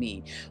 why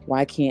me,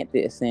 why can't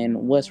this,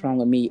 and what's wrong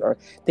with me, or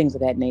things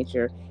of that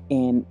nature.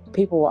 And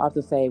people will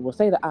often say, well,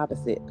 say the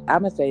opposite.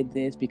 I'm gonna say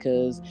this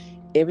because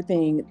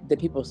everything that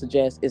people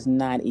suggest is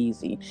not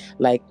easy.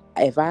 Like,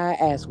 if I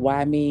ask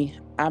why me,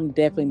 I'm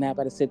definitely not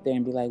about to sit there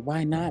and be like,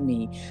 why not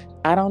me?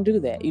 I don't do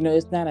that.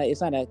 It's not a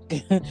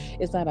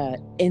it's not a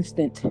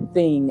instant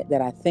thing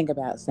that I think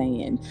about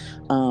saying.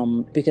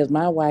 Because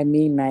my why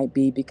me might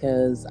be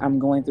because I'm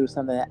going through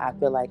something that I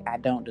feel like I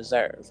don't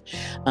deserve.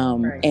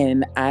 Right.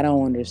 And I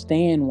don't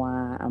understand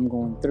why I'm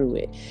going through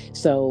it.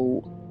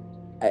 So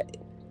uh,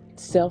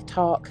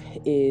 self-talk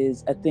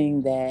is a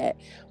thing that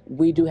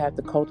we do have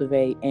to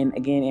cultivate, and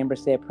again, Amber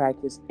said,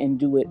 practice and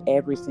do it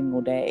every single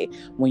day.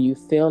 When you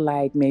feel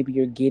like maybe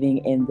you're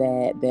getting in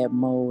that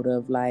mode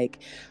of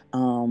like,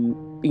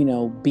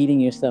 beating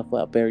yourself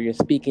up, or you're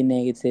speaking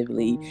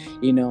negatively,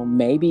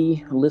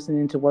 maybe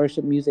listening to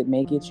worship music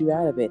may get you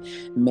out of it.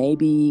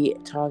 Maybe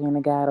talking to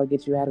God will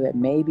get you out of it.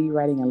 Maybe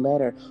writing a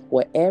letter.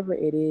 Whatever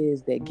it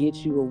is that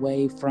gets you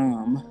away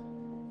from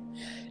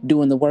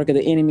doing the work of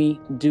the enemy,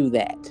 do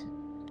that.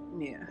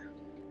 Yeah.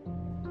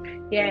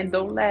 Yeah, and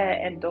don't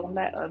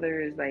let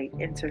others like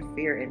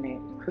interfere in it.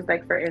 Cause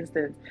like for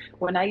instance,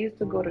 when I used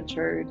to go to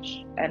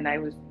church and I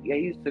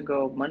used to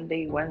go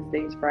Monday,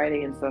 Wednesdays,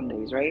 Friday, and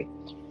Sundays, right?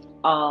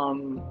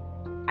 Um,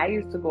 I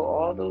used to go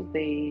all those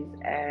days,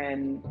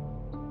 and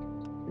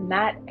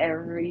not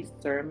every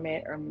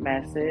sermon or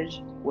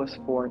message was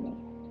for me.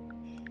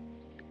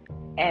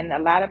 And a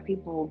lot of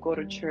people will go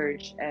to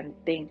church and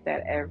think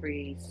that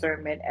every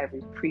sermon,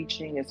 every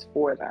preaching is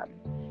for them.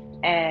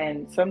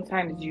 And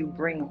sometimes you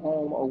bring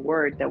home a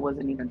word that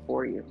wasn't even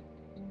for you.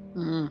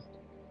 Mm.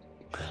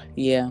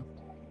 Yeah.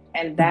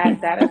 And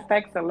that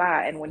affects a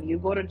lot. And when you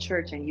go to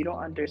church and you don't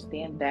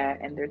understand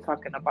that, and they're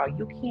talking about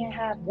you can't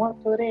have one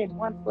foot in,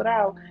 one foot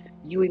out,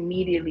 you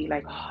immediately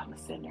like, oh, I'm a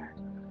sinner.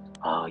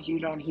 Oh, you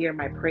don't hear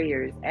my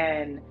prayers.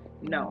 And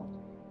no,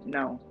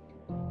 no.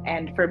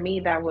 And for me,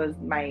 that was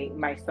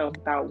my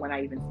self-doubt when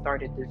I even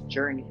started this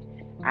journey.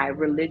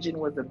 Religion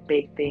was a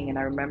big thing, and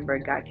I remember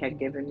God kept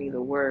giving me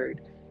the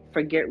word,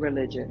 forget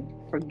religion,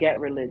 forget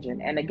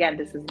religion. And again,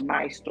 this is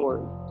my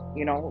story.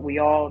 We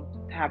all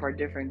have our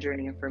different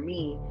journey. And for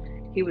me,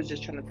 he was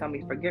just trying to tell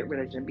me forget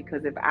religion,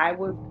 because if I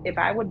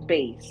would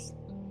base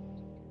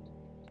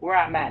where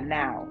I'm at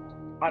now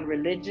on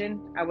religion,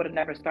 I would have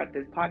never started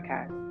this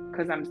podcast,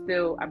 because I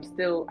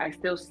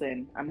still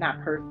sin. I'm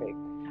not perfect.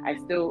 I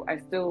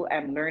still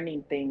am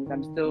learning things.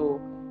 I'm still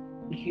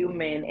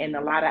human in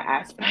a lot of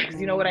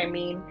aspects. You know what I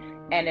mean?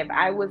 And if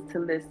I was to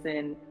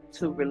listen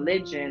to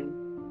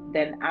religion,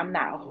 then I'm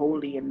not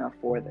holy enough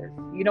for this.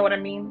 You know what I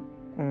mean?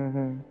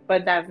 Mm-hmm.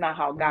 But that's not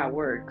how God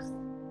works.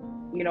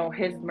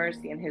 His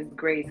mercy and his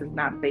grace is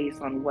not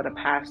based on what a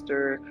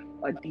pastor,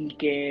 a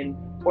deacon,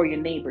 or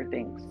your neighbor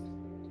thinks.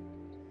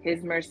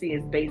 His mercy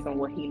is based on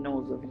what he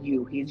knows of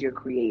you. He's your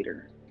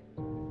creator.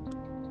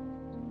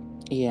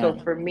 Yeah. So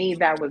for me,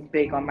 that was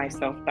big on my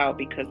self doubt,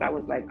 because I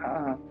was like,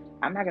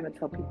 I'm not gonna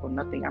tell people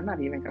nothing. I'm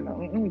not even gonna,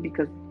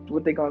 because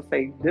what they gonna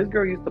say? This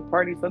girl used to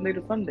party Sunday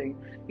to Sunday.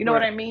 You know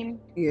what Right. I mean?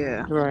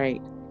 Yeah. Right.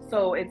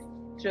 So it's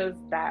just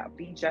that,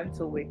 be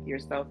gentle with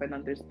yourself and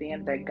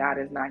understand that God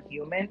is not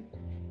human,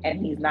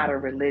 and He's not a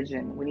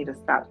religion. We need to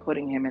stop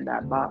putting Him in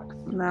that box.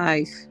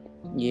 Nice.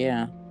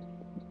 Yeah.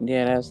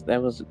 Yeah,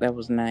 that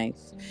was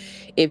nice.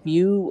 If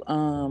you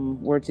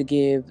were to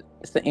give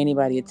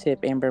anybody a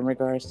tip, Amber, in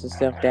regards to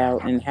self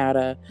doubt and how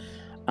to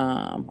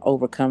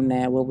overcome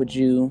that, what would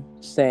you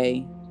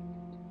say?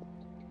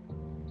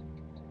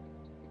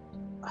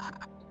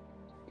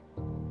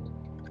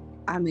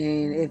 I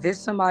mean, if it's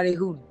somebody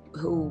who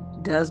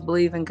does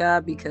believe in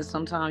God, because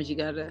sometimes you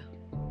gotta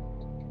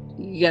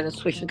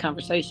switch the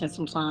conversation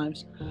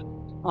sometimes.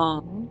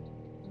 Um,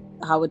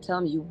 I would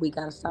tell them, we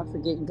gotta stop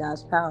forgetting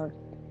God's power.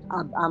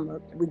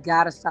 We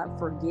gotta stop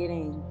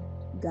forgetting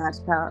God's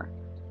power.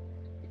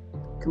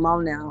 Come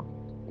on now,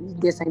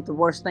 this ain't the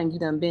worst thing you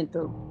done been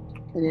through,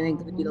 and it ain't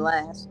gonna be the Mhm.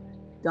 last.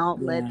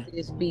 Don't let Yeah,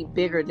 this be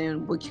bigger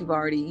than what you've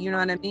already. You know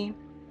what I mean?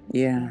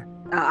 yeah,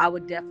 I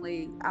would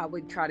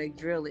try to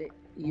drill it.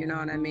 You know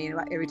what I mean?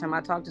 Like every time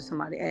I talk to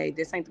somebody, hey,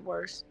 this ain't the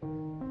worst.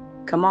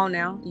 Come on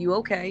now, you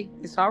okay?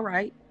 It's all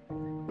right.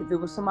 If it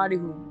was somebody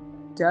who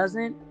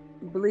doesn't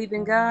believe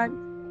in God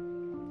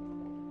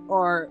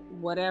or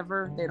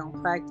whatever, they don't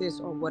practice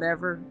or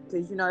whatever,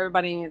 because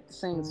everybody ain't at the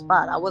same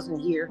spot. I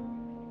wasn't here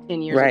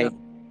 10 years ago. right,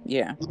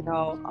 yeah, You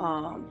know,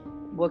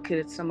 what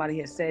could somebody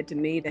have said to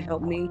me to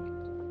help me?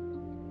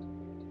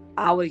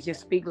 I would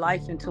just speak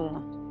life into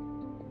them.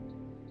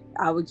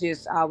 I would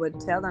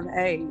tell them,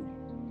 hey,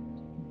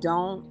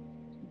 don't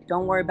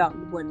don't worry about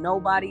what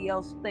nobody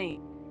else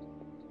thinks.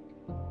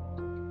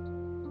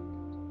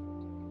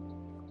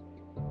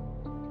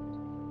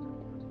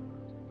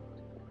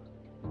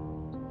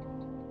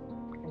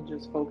 And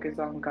just focus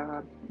on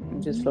God.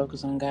 and just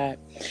focus on God.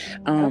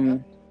 Yep.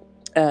 Um,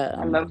 I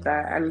um, love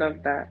that. I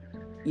love that.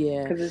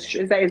 yeah, Because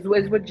it's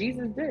what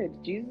Jesus did.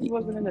 Jesus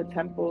wasn't in the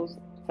temples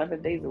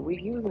 7 days a week.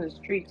 He was in the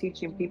street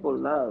teaching people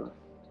love.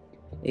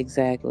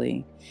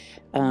 exactly.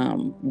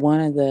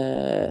 One of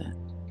the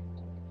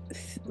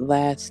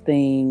last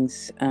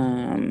things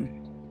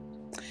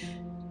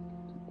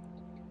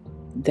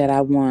that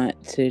I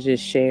want to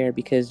just share,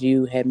 because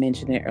you had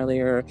mentioned it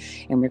earlier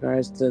in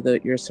regards to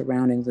your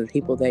surroundings, the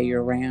people that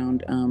you're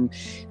around.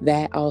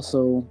 That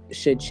also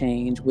should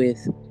change with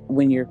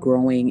when you're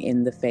growing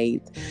in the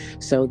faith,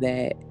 so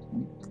that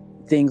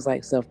things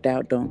like self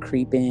doubt don't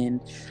creep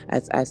in.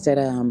 As I said,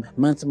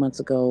 months and months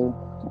ago,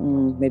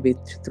 maybe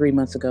 3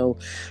 months ago,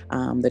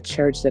 the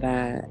church that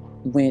I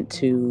went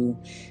to,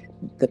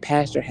 the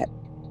pastor had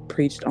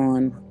preached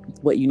on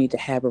what you need to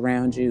have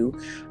around you.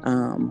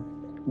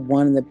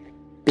 One of the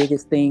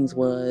biggest things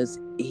was,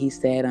 he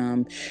said,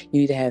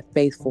 you need to have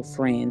faithful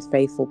friends,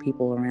 faithful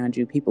people around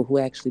you, people who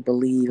actually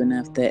believe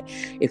enough that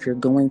if you're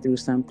going through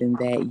something,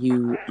 that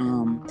you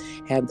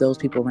have those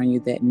people around you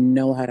that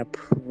know how to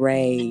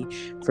pray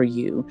for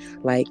you,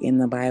 like in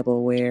the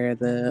Bible where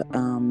the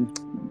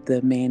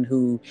man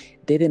who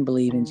didn't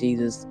believe in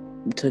Jesus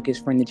took his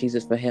friend to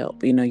Jesus for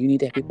help. You need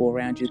to have people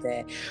around you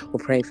that will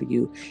pray for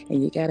you,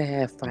 and you got to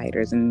have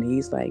fighters. And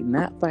he's like,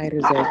 not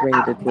fighters that's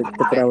ready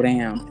to throw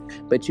down,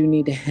 but you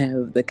need to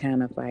have the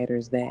kind of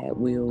fighters that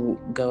will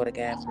go to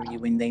God for you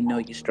when they know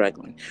you're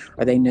struggling,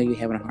 or they know you're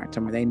having a hard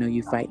time, or they know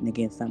you're fighting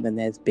against something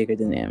that's bigger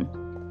than them.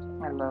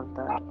 I love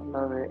that. I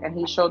love it. And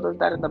he showed us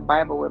that in the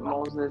Bible with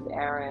Moses,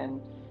 Aaron,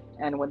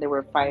 and when they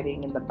were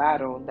fighting in the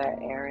battle, that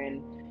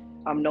Aaron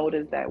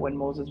noticed that when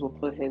Moses would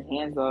put his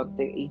hands up,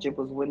 that Egypt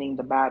was winning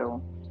the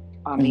battle.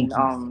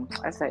 Hmm.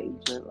 I said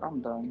Egypt. I'm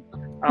done.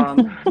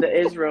 The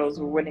Israels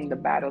were winning the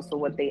battle. So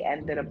what they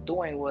ended up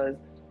doing was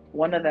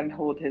one of them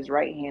held his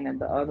right hand and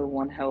the other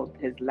one held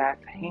his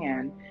left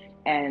hand,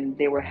 and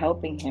they were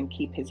helping him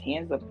keep his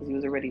hands up because he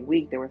was already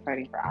weak. They were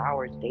fighting for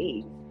hours,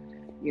 days,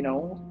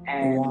 Wow.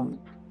 and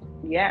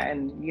yeah,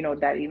 and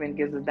that even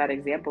gives us that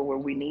example where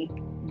we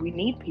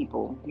need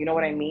people. You know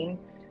what I mean?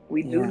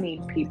 We do Yeah.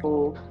 need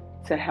people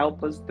to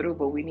help us through,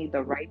 but we need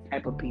the right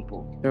type of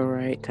people. The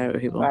right type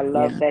of So I people.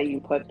 love Yeah. that you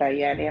put that.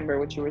 Yeah, and Amber,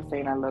 what you were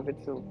saying, I love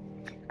it too.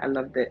 I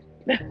loved it.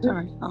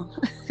 Sorry. Oh.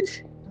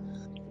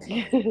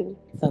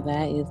 So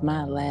that is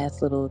my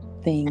last little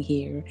thing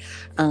here.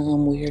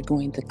 We are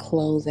going to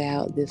close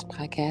out this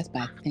podcast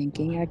by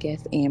thanking our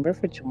guest Amber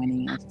for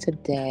joining us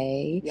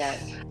today.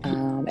 Yes.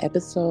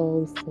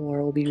 Episode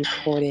 4 will be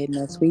recorded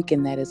next week,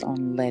 and that is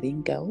on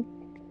letting go.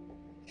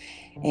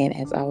 And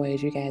as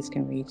always, you guys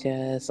can reach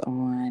us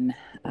on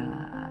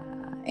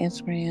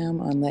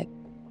Instagram on Let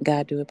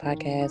God Do It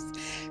Podcast,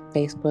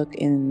 Facebook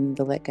in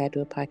the Let God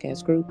Do It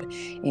Podcast group,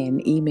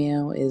 and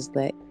email is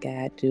Let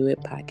God Do It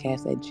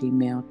Podcast at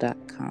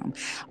gmail.com.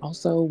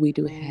 Also, we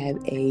do have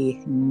a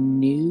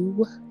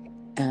new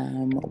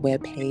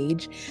web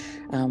page,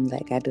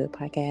 Let God Do It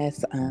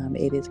Podcast.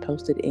 It is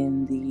posted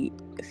in the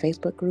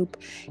Facebook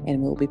group,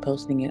 and we'll be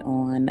posting it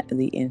on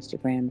the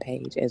Instagram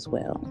page as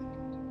well.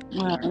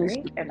 Well, All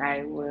right. And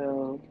I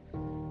will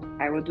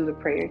do the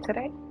prayer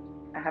today.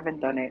 I haven't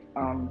done it,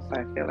 so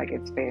I feel like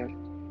it's fair.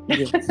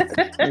 Yes,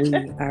 we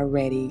are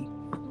ready.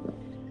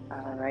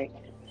 All right.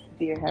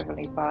 Dear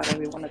Heavenly Father,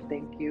 we want to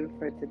thank you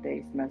for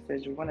today's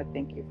message. We want to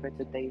thank you for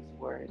today's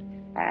word.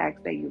 I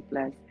ask that you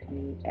bless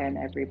any and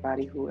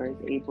everybody who is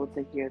able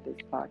to hear this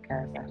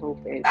podcast. I hope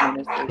it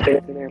ministers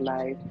into their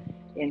life,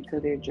 into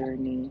their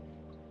journey.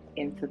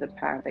 into the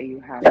path that you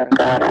have for them.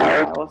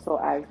 I also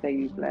ask that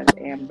you bless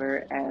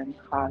Amber and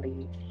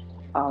Holly,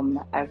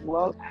 as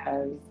well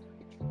as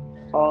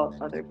all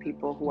other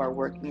people who are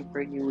working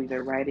for you,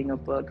 either writing a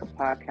book, a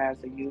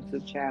podcast, a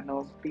YouTube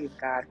channel. Please,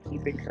 God,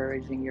 keep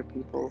encouraging your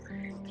people.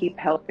 Keep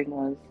helping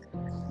us,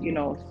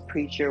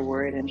 preach your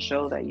word and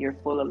show that you're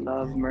full of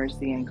love,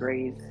 mercy, and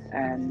grace,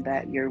 and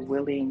that you're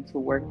willing to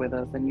work with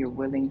us and you're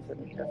willing to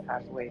meet us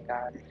halfway,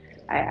 God.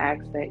 I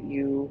ask that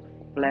you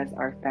bless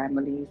our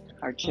families,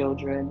 our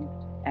children,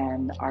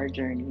 and our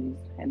journeys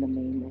in the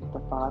name of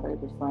the Father,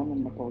 the Son,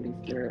 and the Holy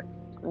Spirit.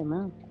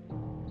 Amen.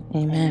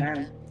 Amen.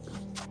 Amen.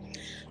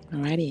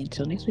 Alrighty,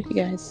 until next week, you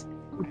guys.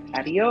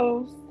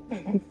 Adios.